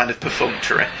Woman's kind of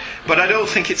perfunctory, but I don't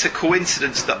think it's a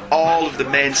coincidence that all of the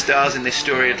main stars in this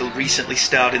story had recently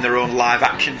starred in their own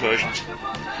live-action versions.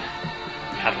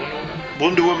 Had Wonder Woman?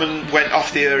 Wonder Woman went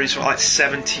off the air in something like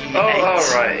 78.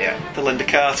 Oh, right, yeah. The Linda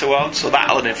Carter one, so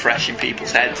that'll have been fresh in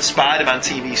people's heads. The Spider-Man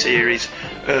TV series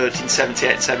aired in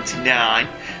 78, 79.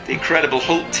 The Incredible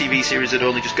Hulk TV series had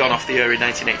only just gone off the air in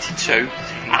 1982.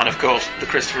 And, of course, the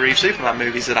Christopher Reeve Superman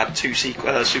movies that had two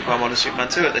Superman 1 and Superman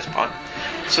 2 at this point.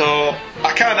 So,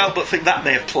 I can't help but think that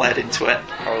may have played into it.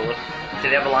 Probably.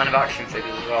 Did they have a line of action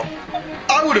figures as well?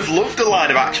 I would have loved a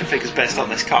line of action figures based on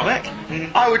this comic.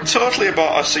 I would totally have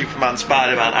bought a Superman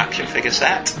Spider-Man action figure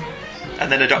set,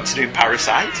 and then a Doctor Doom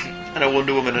Parasite, and a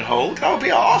Wonder Woman and Hulk. That would be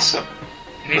awesome.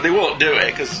 But they won't do it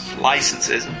because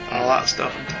licenses and all that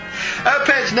stuff.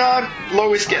 Page 9,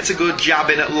 Lois gets a good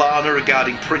jab in at Lana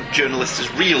regarding print journalists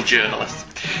as real journalists.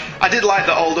 I did like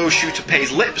that although Shooter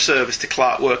pays lip service to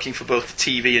Clark working for both the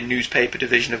TV and newspaper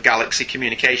division of Galaxy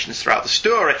Communications throughout the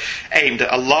story, aimed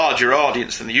at a larger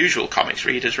audience than the usual comics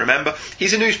readers, remember,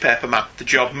 he's a newspaper man, the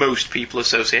job most people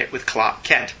associate with Clark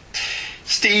Kent.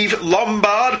 Steve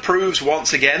Lombard proves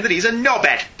once again that he's a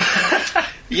knobhead.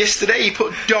 Yesterday he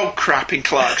put dog crap in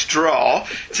Clark's drawer.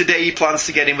 Today he plans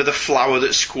to get in with a flower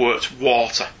that squirts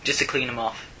water. Just to clean him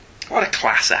off. What a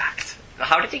class act.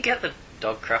 How did he get the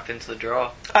dog crap into the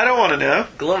drawer? I don't want to know.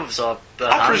 Gloves or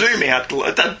I presume he had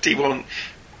gloves. He won't...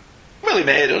 Well, he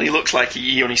may have done. He looks like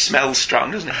he only smells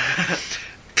strong, doesn't he?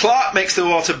 Clark makes the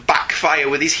water backfire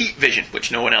with his heat vision,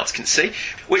 which no one else can see,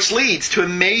 which leads to a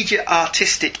major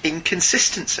artistic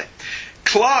inconsistency.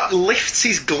 Clark lifts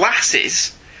his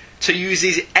glasses to use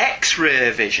his X-ray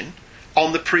vision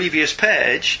on the previous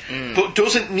page, but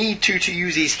doesn't need to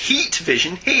use his heat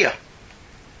vision here.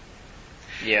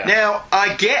 Yeah. Now,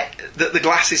 I get that the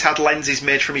glasses had lenses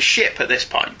made from his ship at this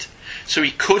point, so he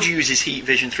could use his heat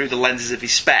vision through the lenses of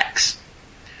his specs.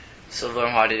 So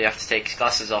then why did he have to take his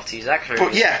glasses off to use X-ray But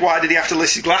vision? yeah, why did he have to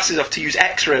lift his glasses off to use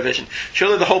X-ray vision?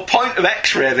 Surely the whole point of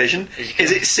X-ray vision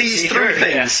is it sees through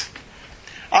things.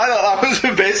 Yeah. I thought that was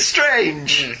a bit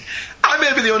strange. I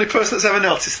may be the only person that's ever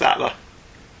noticed that, though.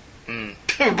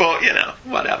 But, you know,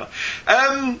 whatever.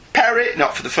 Perry,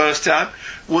 not for the first time,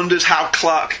 wonders how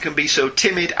Clark can be so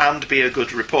timid and be a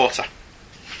good reporter.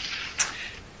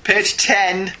 Page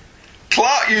 10.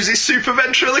 Clark uses super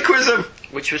ventriloquism.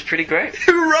 Which was pretty great.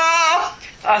 Hurrah!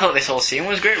 I thought this whole scene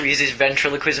was great. We uses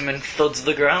ventriloquism and thuds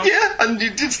the ground. Yeah, and he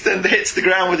just then hits the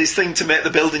ground with his thing to make the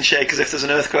building shake as if there's an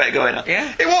earthquake going on.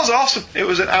 Yeah. It was awesome. It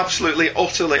was an absolutely,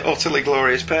 utterly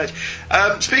glorious page.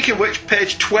 Speaking of which,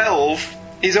 page 12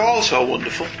 is also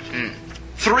wonderful.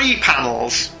 3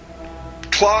 panels.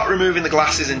 Clark removing the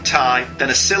glasses and tie,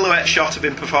 then a silhouette shot of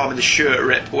him performing the shirt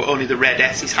rip where only the red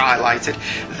S is highlighted,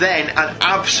 then an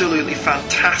absolutely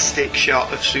fantastic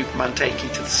shot of Superman taking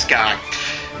to the sky.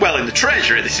 Well, in the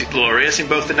Treasury this is glorious. In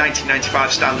both the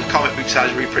 1995 standard comic book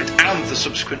size reprint and the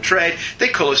subsequent trade, they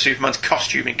colour Superman's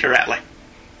costuming correctly.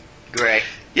 Grey.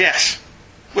 Yes,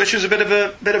 which was a bit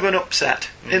of an upset.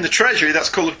 In the Treasury that's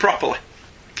coloured properly.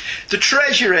 The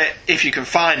Treasury, if you can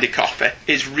find a copy,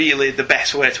 is really the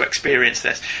best way to experience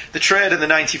this. The trade and the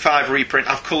 95 reprint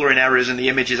have colouring errors and the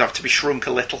images have to be shrunk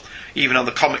a little, even on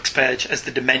the comics page, as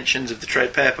the dimensions of the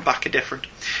trade paperback are different.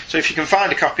 So if you can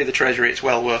find a copy of the Treasury, it's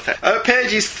well worth it.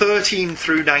 Pages 13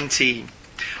 through 19,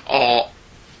 or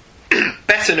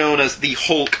better known as the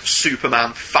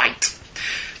Hulk-Superman fight.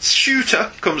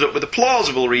 Shooter comes up with a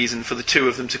plausible reason for the two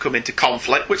of them to come into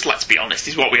conflict, which, let's be honest,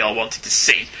 is what we all wanted to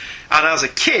see. And as a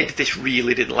kid, this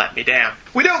really didn't let me down.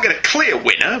 We don't get a clear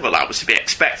winner, well, that was to be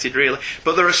expected, really,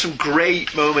 but there are some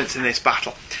great moments in this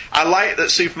battle. I like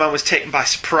that Superman was taken by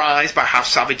surprise by how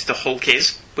savage the Hulk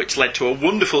is, which led to a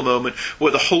wonderful moment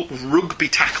where the Hulk rugby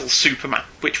tackles Superman,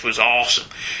 which was awesome.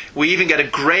 We even get a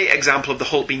great example of the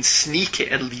Hulk being sneaky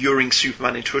and luring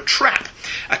Superman into a trap,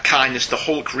 a kindness the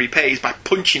Hulk repays by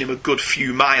punching him a good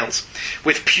few miles.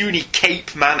 With puny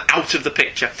Cape Man out of the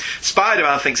picture,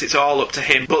 Spider-Man thinks it's all up to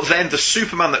him, but then the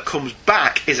Superman that comes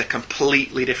back is a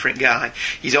completely different guy.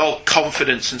 He's all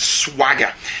confidence and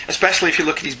swagger, especially if you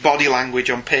look at his body language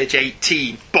on page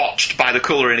 18, botched by the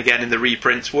colouring again in the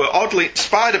reprints, where oddly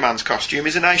Spider-Man's costume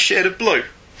is a nice shade of blue.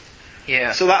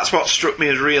 Yeah. So that's what struck me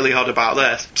as really odd about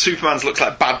this. Superman's looks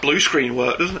like bad blue screen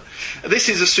work, doesn't it? This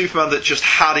is a Superman that just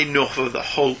had enough of the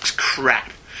Hulk's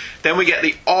crap. Then we get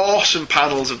the awesome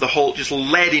panels of the Hulk just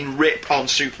letting rip on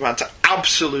Superman to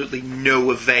absolutely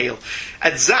no avail.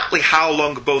 Exactly how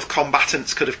long both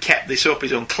combatants could have kept this up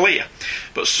is unclear.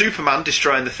 But Superman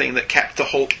destroying the thing that kept the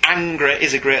Hulk angry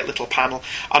is a great little panel.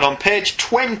 And on page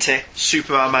 20,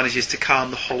 Superman manages to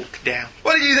calm the Hulk down.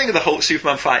 What did you think of the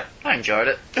Hulk-Superman fight? I enjoyed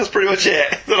it. That's pretty much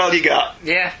it. Is that all you got?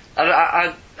 Yeah.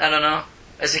 I don't know.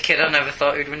 As a kid, I never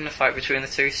thought he'd win the fight between the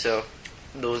two, so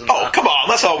there wasn't that. Come on,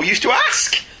 that's all we used to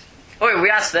ask. Oh, wait,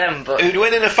 we asked them, but... Who'd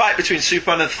win in a fight between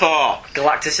Superman and Thor?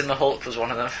 Galactus and the Hulk was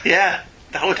one of them. Yeah,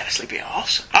 that would actually be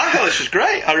awesome. I thought this was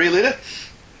great, I really did.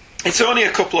 It's only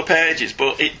a couple of pages,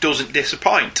 but it doesn't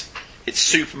disappoint. It's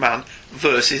Superman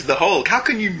versus the Hulk. How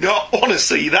can you not want to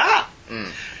see that?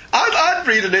 I'd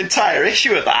read an entire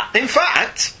issue of that. In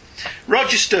fact,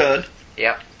 Roger Stern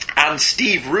and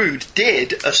Steve Rude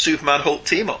did a Superman-Hulk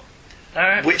team-up.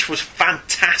 Alright. Which was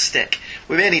fantastic.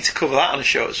 We may need to cover that on a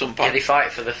show at some point. Yeah, they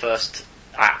fight for the first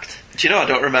act. Do you know, I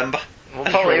don't remember. Well,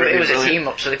 probably it was a team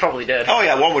up, so they probably did. Oh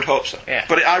yeah, one would hope so. Yeah.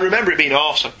 But I remember it being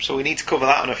awesome, so we need to cover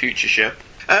that on a future show.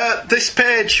 This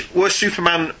page where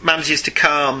Superman manages to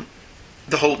calm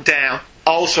the Hulk down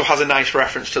also has a nice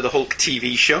reference to the Hulk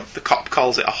TV show. The cop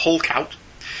calls it a Hulk out.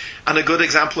 And a good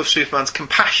example of Superman's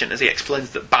compassion as he explains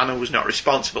that Banner was not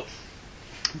responsible.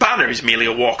 Banner is merely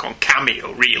a walk-on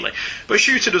cameo, really, but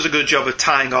Shooter does a good job of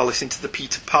tying all this into the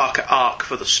Peter Parker arc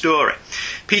for the story.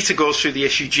 Peter goes through the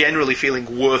issue generally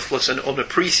feeling worthless and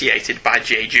unappreciated by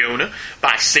J. Jonah,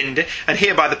 by Cindy, and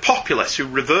here by the populace who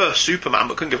revere Superman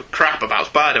but couldn't give a crap about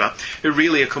Spider-Man, who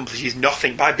really accomplishes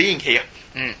nothing by being here.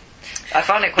 I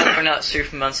found it quite funny that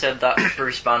Superman said that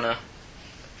Bruce Banner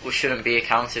shouldn't be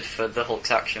accounted for the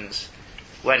Hulk's actions,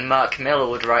 when Mark Miller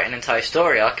would write an entire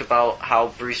story arc about how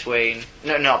Bruce Wayne...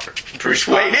 Bruce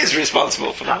Wayne is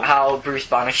responsible for the Hulk. How Bruce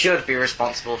Banner should be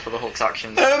responsible for the Hulk's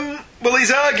actions. Well,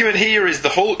 his argument here is the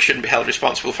Hulk shouldn't be held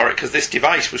responsible for it because this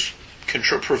device was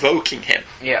provoking him.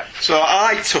 Yeah. So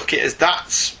I took it as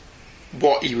that's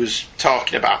what he was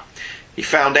talking about. He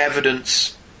found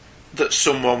evidence that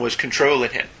someone was controlling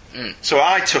him. So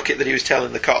I took it that he was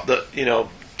telling the cop that, you know,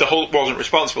 the Hulk wasn't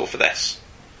responsible for this.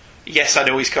 Yes, I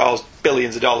know he's caused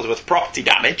billions of dollars worth of property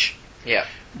damage. Yeah.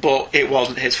 But it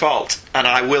wasn't his fault, and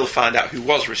I will find out who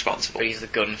was responsible. But he's the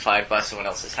gun fired by someone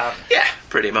else's hand. Yeah,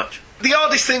 pretty much. The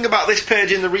oddest thing about this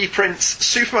page in the reprints,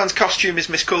 Superman's costume is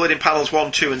miscoloured in panels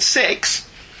 1, 2 and 6.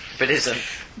 But isn't.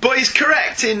 But he's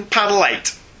correct in panel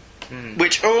 8.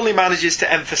 Which only manages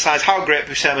to emphasise how great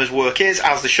Buscema's work is,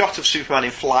 as the shot of Superman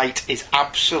in flight is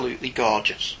absolutely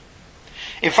gorgeous.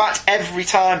 In fact, every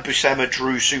time Buscema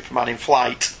drew Superman in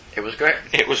flight, it was great.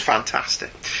 It was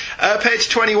fantastic. Page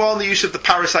 21, the use of the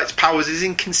Parasite's powers is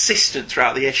inconsistent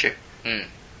throughout the issue.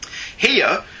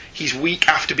 Here, he's weak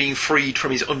after being freed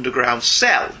from his underground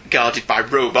cell, guarded by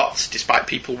robots, despite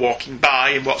people walking by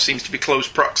in what seems to be close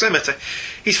proximity.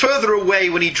 He's further away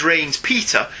when he drains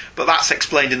Peter, but that's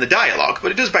explained in the dialogue.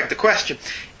 But it does beg the question,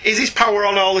 is his power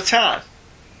on all the time?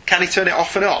 Can he turn it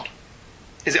off and on?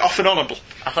 Is it off and onable?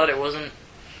 I thought it wasn't.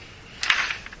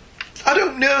 I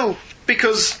don't know,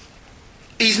 because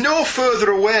he's no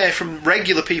further away from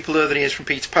regular people than he is from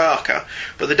Peter Parker,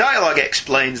 but the dialogue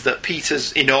explains that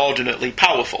Peter's inordinately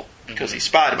powerful, because he's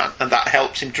Spider-Man, and that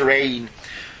helps him drain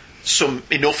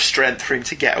enough strength for him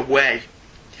to get away.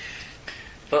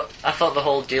 But I thought the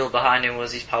whole deal behind him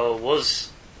was his power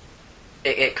was...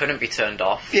 It couldn't be turned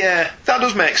off. Yeah, that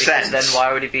does make sense. Then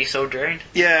why would he be so drained?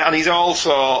 Yeah, and he's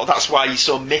also... That's why he's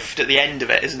so miffed at the end of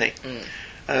it, isn't he?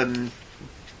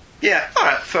 Yeah,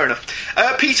 alright, fair enough.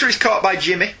 Peter is caught by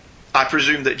Jimmy. I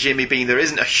presume that Jimmy being there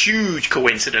isn't a huge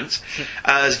coincidence,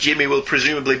 as Jimmy will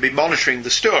presumably be monitoring the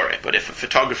story. But if a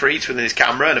photographer eats with his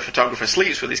camera and a photographer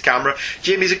sleeps with his camera,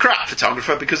 Jimmy's a crap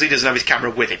photographer because he doesn't have his camera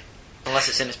with him. Unless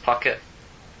it's in his pocket.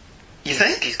 You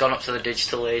think? He's gone up to the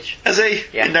digital age. Has he?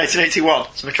 Yeah. In 1981?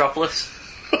 It's Metropolis.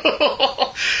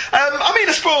 I mean,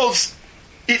 I suppose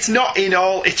it's not in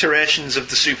all iterations of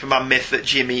the Superman myth that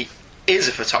Jimmy is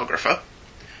a photographer.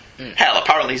 Hell,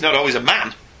 apparently he's not always a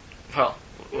man. Well,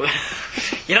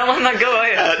 you're not letting that go, are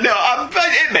you? No,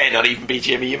 it may not even be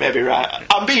Jimmy, you may be right.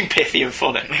 I'm being pithy and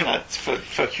funny.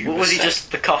 For humor's Was he sake.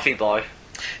 just the coffee boy?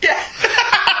 Yeah.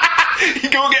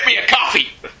 Go get me a coffee.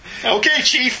 Okay,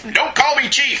 Chief. Don't call me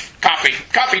Chief.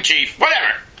 Coffee Chief.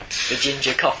 Whatever. The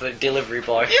ginger coffee delivery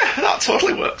boy. Yeah, that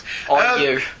totally worked. Or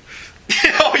you.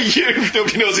 Or you.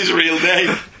 Nobody knows his real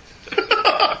name.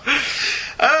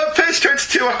 Page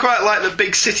 22, I quite like that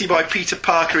big city boy Peter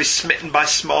Parker is smitten by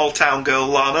small town girl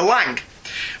Lana Lang.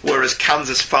 whereas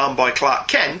Kansas farm boy Clark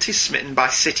Kent is smitten by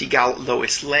city gal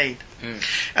Lois Lane.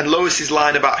 And Lois's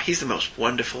line about he's the most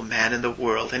wonderful man in the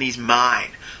world and he's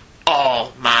mine,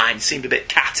 all mine, seemed a bit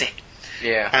catty.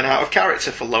 Yeah. And out of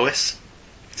character for Lois,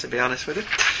 to be honest with you.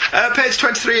 Page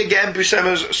 23 again,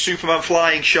 Buscema's Superman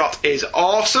flying shot is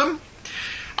awesome.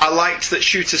 I liked that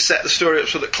Shooter set the story up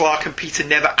so that Clark and Peter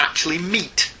never actually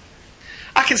meet.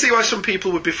 I can see why some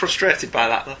people would be frustrated by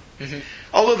that, though.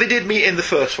 Although they did meet in the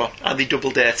first one, and they double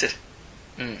dated.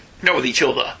 Not with each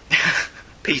other.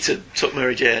 Peter took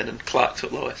Mary Jane and Clark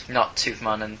took Lois. Not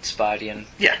Superman and Spidey and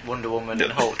Wonder Woman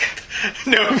and Hulk.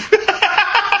 No.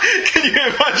 Can you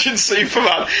imagine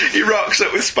Superman? He rocks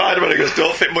up with Spider-Man and goes,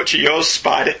 don't think much of yours,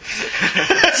 Spidey.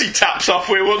 As he taps off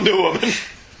with Wonder Woman.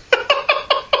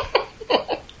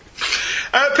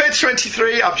 Page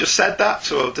 23, I've just said that,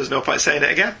 so there's no point saying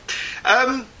it again.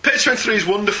 Page 23 is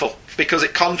wonderful because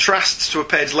it contrasts to a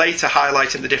page later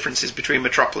highlighting the differences between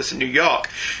Metropolis and New York.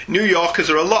 New Yorkers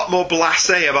are a lot more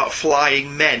blasé about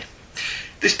flying men.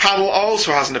 This panel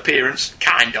also has an appearance,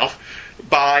 kind of,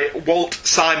 by Walt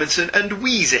Simonson and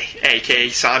Wheezy, aka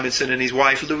Simonson and his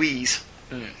wife Louise.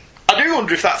 I do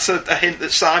wonder if that's a hint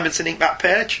that Simonson inked that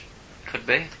page. Could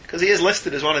be. Because he is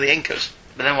listed as one of the inkers.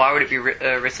 But then why would it be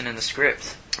written in the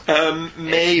script?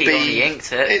 Maybe he only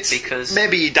inked it because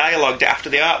maybe he dialogued it after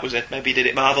the art was in. Maybe he did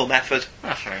it Marvel method.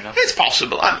 Fair enough. It's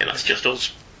possible. I mean, that's just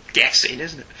us guessing,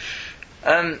 isn't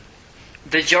it?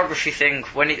 The geography thing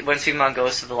when Superman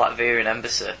goes to the Latvian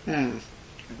embassy,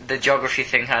 the geography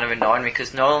thing kind of annoyed me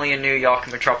because not only are New York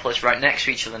and Metropolis right next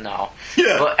to each other now,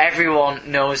 but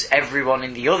everyone knows everyone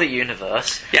in the other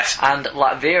universe. Yes. And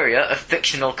Latveria, a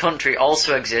fictional country,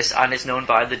 also exists and is known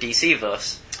by the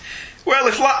DC-verse. Well,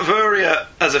 if Latveria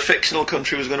as a fictional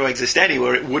country was going to exist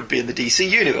anywhere, it would be in the DC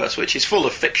universe, which is full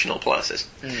of fictional places.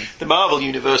 The Marvel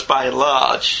universe, by and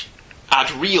large,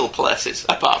 had real places,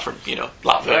 apart from,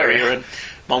 Latveria and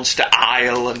Monster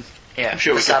Isle and I'm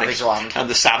sure the Savage Land. And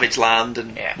the Savage Land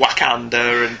and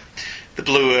Wakanda and the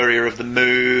blue area of the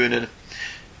moon and...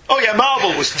 Oh yeah,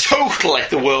 Marvel was totally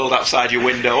the world outside your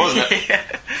window, wasn't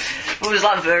it? Well, was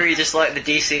Latveria just like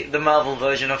the Marvel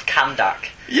version of Kandak?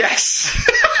 Yes!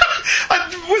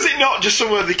 And was it not just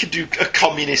somewhere they could do a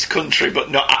communist country but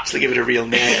not actually give it a real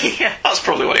name? That's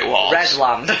probably what it was.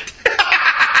 Redland.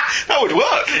 That would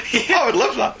work. I would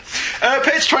love that.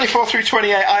 Page 24 through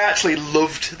 28, I actually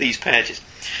loved these pages.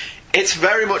 It's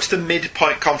very much the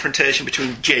midpoint confrontation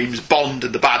between James Bond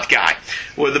and the bad guy,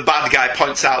 where the bad guy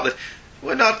points out that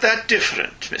we're not that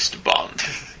different, Mr. Bond,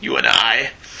 you and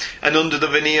I. And under the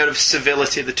veneer of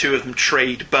civility, the two of them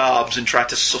trade barbs and try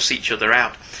to suss each other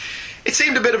out. It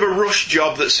seemed a bit of a rush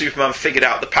job that Superman figured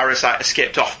out the parasite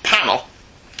escaped off panel,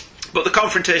 but the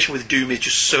confrontation with Doom is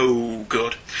just so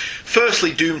good.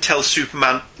 Firstly, Doom tells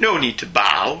Superman, no need to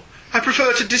bow. I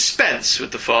prefer to dispense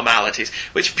with the formalities,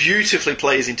 which beautifully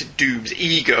plays into Doom's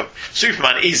ego.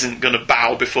 Superman isn't going to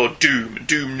bow before Doom.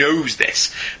 Doom knows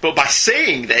this. But by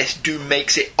saying this, Doom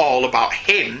makes it all about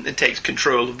him and takes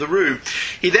control of the room.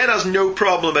 He then has no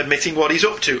problem admitting what he's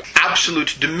up to,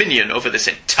 absolute dominion over this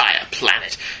entire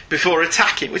planet, before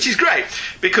attacking, which is great,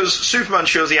 because Superman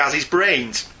shows he has his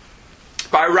brains.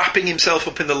 By wrapping himself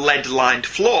up in the lead-lined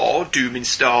floor Doom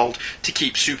installed to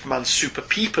keep Superman's super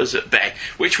peepers at bay,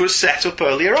 which was set up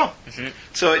earlier on.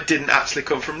 So it didn't actually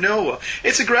come from nowhere.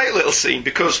 It's a great little scene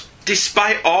because,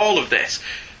 despite all of this,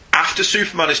 after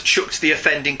Superman has chucked the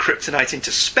offending kryptonite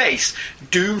into space,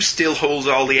 Doom still holds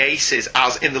all the aces,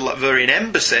 as in the Latvian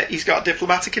embassy, he's got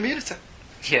diplomatic immunity.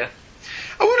 Yeah.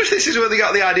 I wonder if this is where they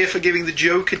got the idea for giving the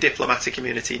Joker diplomatic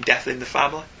immunity in Death in the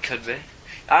Family. Could be.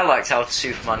 I liked how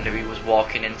Superman knew he was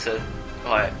walking into,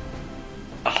 like,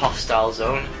 a hostile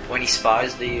zone when he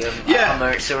spies the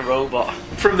American robot.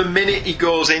 From the minute he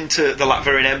goes into the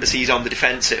Latvian embassy, he's on the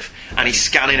defensive, and he's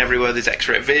scanning everywhere there's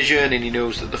X-ray vision, and he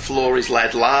knows that the floor is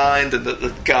lead-lined, and that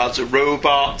the guards are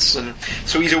robots, and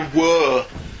so he's aware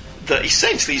that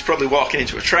essentially he's probably walking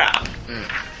into a trap.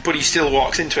 But he still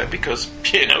walks into it because,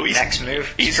 he's... Next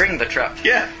move, spring the trap.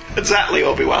 Yeah, exactly,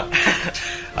 Obi-Wan.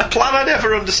 A plan I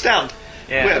never understand.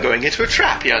 Yeah. We're going into a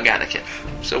trap, young Anakin.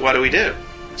 So what do?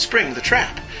 Spring the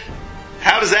trap.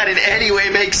 How does that in any way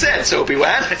make sense,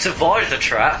 Obi-Wan? Let's avoid the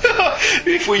trap.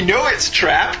 If we know it's a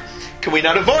trap, can we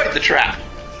not avoid the trap?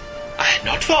 I had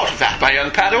not thought of that, my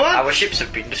young Padawan. Our ships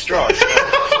have been destroyed.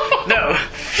 No.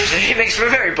 It makes for a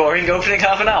very boring opening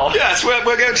half an hour. Yes, we're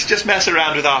going to just mess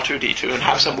around with R2-D2 and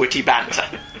have some witty banter.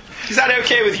 Is that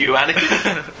okay with you,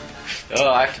 Anakin? Oh,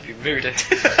 I have to be moody.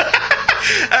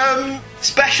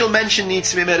 Special mention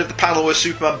needs to be made of the panel where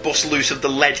Superman busts loose of the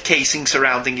lead casing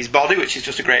surrounding his body, which is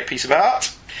just a great piece of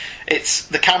art.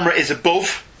 The camera is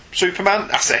above Superman,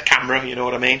 I say camera, you know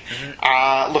what I mean,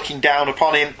 looking down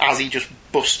upon him as he just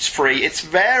busts free. It's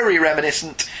very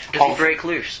reminiscent Does he break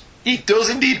loose? He does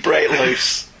indeed break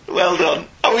loose. Well done.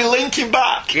 Are we linking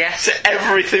back to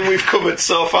everything we've covered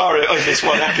so far in this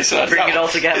one episode? Bring it all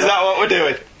together. Is that what we're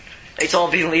doing? It's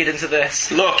all been leading to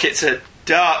this. Look, it's a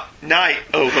dark night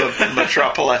over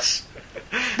Metropolis.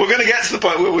 We're going to get to the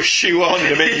point where we'll shoe on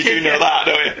in a minute. You do know that,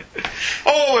 don't you?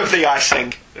 Oh, with the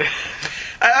icing.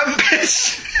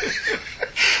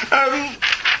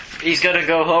 He's going to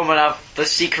go home and have the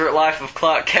secret life of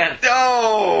Clark Kent.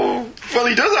 Oh, well,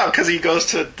 he does have, because he goes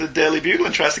to the Daily Bugle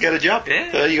and tries to get a job.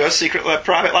 Yeah. There you go, secret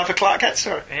private life of Clark Kent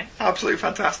story. Yeah. Absolutely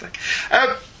fantastic.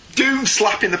 Doom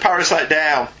slapping the parasite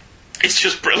down. It's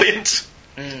just brilliant.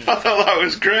 I thought that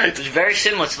was great. It's very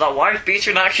similar to that wife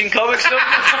beater in Action Comics.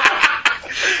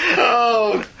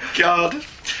 Oh, God.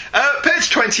 Page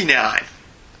 29.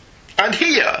 And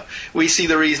here we see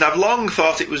the reason I've long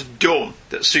thought it was dumb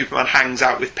that Superman hangs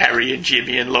out with Perry and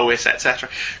Jimmy and Lois, etc.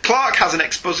 Clark has an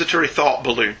expository thought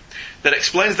balloon that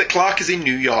explains that Clark is in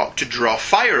New York to draw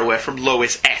fire away from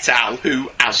Lois et al., who,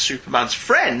 as Superman's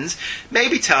friends, may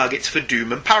be targets for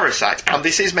Doom and Parasite. And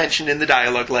this is mentioned in the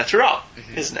dialogue later on,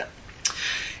 isn't it?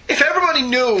 If everybody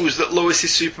knows that Lois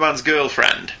is Superman's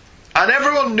girlfriend, and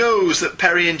everyone knows that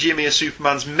Perry and Jimmy are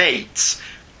Superman's mates,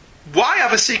 why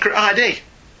have a secret ID?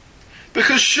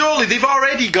 Because surely they've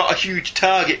already got a huge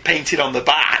target painted on the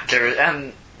back.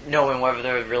 And knowing whether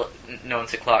they're known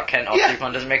to Clark Kent or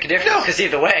Superman doesn't make a difference, because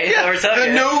either way, they're a target.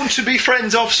 They're known to be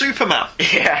friends of Superman.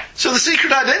 Yeah. So the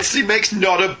secret identity makes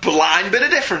not a blind bit of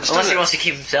difference, unless does he it? wants to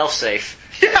keep himself safe.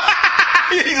 He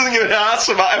doesn't give an arse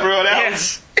about everyone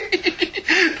else.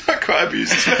 That quite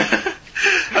abuses me.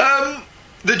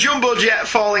 The jumbo jet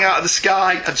falling out of the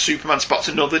sky, and Superman spots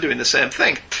another doing the same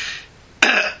thing.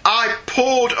 I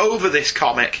pored over this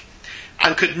comic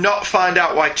and could not find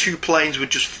out why two planes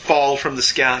would just fall from the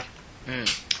sky.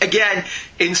 Again,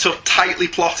 in so tightly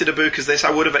plotted a book as this, I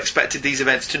would have expected these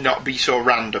events to not be so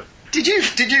random. Did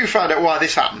you find out why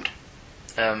this happened?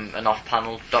 An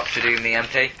off-panel Doctor Doom, the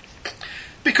MP?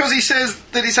 Because he says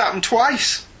that it's happened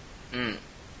twice.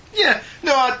 Yeah,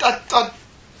 no,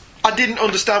 I didn't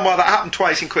understand why that happened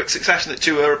twice in quick succession, that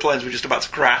two aeroplanes were just about to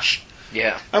crash.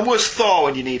 Yeah. And where's Thor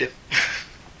when you need him?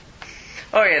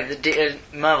 Oh yeah,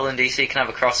 Marvel and DC can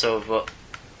have a crossover, but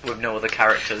with no other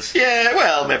characters. Yeah,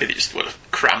 well, maybe they just would have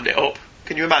crammed it up.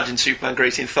 Can you imagine Superman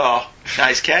greeting Thor?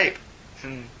 Nice cape.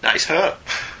 Nice hair.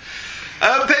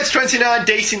 Page 29,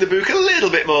 dating the book a little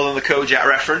bit more than the Kojak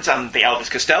reference, and the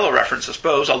Elvis Costello reference, I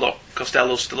suppose, although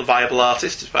Costello's still a viable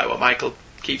artist, despite what Michael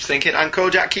keeps thinking, and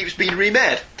Kojak keeps being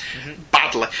remade.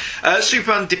 Badly.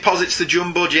 Superman deposits the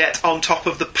jumbo jet on top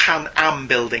of the Pan Am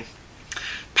building.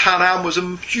 Pan Am was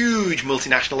a huge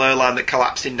multinational airline that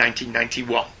collapsed in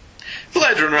 1991.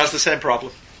 Blade Runner has the same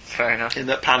problem. Fair enough. In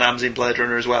that Pan Am's in Blade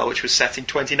Runner as well, which was set in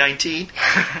 2019.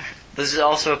 There's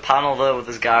also a panel though with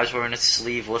this guy's wearing a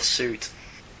sleeveless suit.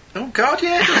 Oh God,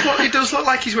 yeah, it does look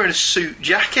like he's wearing a suit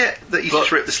jacket that he's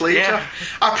just ripped the sleeves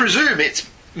off. I presume it's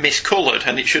miscoloured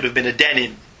and it should have been a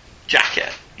denim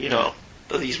jacket, you know,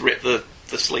 that he's ripped the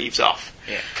sleeves off.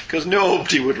 Yeah. Because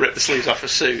nobody would rip the sleeves off a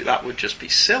suit. That would just be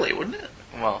silly, wouldn't it?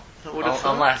 Well,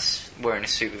 unless wearing a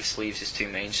suit with sleeves is too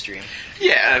mainstream.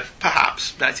 Yeah,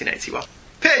 perhaps. 1981.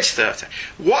 Page 30.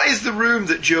 What is the room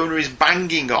that Jonah is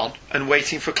banging on and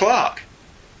waiting for Clark?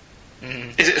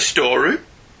 Is it a storeroom?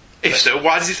 If so,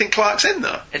 why does he think Clark's in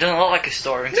there? It doesn't look like a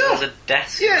storeroom. No. There's a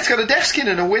desk. Yeah, it's got a desk in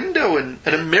and a window and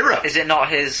a mirror. Is it not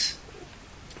his...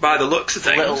 By the looks of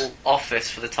things. Little office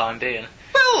for the time being?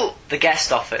 Well... The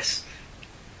guest office.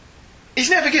 He's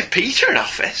never give Peter an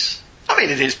office. I mean,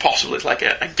 it is possible it's like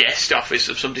a guest office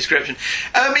of some description.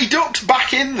 He ducks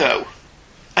back in, though,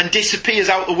 and disappears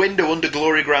out the window under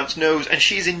Gloria Grant's nose, and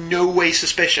she's in no way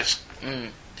suspicious.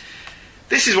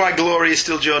 This is why Gloria is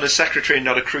still Jonah's secretary and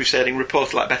not a crusading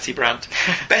reporter like Betty Brant.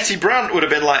 Betty Brant would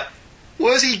have been like,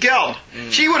 where's he gone?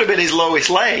 She would have been his Lois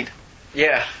Lane.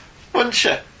 Yeah. Wouldn't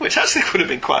she? Which actually would have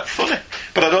been quite funny.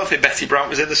 But I don't think Betty Brant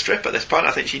was in the strip at this point.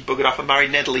 I think she'd buggered off and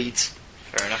married Ned Leeds.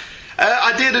 Fair enough.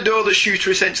 I did adore that Shooter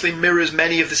essentially mirrors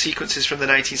many of the sequences from the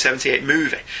 1978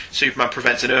 movie. Superman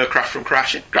prevents an aircraft from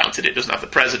crashing. Granted, it doesn't have the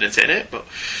president in it, but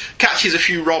catches a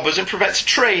few robbers and prevents a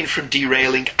train from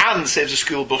derailing and saves a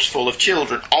school bus full of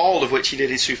children, all of which he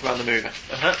did in Superman the movie.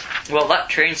 Well, that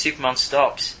train Superman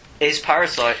stops is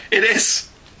Parasite. It is.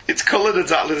 It's coloured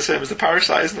exactly the same as the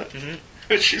Parasite, isn't it?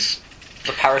 Which is...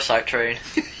 The Parasite train.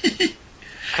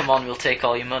 Come on, we'll take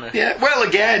all your money. Yeah, well,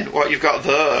 again, what you've got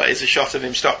there is a shot of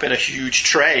him stopping a huge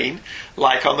train,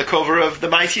 like on the cover of The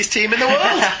Mightiest Team in the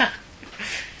World.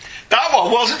 That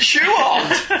one wasn't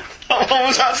shoehorned. That one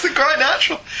was actually quite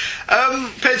natural.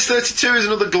 Page 32 is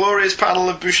another glorious panel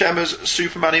of Buscema's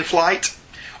Superman in flight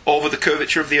over the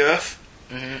curvature of the Earth,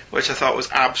 which I thought was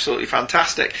absolutely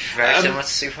fantastic. Very similar to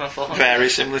Superman 400. Very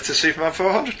similar to Superman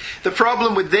 400. The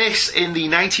problem with this, in the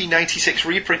 1996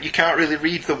 reprint, you can't really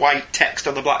read the white text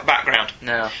on the black background.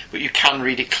 No. But you can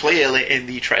read it clearly in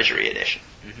the Treasury edition.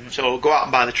 So go out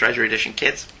and buy the Treasury edition,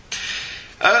 kids.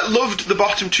 Loved the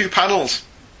bottom two panels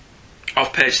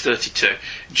of page 32.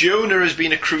 Jonah has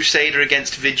been a crusader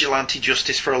against vigilante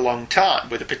justice for a long time,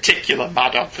 with a particular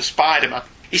mad-on for Spider-Man.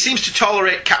 He seems to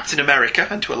tolerate Captain America,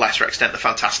 and to a lesser extent the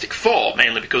Fantastic Four,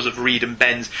 mainly because of Reed and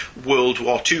Ben's World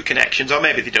War II connections, or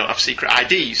maybe they don't have secret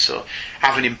IDs, so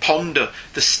having him ponder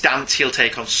the stance he'll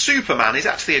take on Superman is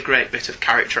actually a great bit of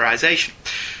characterisation.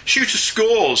 Shooter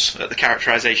scores at the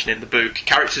characterisation in the book.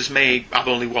 Characters may have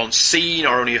only one scene,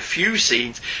 or only a few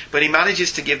scenes, but he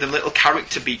manages to give them little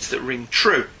character beats that ring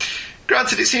true.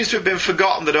 Granted, it seems to have been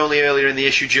forgotten that only earlier in the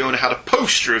issue Jonah had a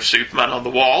poster of Superman on the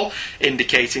wall,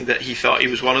 indicating that he thought he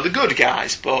was one of the good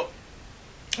guys, but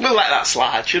we'll let that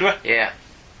slide, should we? Yeah.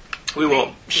 We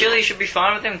won't. Surely you should be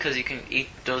fine with him, because he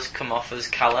does come off as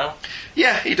Kal-El.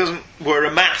 Yeah, he doesn't wear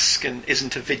a mask and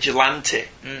isn't a vigilante,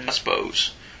 I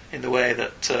suppose, in the way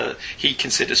that he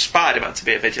considers Spider-Man to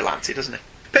be a vigilante, doesn't he?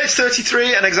 Page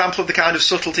 33, an example of the kind of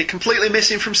subtlety completely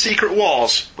missing from Secret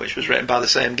Wars, which was written by the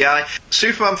same guy.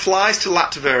 Superman flies to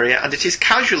Latveria, and it is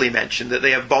casually mentioned that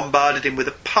they have bombarded him with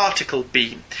a particle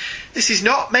beam. This is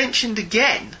not mentioned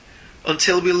again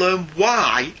until we learn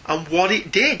why and what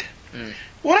it did.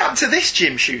 What happened to this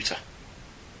Jim Shooter?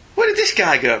 Where did this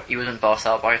guy go? He wasn't bought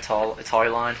out by a toy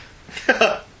line.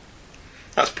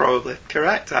 That's probably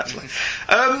correct, actually.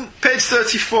 Page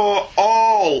 34,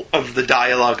 all of the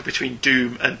dialogue between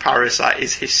Doom and Parasite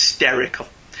is hysterical.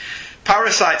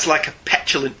 Parasite's like a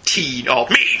petulant teen, or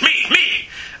me,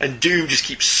 and Doom just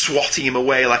keeps swatting him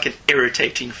away like an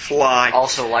irritating fly.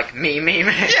 Also like me.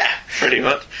 Yeah, pretty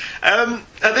much. At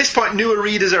this point, newer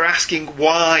readers are asking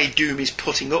why Doom is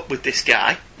putting up with this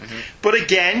guy. But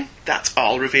again, that's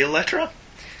all revealed later on.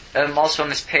 Also on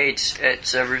this page,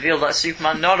 it's revealed that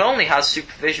Superman not only has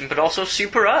supervision, but also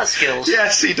super art skills.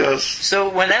 Yes, he does. So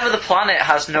whenever the planet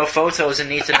has no photos and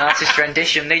needs an artist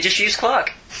rendition, they just use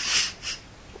Clark.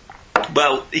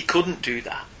 Well, he couldn't do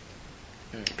that.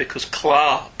 Because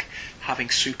Clark, having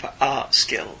super art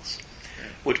skills,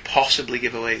 would possibly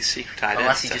give away his secret identity.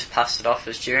 Unless he just passed it off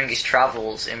as during his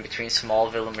travels in between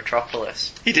Smallville and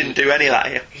Metropolis. He didn't do any of that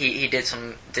here. He did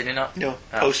some... Did he not? No.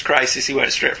 Post-crisis, he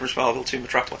went straight from Smallville to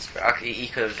Metropolis. He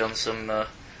could have done some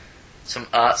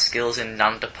art skills in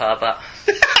Nanda Parbat.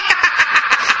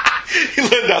 He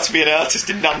learned how to be an artist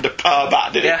in Nanda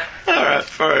Parbat, did he? Yeah. Alright,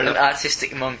 fair enough. An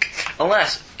artistic monk.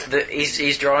 Unless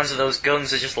his drawings of those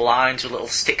guns are just lines with little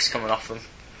sticks coming off them.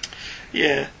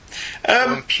 Yeah.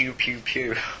 Pew, pew,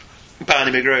 pew.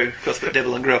 Barney McGrew, Cuthbert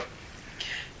Dibble and Grubb.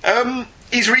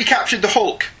 He's recaptured the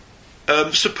Hulk,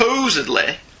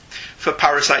 supposedly for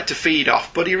Parasite to feed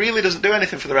off, but he really doesn't do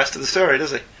anything for the rest of the story,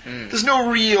 does he? There's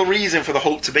no real reason for the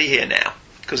Hulk to be here now,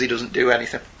 because he doesn't do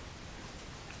anything.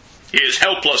 He is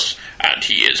helpless, and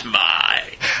he is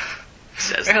mine.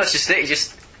 Says That's just it,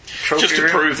 just to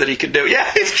prove that he can do it. Yeah,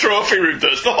 his trophy room,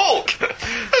 there's the Hulk.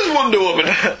 There's Wonder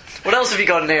Woman. What else have you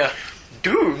got in here?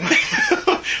 Doom.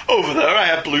 Over there I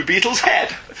have Blue Beetle's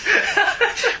head.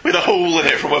 With a hole in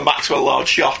it from where Maxwell Lord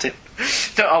shot him.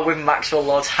 With Maxwell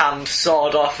Lord's hand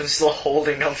sawed off and still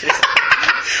holding onto his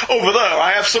Over there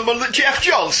I have someone that Jeff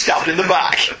Johns stabbed in the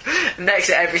back. Next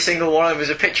to every single one of them is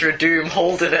a picture of Doom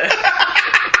holding it.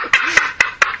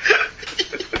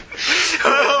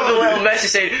 The little message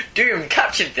saying, Doom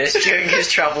captured this during his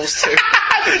travels to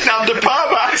Nanda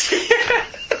Parbat.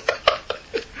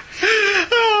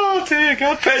 Oh dear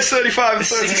God. Page 35 and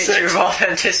 36. Signature of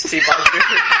authenticity by Doom.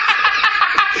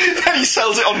 Then he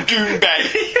sells it on Doom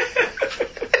Bay.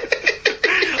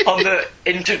 On the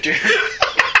Interdoom.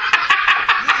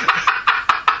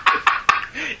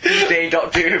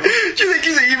 eBay.doom. Do you think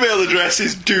his email address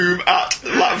is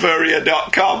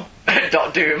doom@latveria.com?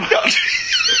 .doom.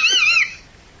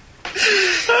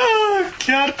 Oh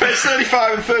God. Page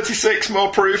 35 and 36,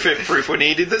 more proof, if proof were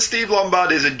needed, that Steve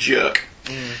Lombard is a jerk.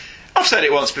 I've said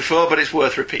it once before, but it's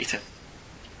worth repeating.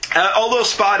 Although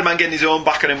Spider-Man getting his own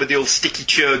back on him with the old sticky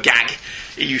chur gag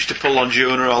he used to pull on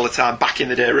Jonah all the time back in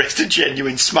the day raised a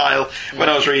genuine smile when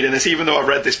I was reading this, even though I've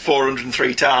read this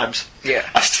 403 times. Yeah.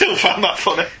 I still found that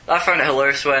funny. I found it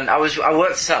hilarious when I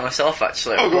worked this out myself,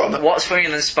 actually. Oh, go on then. What's funnier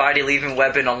than Spidey leaving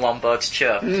webbing on Lombard's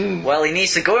chair? Well, he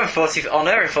needs to go on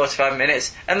air in 45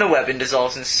 minutes, and the webbing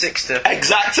dissolves in 60.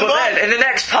 Exactly. But then, in the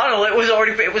next panel, it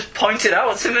was pointed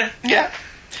out to me. Yeah.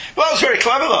 Well, that was very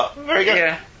clever, though. Very good.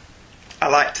 Yeah. I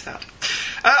liked that.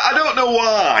 I don't know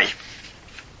why,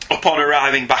 upon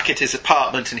arriving back at his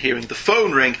apartment and hearing the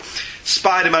phone ring,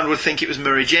 Spider-Man would think it was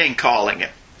Mary Jane calling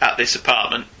at this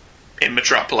apartment in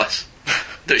Metropolis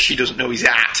that she doesn't know he's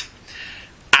at,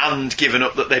 and given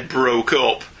up that they broke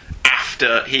up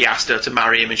after he asked her to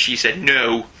marry him and she said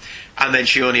no, and then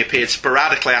she only appeared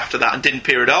sporadically after that and didn't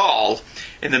appear at all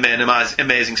in the main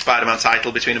Amazing Spider-Man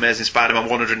title between Amazing Spider-Man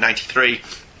 193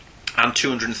 and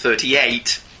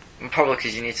 238. Probably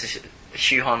because you need to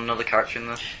shoehorn another character in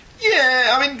there.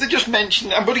 Yeah, I mean, they just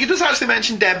mentioned... But he does actually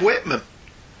mention Deb Whitman.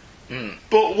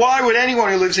 But why would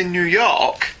anyone who lives in New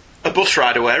York, a bus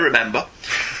ride away, remember,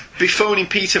 be phoning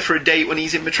Peter for a date when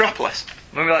he's in Metropolis?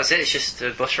 Maybe that's it, it's just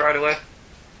a bus ride away.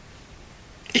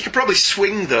 He could probably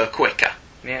swing there quicker.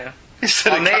 Yeah.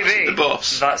 Instead of catching the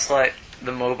bus. That's like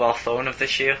the mobile phone of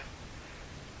this year.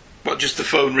 What, just the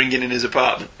phone ringing in his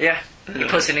apartment? Yeah. He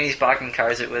puts it in his bag and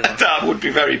carries it with him. That would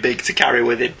be very big to carry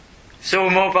with him. So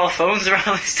were mobile phones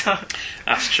around this time?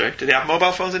 That's true. Did they have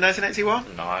mobile phones in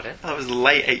 1981? No idea. That was the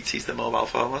late 80s, the mobile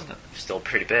phone, wasn't it? Still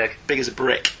pretty big. Big as a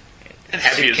brick. And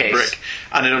heavy as a brick.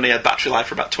 And it only had battery life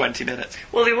for about 20 minutes.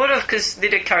 Well, they would have, because they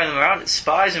did carry them around. It's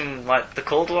spies and, like, the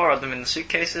Cold War had them in the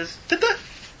suitcases. Did they?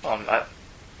 Well, I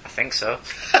think so.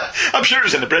 I'm sure it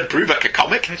was in the Brett Brubaker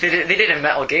comic. They did in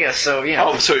Metal Gear, so, you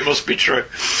know. Oh, so it must be true.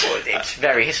 Well, it's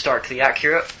very historically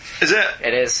accurate. Is it?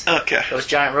 It is. Okay. Those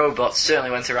giant robots certainly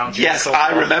went around. Yes,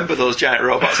 I remember those giant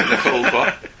robots in the Cold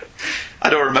War. I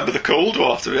don't remember the Cold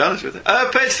War, to be honest with you.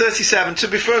 Page 37. To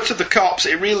be fair to the cops,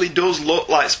 it really does look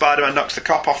like Spider-Man knocks the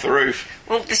cop off the roof.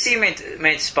 Well, the scene made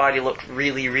Spidey look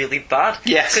really, really bad.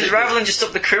 Yes. Because rather than just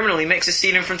up the criminal, he makes a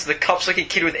scene in front of the cops like a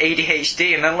kid with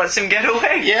ADHD and then lets him get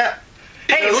away. Yeah.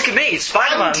 Hey, look at me, it's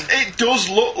Spider-Man. And it does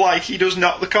look like he does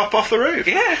knock the cop off the roof.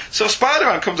 Yeah. So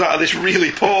Spider-Man comes out of this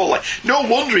really poorly. No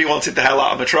wonder he wanted the hell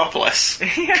out of Metropolis.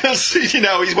 Because, you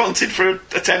know, he's wanted for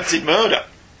attempted murder.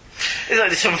 It's like,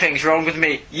 there's some things wrong with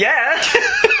me. Yeah.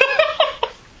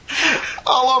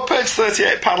 Although page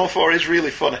 38, panel 4 is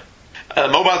really funny.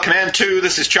 Mobile Command 2,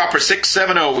 this is Chopper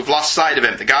 670. We've lost sight of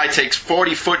him. The guy takes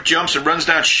 40-foot jumps and runs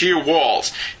down sheer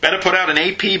walls. Better put out an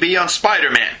APB on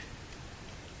Spider-Man.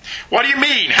 What do you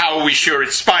mean, how are we sure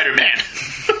it's Spider-Man?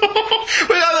 Well,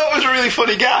 I thought it was a really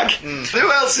funny gag.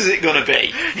 Who else is it going to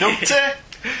be? Numpty?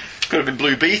 Could have been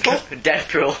Blue Beetle.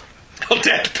 Deadpool. Or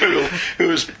Deadpool, who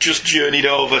has just journeyed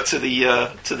over to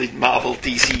the Marvel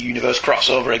DC Universe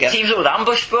crossover again. Teams up with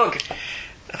Ambush Bug.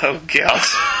 Oh, God.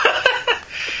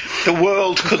 The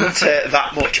world couldn't take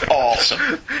that much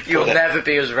awesome. You'll never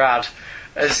be as rad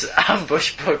as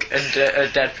Ambush Bug and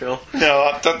Deadpool.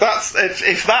 No, that's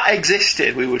if that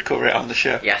existed, we would cover it on the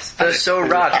show. Yes, they're so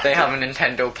rad they have a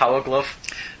Nintendo Power Glove.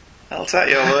 I'll take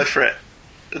your word for it.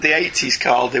 The 80s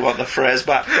called, they want the phrase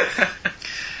back.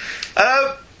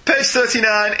 Page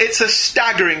 39, it's a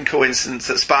staggering coincidence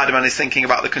that Spider-Man is thinking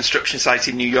about the construction site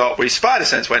in New York where his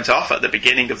spider-sense went off at the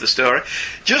beginning of the story,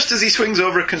 just as he swings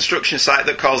over a construction site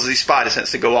that causes his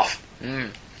spider-sense to go off.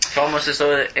 It's almost as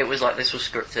though it was like this was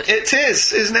scripted. It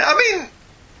is, isn't it? I mean,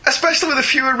 especially with a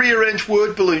fewer rearranged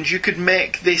word balloons, you could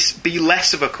make this be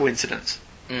less of a coincidence.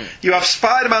 You have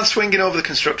Spider-Man swinging over the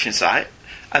construction site,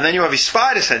 and then you have his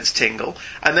spider-sense tingle,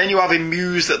 and then you have him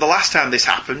muse that the last time this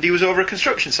happened, he was over a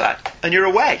construction site, and you're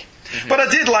away. But I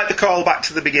did like the call back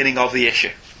to the beginning of the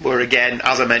issue, where again,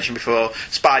 as I mentioned before,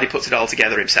 Spidey puts it all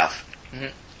together himself.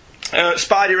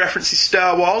 Spidey references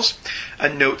Star Wars,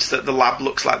 and notes that the lab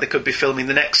looks like they could be filming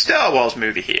the next Star Wars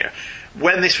movie here.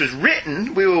 When this was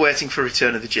written, we were waiting for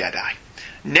Return of the Jedi.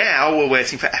 Now we're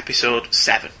waiting for Episode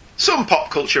 7. Some pop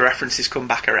culture references come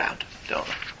back around, don't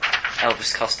they?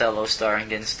 Elvis Costello starring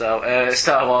in Star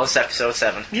Wars Episode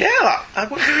 7. Yeah, I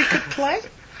wonder who he could play.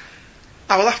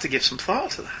 I will have to give some thought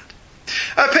to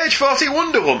that. Page 40,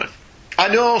 Wonder Woman. I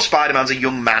know Spider-Man's a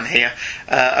young man here,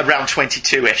 around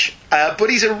 22-ish, but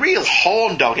he's a real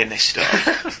horn dog in this story,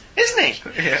 isn't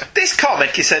he? Yeah. This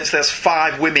comic essentially has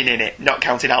 5 women in it, not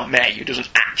counting Aunt May, who doesn't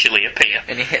actually appear.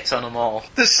 And he hits on them all.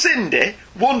 There's Cindy,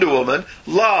 Wonder Woman,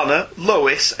 Lana,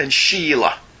 Lois, and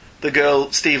Sheila, the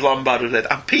girl Steve Lombard did,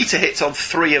 and Peter hits on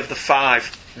 3 of the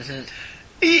 5.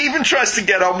 He even tries to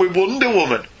get on with Wonder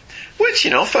Woman, which,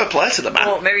 you know, fair play to the man.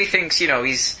 Well, maybe he thinks, you know,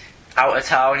 he's out of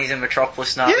town, he's in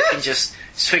Metropolis now, he can just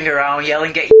swing around, yell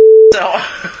and get your out.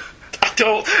 I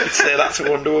don't say that to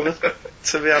Wonder Woman,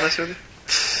 to be honest with you.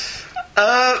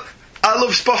 I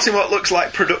love spotting what looks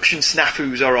like production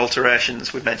snafus or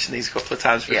alterations. We've mentioned these a couple of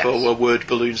times before, where word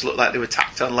balloons look like they were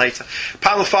tacked on later.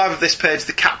 Panel 5 of this page,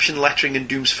 the caption lettering in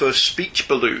Doom's first speech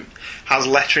balloon has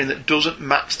lettering that doesn't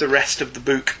match the rest of the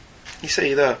book. You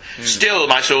see there. Still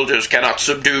my soldiers cannot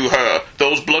subdue her.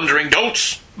 Those blundering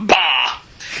dolts. Bah!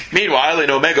 Meanwhile, in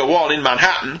Omega 1 in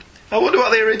Manhattan, I wonder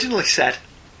what they originally said.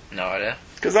 No idea.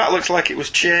 Because that looks like it was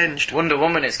changed. Wonder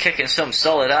Woman is kicking some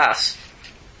solid ass.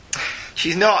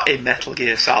 She's not in Metal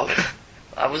Gear Solid.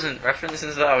 I wasn't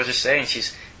referencing to that, I was just saying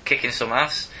she's kicking some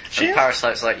ass. She and is?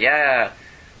 Parasite's like, yeah,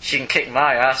 she can kick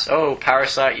my ass. Oh,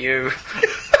 Parasite, you.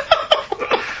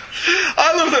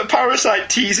 I love that Parasite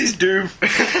teases Doom.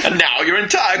 And now your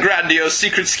entire grandiose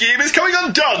secret scheme is coming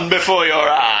undone before your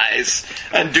eyes.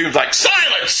 And Doom's like,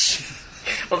 silence!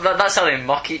 Well, that's how they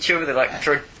mock each other. They like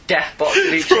throw death bombs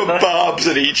at each Throw other. barbs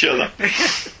at each other.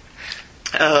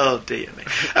 Oh dear me.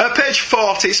 Page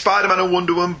 40, Spider-Man and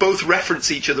Wonder Woman both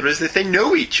reference each other as if they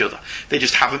know each other. They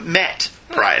just haven't met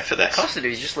prior for this. Of course they do,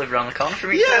 you just live around the corner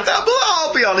from each Yeah, other. but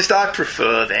I'll be honest, I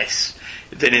prefer this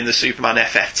than in the Superman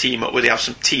FF team up where they have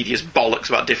some tedious bollocks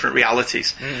about different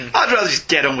realities. I'd rather just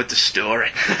get on with the story.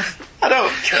 I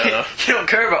don't care. You don't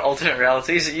care about alternate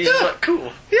realities, you're just like,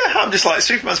 cool. Yeah, I'm just like,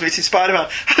 Superman's meeting Spider-Man,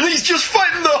 and he's just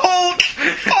fighting the Hulk!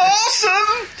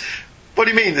 Awesome! What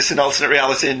do you mean this is an alternate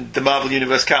reality and the Marvel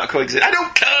Universe can't coexist? I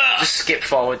don't care! Just skip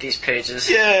forward these pages.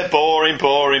 Yeah, boring.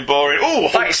 Oh,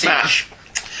 Hulk Fight smash!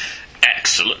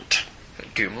 Excellent.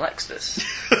 Doom likes this.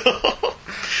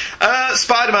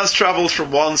 Spider-Man's travelled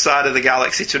from one side of the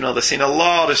galaxy to another, seen a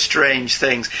lot of strange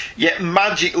things, yet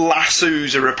magic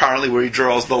lassos are apparently where he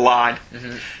draws the line.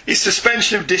 His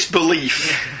suspension of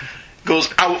disbelief goes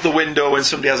out the window when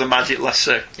somebody has a magic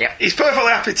lasso. Yep. He's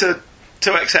perfectly happy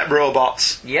to accept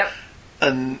robots. Yep.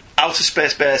 And outer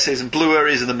space bases and blue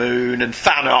areas of the moon and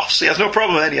Thanos. He has no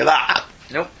problem with any of that.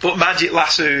 Nope. But magic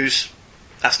lassos,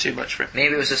 that's too much for him.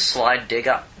 Maybe it was a slide dig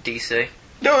at DC.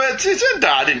 No, I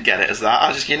didn't get it as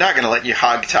that. You're not going to let you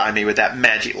hog tie me with that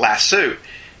magic lasso.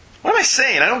 What am I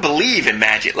saying? I don't believe in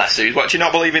magic lassos. What, do you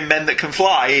not believe in men that can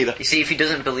fly either? You see, if he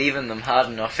doesn't believe in them hard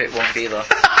enough, it won't be there.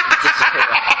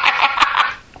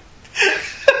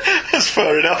 That's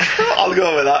fair enough. I'll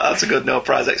go with that. That's a good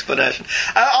no-prize explanation.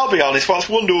 I'll be honest, whilst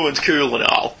Wonder Woman's cool and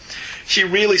all, she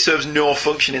really serves no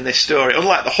function in this story.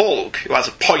 Unlike the Hulk, who has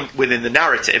a point within the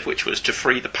narrative, which was to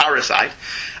free the Parasite,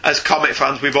 as comic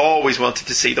fans we've always wanted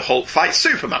to see the Hulk fight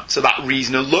Superman, so that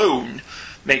reason alone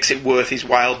makes it worth his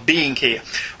while being here.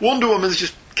 Wonder Woman's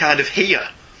just kind of here.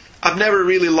 I've never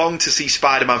really longed to see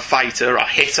Spider-Man fight her or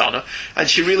hit on her, and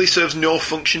she really serves no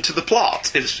function to the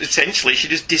plot. Essentially, she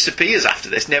just disappears after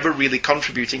this, never really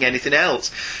contributing anything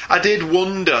else. I did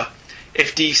wonder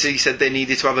if DC said they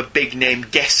needed to have a big-name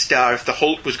guest star if the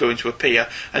Hulk was going to appear,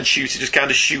 and Shooter just kind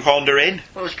of shoehorned her in.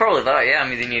 Well, it was probably that, yeah. I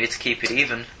mean, they needed to keep it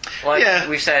even. Like, Yeah.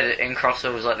 we've said in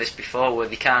crossovers like this before, where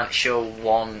they can't show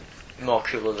one more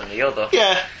cooler than the other.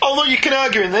 Yeah, although you can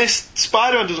argue in this,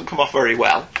 Spider-Man doesn't come off very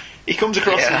well. He comes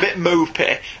across as a bit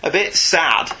mopey, a bit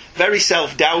sad, very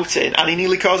self-doubting, and he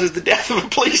nearly causes the death of a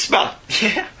policeman.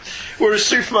 Yeah. Whereas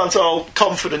Superman's all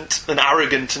confident and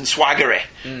arrogant and swaggery,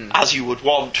 as you would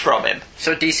want from him.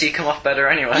 So DC come off better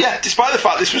anyway. Yeah, despite the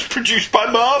fact this was produced by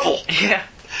Marvel. Yeah.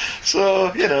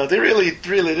 So, you know, they really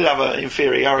did have an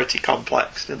inferiority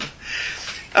complex, didn't they?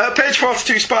 Page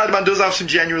 42, Spider-Man does have some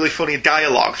genuinely funny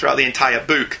dialogue throughout the entire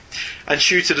book, and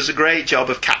Shooter does a great job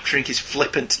of capturing his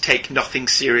flippant,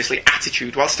 take-nothing-seriously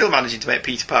attitude while still managing to make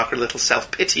Peter Parker a little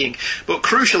self-pitying, but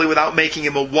crucially without making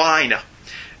him a whiner.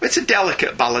 It's a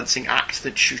delicate balancing act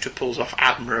that Shooter pulls off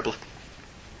admirably.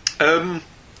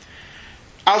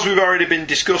 As we've already been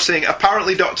discussing,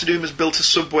 apparently Dr. Doom has built a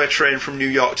subway train from New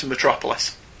York to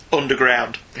Metropolis,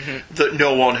 underground, that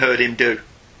no one heard him do.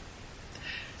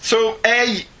 So,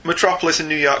 A, Metropolis and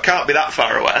New York can't be that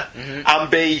far away, and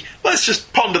B, let's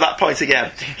just ponder that point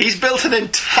again. He's built an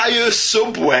entire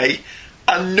subway,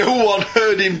 and no one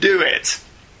heard him do it.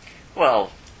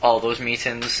 Well, all those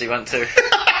meetings he went to.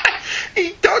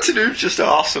 Dr. Doom's just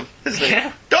awesome, isn't he?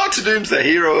 Yeah. Dr. Doom's the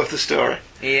hero of the story.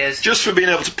 He is. Just for being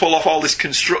able to pull off all this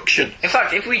construction. In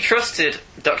fact, if we trusted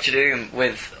Dr. Doom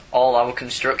with all our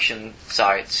construction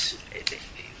sites,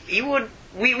 we would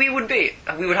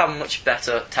have much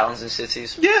better towns and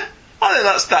cities. Yeah, I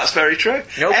think that's very true.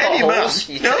 No potholes.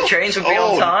 Trains would be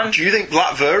on time. Do you think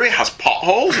Blackberry has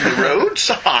potholes in the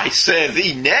roads? I say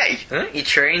thee nay. Your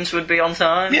trains would be on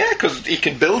time. Yeah, because he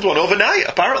can build one overnight,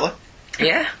 apparently.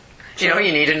 Yeah. You know,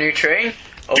 you need a new train.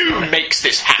 Doom makes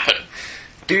this happen.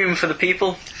 Doom for the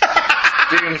people.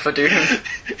 Doom for Doom.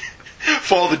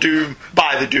 For the Doom,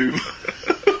 by the Doom.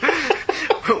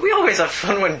 We always have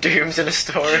fun when Doom's in a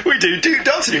story. We do.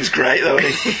 Dr. Doom's great, though,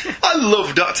 isn't he? I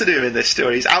love Dr. Doom in this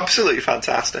story. He's absolutely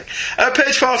fantastic.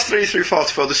 Page 43 through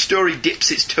 44, the story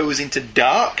dips its toes into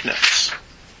darkness.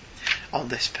 on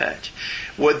this page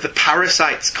with the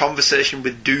Parasite's conversation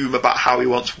with Doom about how he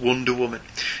wants Wonder Woman.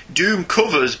 Doom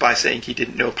covers by saying he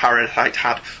didn't know Parasite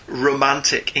had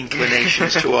romantic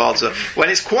inclinations towards her, when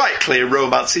it's quite clear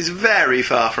romance is very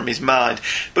far from his mind.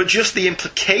 But just the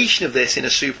implication of this in a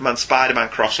Superman-Spider-Man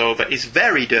crossover is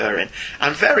very daring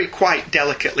and very quite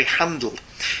delicately handled.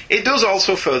 It does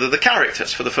also further the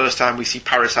characters. For the first time we see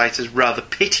Parasite as rather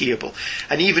pitiable,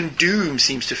 and even Doom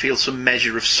seems to feel some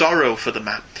measure of sorrow for the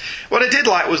man. What I did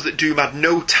like was that Doom had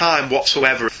no time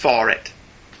whatsoever for it.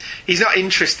 He's not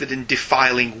interested in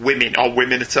defiling women, or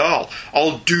women at all.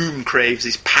 All Doom craves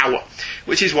is power,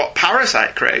 which is what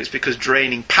Parasite craves, because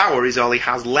draining power is all he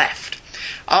has left.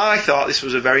 I thought this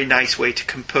was a very nice way to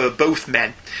compare both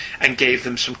men, and gave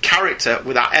them some character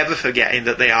without ever forgetting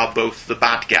that they are both the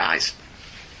bad guys.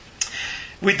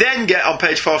 We then get on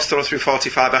page 44 through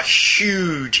 45 a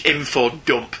huge info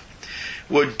dump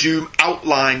where Doom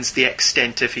outlines the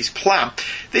extent of his plan.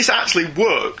 This actually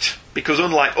worked because,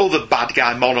 unlike other bad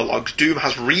guy monologues, Doom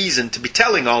has reason to be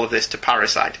telling all of this to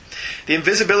Parasite. The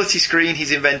invisibility screen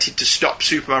he's invented to stop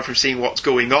Superman from seeing what's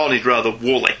going on is rather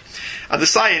woolly, and the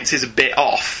science is a bit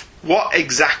off. What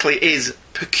exactly is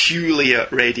peculiar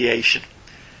radiation?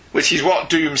 Which is what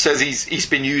Doom says he's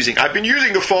been using. I've been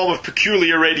using a form of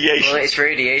peculiar radiation. Well, it's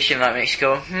radiation that makes you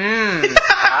go,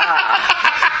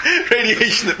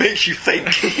 Radiation that makes you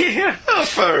think. Yeah. Oh,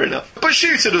 fair enough. But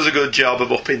Shooter does a good job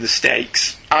of upping the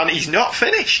stakes. And he's not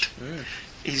finished.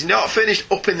 He's not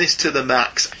finished upping this to the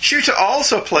max. Shooter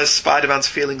also plays Spider-Man's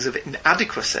feelings of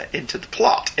inadequacy into the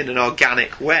plot in an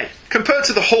organic way. Compared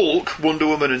to the Hulk, Wonder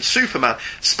Woman and Superman,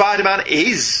 Spider-Man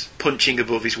is punching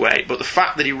above his weight, but the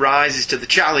fact that he rises to the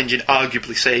challenge and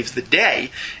arguably saves the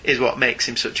day is what makes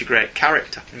him such a great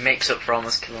character. Makes up for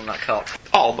almost killing that cop.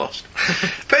 Almost.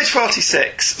 Page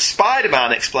 46,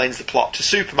 Spider-Man explains the plot to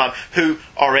Superman, who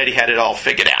already had it all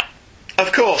figured out.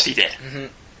 Of course he did. Mm-hmm.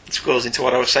 This goes into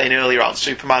what I was saying earlier on.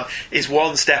 Superman is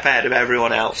one step ahead of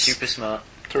everyone else. Super smart.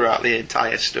 Throughout the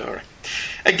entire story.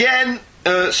 Again,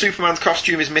 Superman's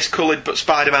costume is miscoloured, but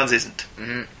Spider-Man's isn't.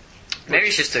 Mm-hmm. Maybe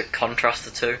it's just to contrast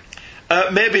the two.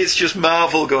 Maybe it's just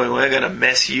Marvel going, we're going to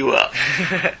mess you up.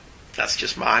 That's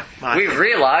just my We've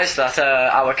realised that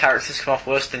our characters come off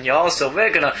worse than yours, so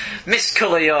we're going to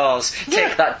miscolour yours.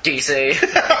 Take that, DC.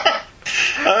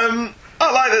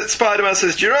 I like that Spider-Man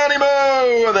says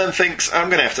Geronimo, and then thinks, I'm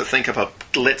going to have to think of a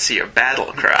glitzier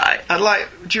battle cry. And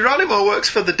Geronimo works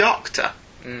for the Doctor,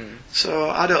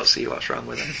 so I don't see what's wrong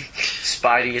with him.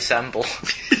 Spidey assemble.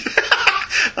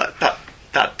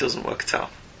 that doesn't work at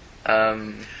all.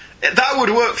 That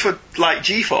would work for,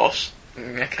 G-Force,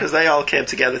 because they all came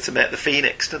together to make the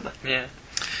Phoenix, didn't they? Yeah.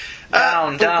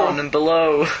 Down, and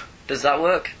below. Does that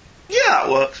work? Yeah, that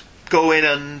works. Going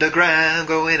underground.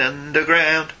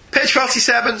 Page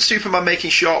 47, Superman making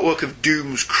short work of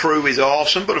Doom's crew is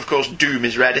awesome, but of course Doom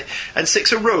is ready, and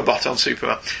sticks a robot on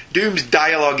Superman. Doom's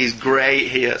dialogue is great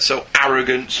here, so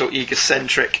arrogant, so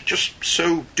egocentric, just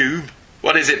so Doom.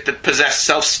 What is it that possessed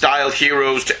self-styled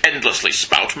heroes to endlessly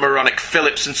spout moronic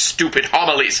Phillips and stupid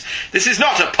homilies? This is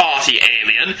not a party,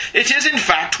 alien. It is in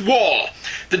fact war.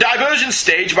 The diversion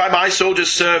stage by my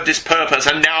soldiers served its purpose,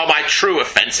 and now my true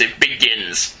offensive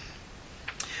begins.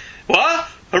 What?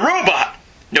 A robot?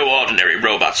 No ordinary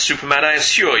robot, Superman, I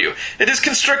assure you. It is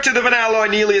constructed of an alloy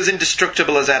nearly as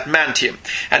indestructible as adamantium,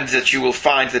 and that you will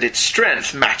find that its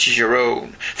strength matches your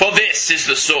own. For this is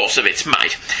the source of its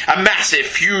might, a massive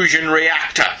fusion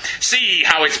reactor. See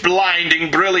how its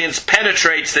blinding brilliance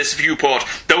penetrates this viewport,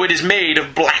 though it is made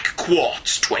of black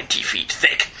quartz 20 feet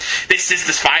thick. This is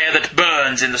the fire that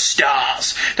burns in the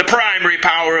stars, the primary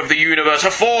power of the universe,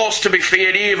 a force to be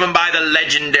feared even by the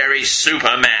legendary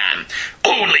Superman.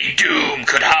 Only Doom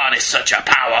could harness such a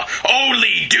power.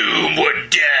 Only Doom would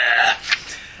dare.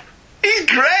 He's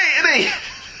great, isn't he?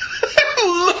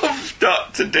 I love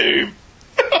Dr. Doom.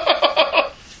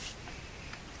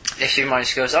 If Superman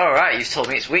just goes, alright, you've told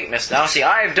me its weakness now. See,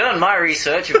 I've done my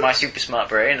research with my super smart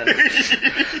brain. And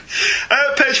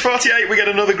page 48, we get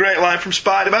another great line from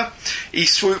Spider-Man. He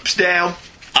swoops down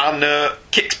and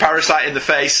kicks Parasite in the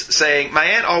face, saying, my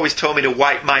aunt always told me to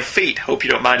wipe my feet. Hope you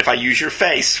don't mind if I use your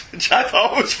face. Which I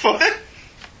thought was funny.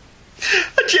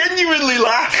 I genuinely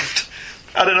laughed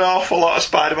at an awful lot of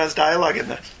Spider-Man's dialogue in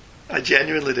this. I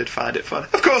genuinely did find it funny.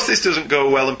 Of course, this doesn't go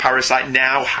well, and Parasite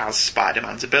now has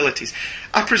Spider-Man's abilities.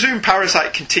 I presume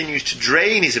Parasite continues to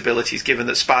drain his abilities, given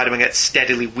that Spider-Man gets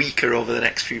steadily weaker over the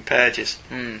next few pages.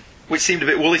 Which seemed a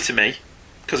bit woolly to me,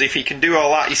 because if he can do all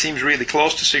that, he seems really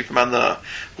close to Superman, though.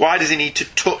 Why does he need to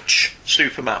touch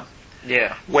Superman?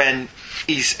 Yeah. When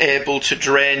he's able to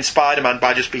drain Spider-Man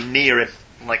by just being near him.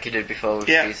 Like he did before with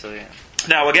yeah. Diesel, yeah.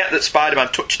 Now, I get that Spider-Man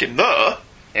touched him there,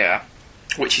 Yeah.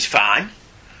 which is fine,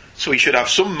 so he should have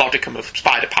some modicum of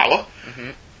spider power.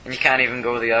 And you can't even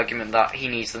go with the argument that he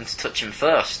needs them to touch him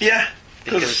first. Yeah.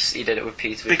 Because he did it with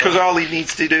Peter. Because before. all he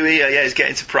needs to do here, is get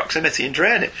into proximity and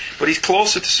drain it. But he's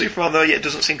closer to Superman, though, yet it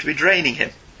doesn't seem to be draining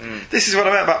him. This is what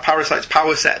I meant about Parasite's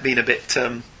power set being a bit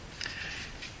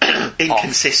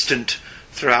inconsistent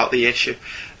throughout the issue.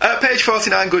 Page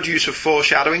 49, good use of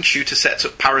foreshadowing. Shooter sets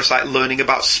up Parasite learning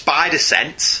about spider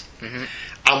sense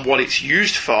and what it's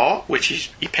used for, which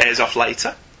he pays off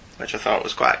later, which I thought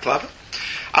was quite clever.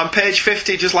 And page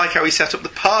 50, just like how he set up the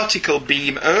particle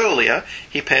beam earlier,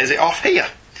 he pays it off here.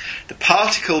 The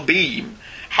particle beam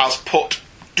has put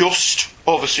dust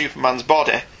over Superman's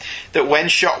body that when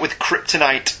shot with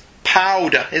kryptonite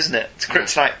powder, isn't it? It's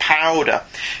kryptonite powder.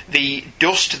 The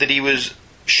dust that he was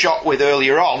shot with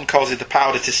earlier on causes the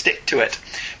powder to stick to it,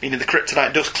 meaning the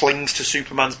kryptonite dust clings to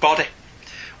Superman's body,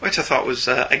 which I thought was,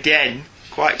 again,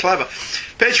 quite clever.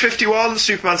 Page 51,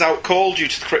 Superman's out cold due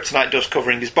to the kryptonite dust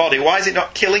covering his body. Why is it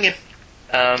not killing him?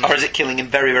 Or is it killing him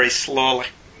very, very slowly?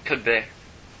 Could be.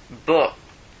 But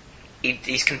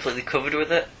he's completely covered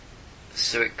with it,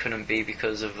 so it couldn't be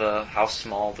because of how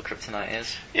small the kryptonite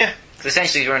is. Yeah. So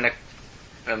essentially he's wearing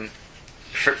a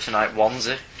kryptonite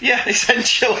onesie. Yeah,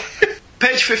 essentially.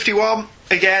 Page 51,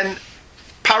 again,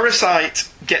 Parasite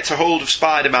gets a hold of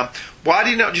Spider-Man. Why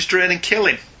did he not just drain and kill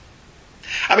him?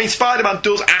 I mean, Spider-Man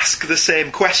does ask the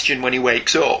same question when he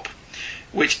wakes up,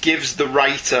 which gives the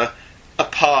writer a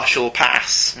partial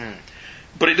pass.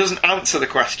 But it doesn't answer the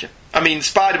question. I mean,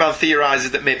 Spider-Man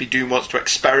theorises that maybe Doom wants to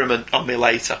experiment on me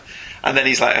later. And then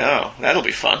he's like, oh, that'll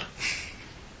be fun.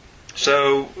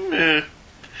 So,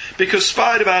 because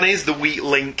Spider-Man is the weak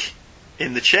link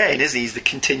in the chain, isn't he? He's the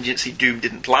contingency Doom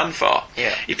didn't plan for.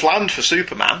 Yeah. He planned for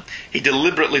Superman. He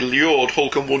deliberately lured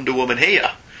Hulk and Wonder Woman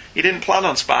here. He didn't plan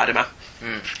on Spider-Man.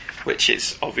 Which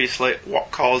is obviously what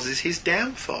causes his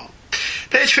downfall.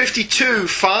 Page 52,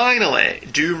 finally,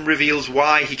 Doom reveals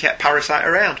why he kept Parasite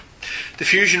around. The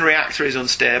fusion reactor is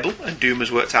unstable, and Doom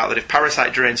has worked out that if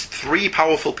Parasite drains 3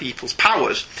 powerful people's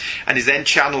powers and is then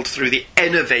channeled through the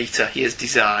innovator he has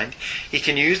designed, he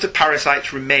can use the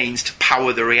Parasite's remains to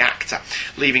power the reactor.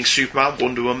 Leaving Superman,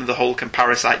 Wonder Woman, the Hulk and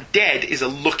Parasite dead is a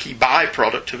lucky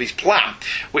byproduct of his plan,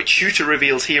 which Shooter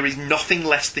reveals here is nothing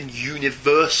less than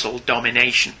universal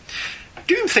domination.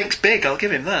 Doom thinks big, I'll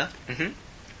give him that.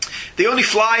 The only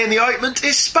fly in the ointment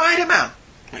is Spider-Man,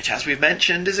 which, as we've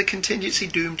mentioned, is a contingency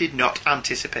Doom did not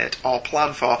anticipate or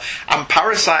plan for. And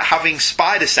Parasite having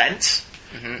spider sense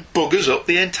buggers up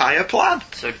the entire plan.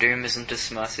 So Doom isn't as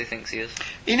smart as he thinks he is?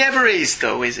 He never is,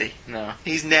 though, is he? No.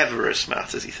 He's never as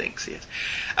smart as he thinks he is.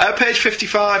 Page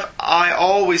 55, I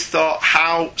always thought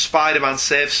how Spider-Man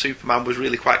saves Superman was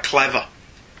really quite clever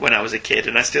when I was a kid,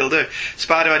 and I still do.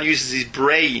 Spider-Man uses his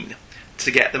brain to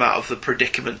get them out of the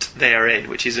predicament they are in,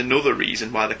 which is another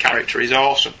reason why the character is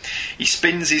awesome. He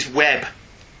spins his web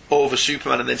over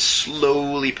Superman and then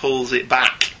slowly pulls it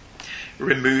back,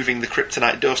 removing the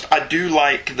kryptonite dust. I do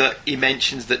like that he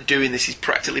mentions that doing this is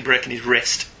practically breaking his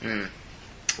wrist,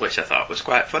 which I thought was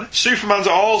quite funny. Superman's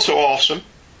also awesome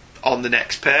on the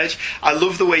next page. I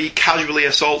love the way he casually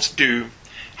assaults Doom,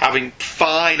 having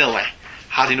finally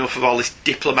had enough of all this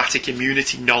diplomatic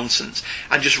immunity nonsense,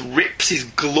 and just rips his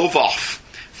glove off,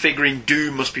 figuring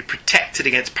Doom must be protected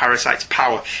against Parasite's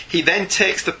power. He then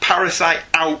takes the Parasite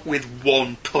out with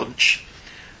one punch.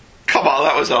 Come on,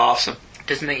 that was awesome.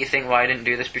 Doesn't make you think why I didn't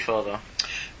do this before, though.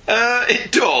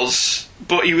 It does,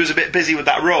 but he was a bit busy with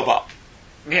that robot.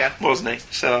 Yeah. Wasn't he?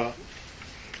 So,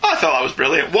 I thought that was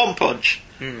brilliant. One punch.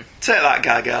 Take that,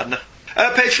 Guy Gardner.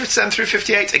 Page 57 through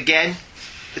 58, again,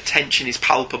 the tension is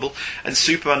palpable, and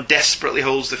Superman desperately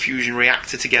holds the fusion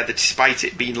reactor together despite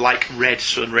it being like red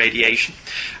sun radiation,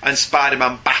 and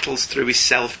Spider-Man battles through his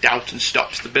self-doubt and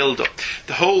stops the build-up.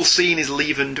 The whole scene is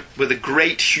leavened with a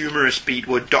great humorous beat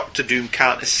where Dr. Doom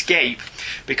can't escape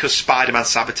because Spider-Man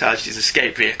sabotaged his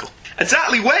escape vehicle.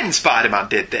 Exactly when Spider-Man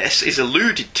did this is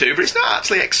alluded to, but it's not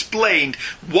actually explained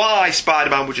why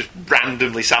Spider-Man would just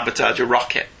randomly sabotage a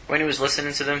rocket. When he was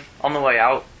listening to them, on the way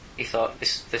out, he thought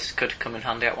this could come in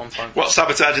handy at one point. What,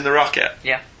 sabotaging the rocket?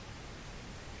 Yeah.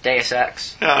 Deus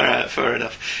Ex. Alright, fair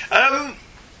enough.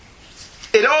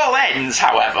 It all ends,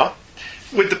 however,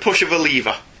 with the push of a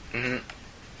lever.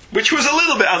 Which was a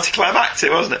little bit anticlimactic,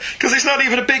 wasn't it? Because it's not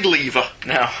even a big lever.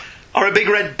 No. Or a big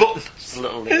red button. It's a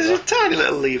little lever. It's a tiny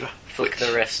little lever. Flick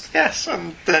the wrist. Yes,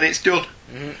 and then it's done.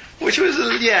 Which was,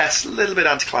 yes, a little bit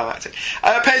anticlimactic.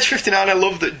 Page 59, I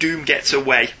love that Doom gets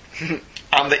away.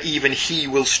 And that even he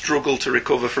will struggle to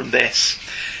recover from this.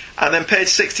 And then page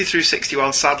 60 through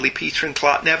 61, sadly, Peter and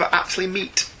Clark never actually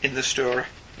meet in the story.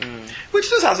 Which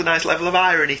just has a nice level of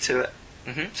irony to it.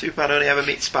 Mm-hmm. Superman only ever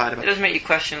meets It Spider-Man. does make you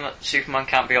question that Superman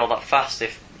can't be all that fast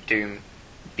if Doom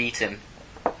beat him.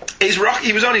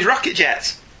 He was on his rocket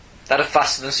jets. That are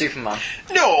faster than Superman.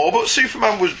 No, but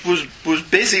Superman was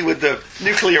busy with the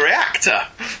nuclear reactor.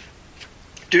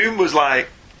 Doom was like,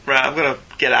 right, I'm going to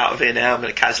get out of here now. I'm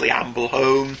going to casually amble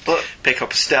home, pick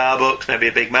up a Starbucks, maybe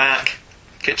a Big Mac,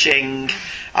 ka-ching,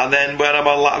 and then when I'm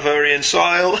on Latverian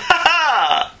soil,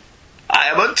 ha-ha! I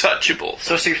am untouchable.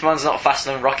 So Superman's not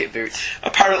faster than rocket boots?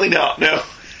 Apparently not, no.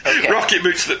 Okay. Rocket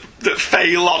boots that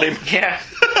fail on him. Yeah.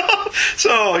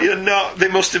 So, they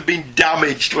must have been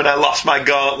damaged when I lost my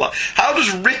gauntlet. How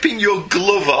does ripping your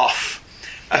glove off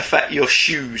affect your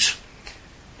shoes?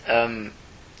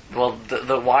 Well,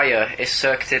 the wire is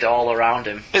circuited all around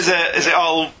him. Is it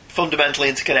all fundamentally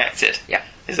interconnected? Yeah.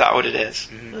 Is that what it is?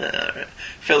 Mm-hmm. Right.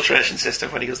 Filtration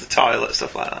system when he goes to the toilet,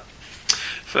 stuff like that.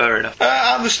 Fair enough.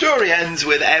 And the story ends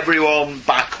with everyone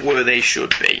back where they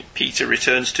should be. Peter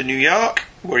returns to New York,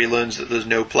 where he learns that there's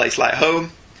no place like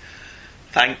home.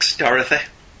 Thanks, Dorothy.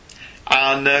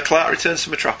 And Clark returns to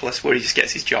Metropolis, where he just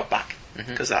gets his job back.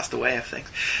 Because that's the way of things.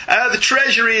 The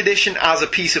Treasury edition has a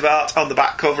piece of art on the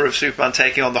back cover of Superman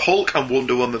taking on the Hulk and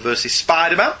Wonder Woman versus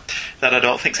Spider-Man that I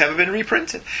don't think's ever been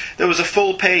reprinted. There was a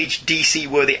full-page DC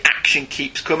where the action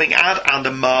keeps coming ad and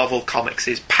a Marvel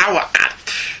Comics' Power ad.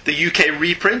 The UK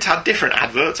reprint had different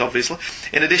adverts, obviously.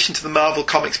 In addition to the Marvel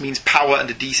Comics Means Power and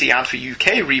a DC ad for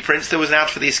UK reprints, there was an ad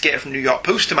for the Escape from New York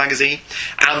Poster magazine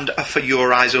and a For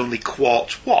Your Eyes Only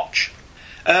Quartz watch.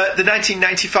 The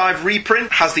 1995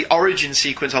 reprint has the origin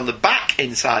sequence on the back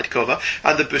inside cover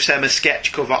and the Buscema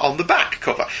sketch cover on the back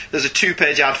cover. There's a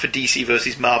 2-page ad for DC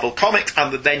vs Marvel Comics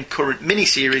and the then current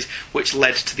miniseries which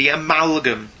led to the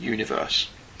Amalgam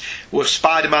universe, where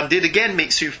Spider-Man did again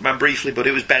meet Superman briefly, but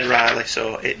it was Ben Reilly,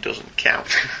 so it doesn't count.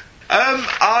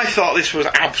 I thought this was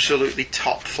absolutely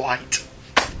top flight.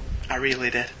 I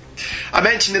really did. I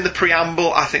mentioned in the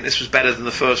preamble I think this was better than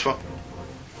the first one.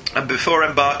 And before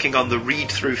embarking on the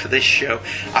read-through for this show,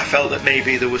 I felt that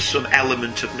maybe there was some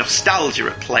element of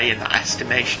nostalgia at play in that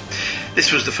estimation.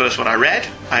 This was the first one I read.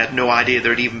 I had no idea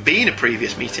there had even been a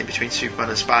previous meeting between Superman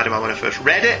and Spider-Man when I first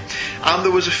read it, and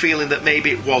there was a feeling that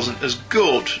maybe it wasn't as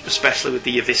good, especially with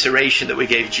the evisceration that we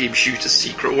gave Jim Shooter's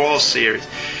Secret Wars series.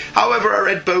 However, I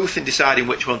read both in deciding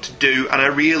which one to do, and I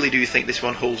really do think this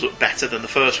one holds up better than the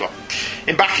first one.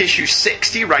 In back issue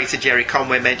 60, writer Jerry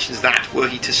Conway mentions that, were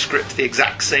he to script the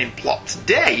exact same plot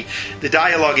today, the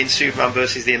dialogue in Superman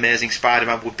vs. The Amazing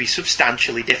Spider-Man would be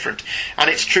substantially different. And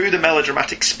it's true the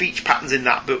melodramatic speech patterns in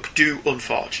that book do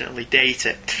unfortunately date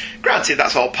it. Granted,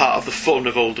 that's all part of the fun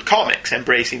of older comics,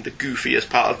 embracing the goofy as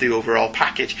part of the overall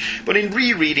package, but in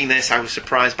rereading this I was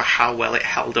surprised by how well it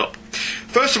held up.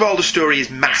 First of all, the story is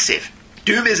massive.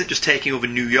 Doom isn't just taking over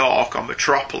New York or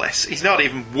Metropolis. He's not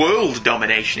even world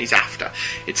domination he's after.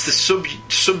 It's the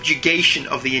subjugation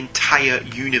of the entire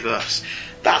universe.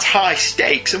 That's high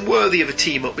stakes and worthy of a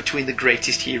team-up between the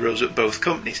greatest heroes at both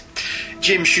companies.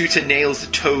 Jim Shooter nails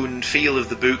the tone and feel of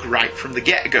the book right from the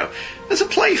get-go. There's a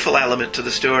playful element to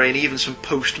the story and even some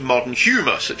post-modern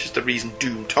humour, such as the reason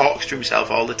Doom talks to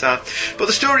himself all the time. But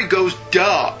the story goes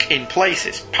dark in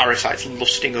places. Parasite's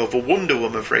lusting over Wonder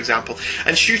Woman, for example,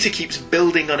 and Shooter keeps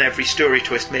building on every story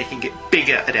twist, making it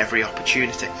bigger at every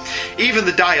opportunity. Even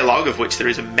the dialogue, of which there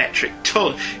is a metric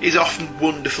ton, is often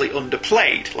wonderfully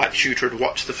underplayed, like Shooter had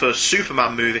watched the first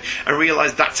Superman movie and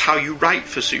realised that's how you write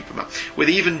for Superman, with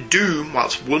even Doom,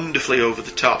 whilst wonderfully over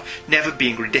the top, never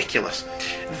being ridiculous.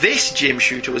 This Jim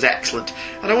Shooter was excellent,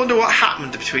 and I wonder what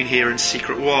happened between here and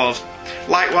Secret Wars.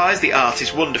 Likewise, the art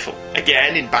is wonderful.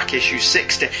 Again, in back issue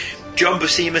 60, John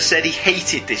Buscema said he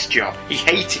hated this job. He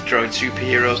hated drawing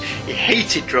superheroes, he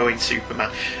hated drawing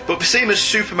Superman. But Buscema's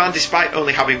Superman, despite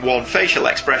only having one facial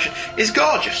expression, is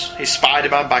gorgeous. His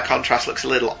Spider-Man, by contrast, looks a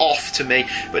little off to me,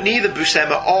 but neither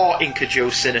Buscema or Inker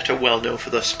Joe Sinnott are well known for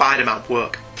their Spider-Man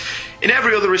work. In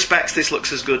every other respect, this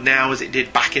looks as good now as it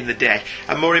did back in the day,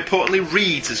 and more importantly,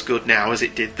 reads as good now as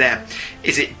it did then.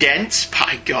 Is it dense?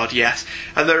 By God, yes.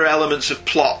 And there are elements of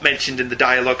plot mentioned in the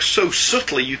dialogue so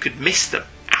subtly you could miss them.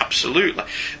 Absolutely.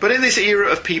 But in this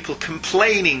era of people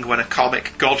complaining when a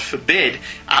comic, God forbid,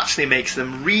 actually makes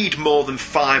them read more than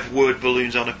 5 word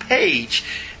balloons on a page,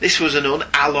 this was an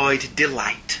unalloyed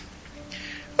delight.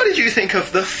 What did you think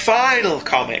of the final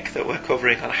comic that we're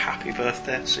covering on Happy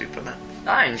Birthday, Superman?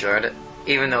 I enjoyed it,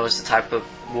 even though it's the type of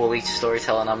woolly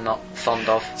storytelling I'm not fond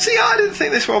of. See, I didn't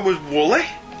think this one was woolly.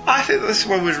 I think this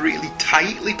one was really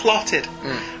tightly plotted.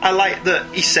 I like that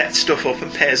he sets stuff up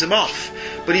and pays them off,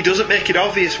 but he doesn't make it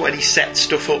obvious when he sets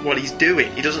stuff up what he's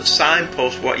doing. He doesn't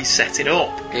signpost what he's setting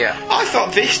up. Yeah. I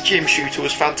thought this Jim Shooter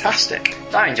was fantastic.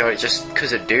 I enjoyed it just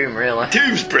because of Doom, really.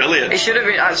 Doom's brilliant. It should have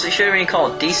been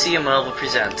called DC and Marvel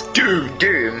present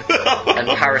Doom and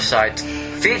Parasite,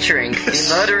 featuring the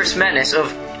murderous menace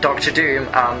of Doctor Doom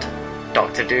and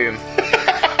Doctor Doom.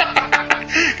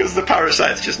 Because the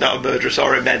Parasite's just not a murderess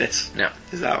or a menace. No.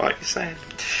 Is that what you're saying?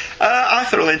 I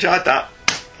thoroughly enjoyed that,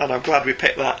 and I'm glad we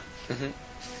picked that.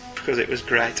 Because it was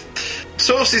great.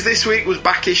 Sources this week was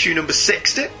back issue number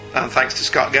 60, and thanks to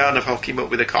Scott Gardner for hooking up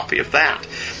with a copy of that.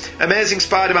 Amazing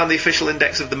Spider-Man, the official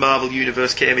index of the Marvel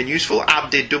Universe, came in useful, as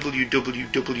did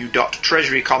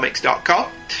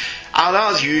www.treasurycomics.com. And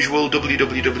as usual,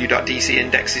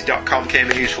 www.dcindexes.com came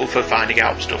in useful for finding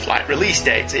out stuff like release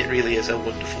dates. It really is a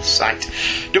wonderful site.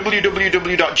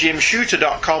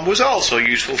 www.jimshooter.com was also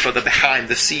useful for the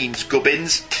behind-the-scenes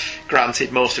gubbins.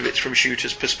 Granted, most of it's from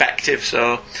Shooter's perspective,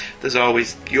 so there's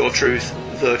always your truth,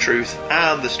 the truth,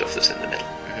 and the stuff that's in the middle.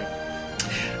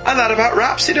 And that about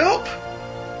wraps it up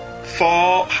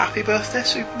for Happy Birthday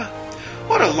Superman.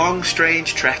 What a long,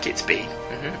 strange trek it's been.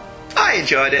 I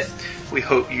enjoyed it. We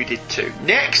hope you did too.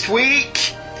 Next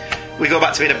week, we go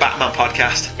back to being a Batman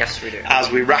podcast. Yes, we do.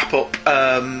 As we wrap up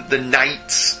the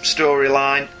Knights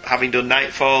storyline, having done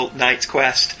Nightfall, Knight's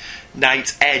Quest,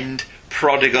 Knight's End,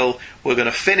 Prodigal, we're going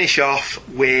to finish off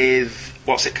with,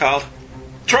 what's it called?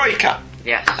 Troika.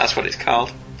 Yeah. That's what it's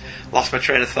called. Lost my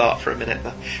train of thought for a minute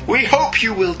there. We hope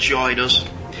you will join us.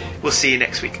 We'll see you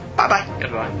next week. Bye-bye.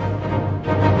 Goodbye.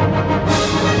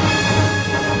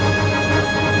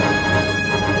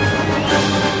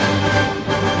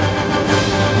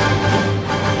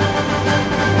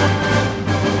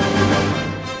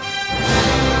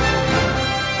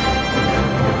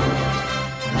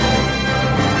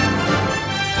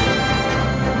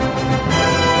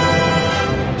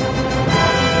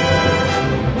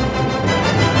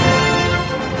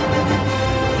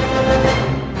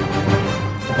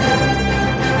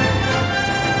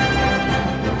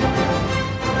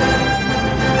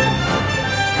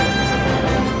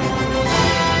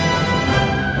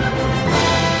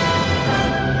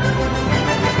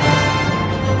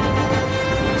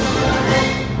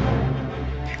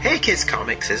 Kids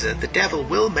Comics is a The Devil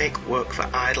Will Make Work for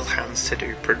Idle Hands to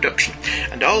Do production,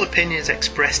 and all opinions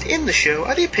expressed in the show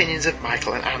are the opinions of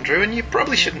Michael and Andrew, and you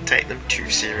probably shouldn't take them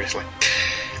too seriously.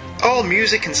 All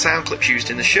music and sound clips used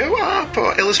in the show are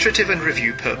for illustrative and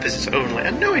review purposes only,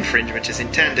 and no infringement is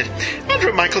intended. Andrew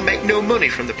and Michael make no money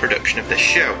from the production of this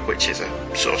show, which is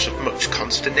a source of much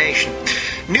consternation.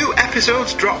 New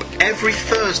episodes drop every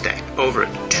Thursday over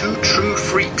at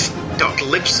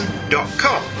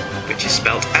twotruefreaks.libsyn.com, which is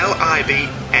spelled Libsyn.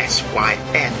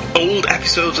 Old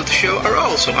episodes of the show are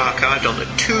also archived on the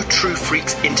Two True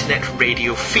Freaks internet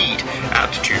radio feed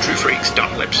at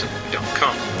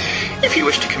twotruefreaks.libsyn.com. If you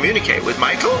wish to communicate with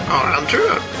Michael or Andrew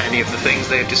or any of the things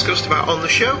they have discussed about on the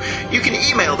show, you can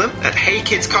email them at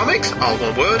heykidscomics, all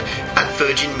one word, at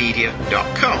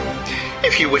virginmedia.com.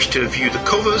 If you wish to view the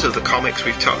covers of the comics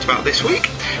we've talked about this week,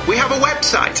 we have a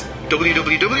website,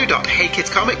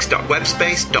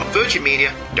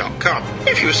 www.heykidscomics.webspace.virginmedia.com.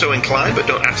 If you are so inclined but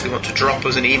don't actually want to drop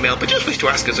us an email but just wish to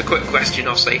ask us a quick question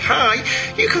or say hi,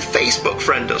 you can Facebook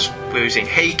friend us. We're using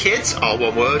Hey Kids, all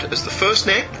one word, as the first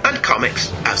name and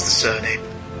Comics as the surname.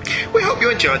 We hope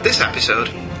you enjoyed this episode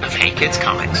of Hey Kids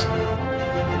Comics.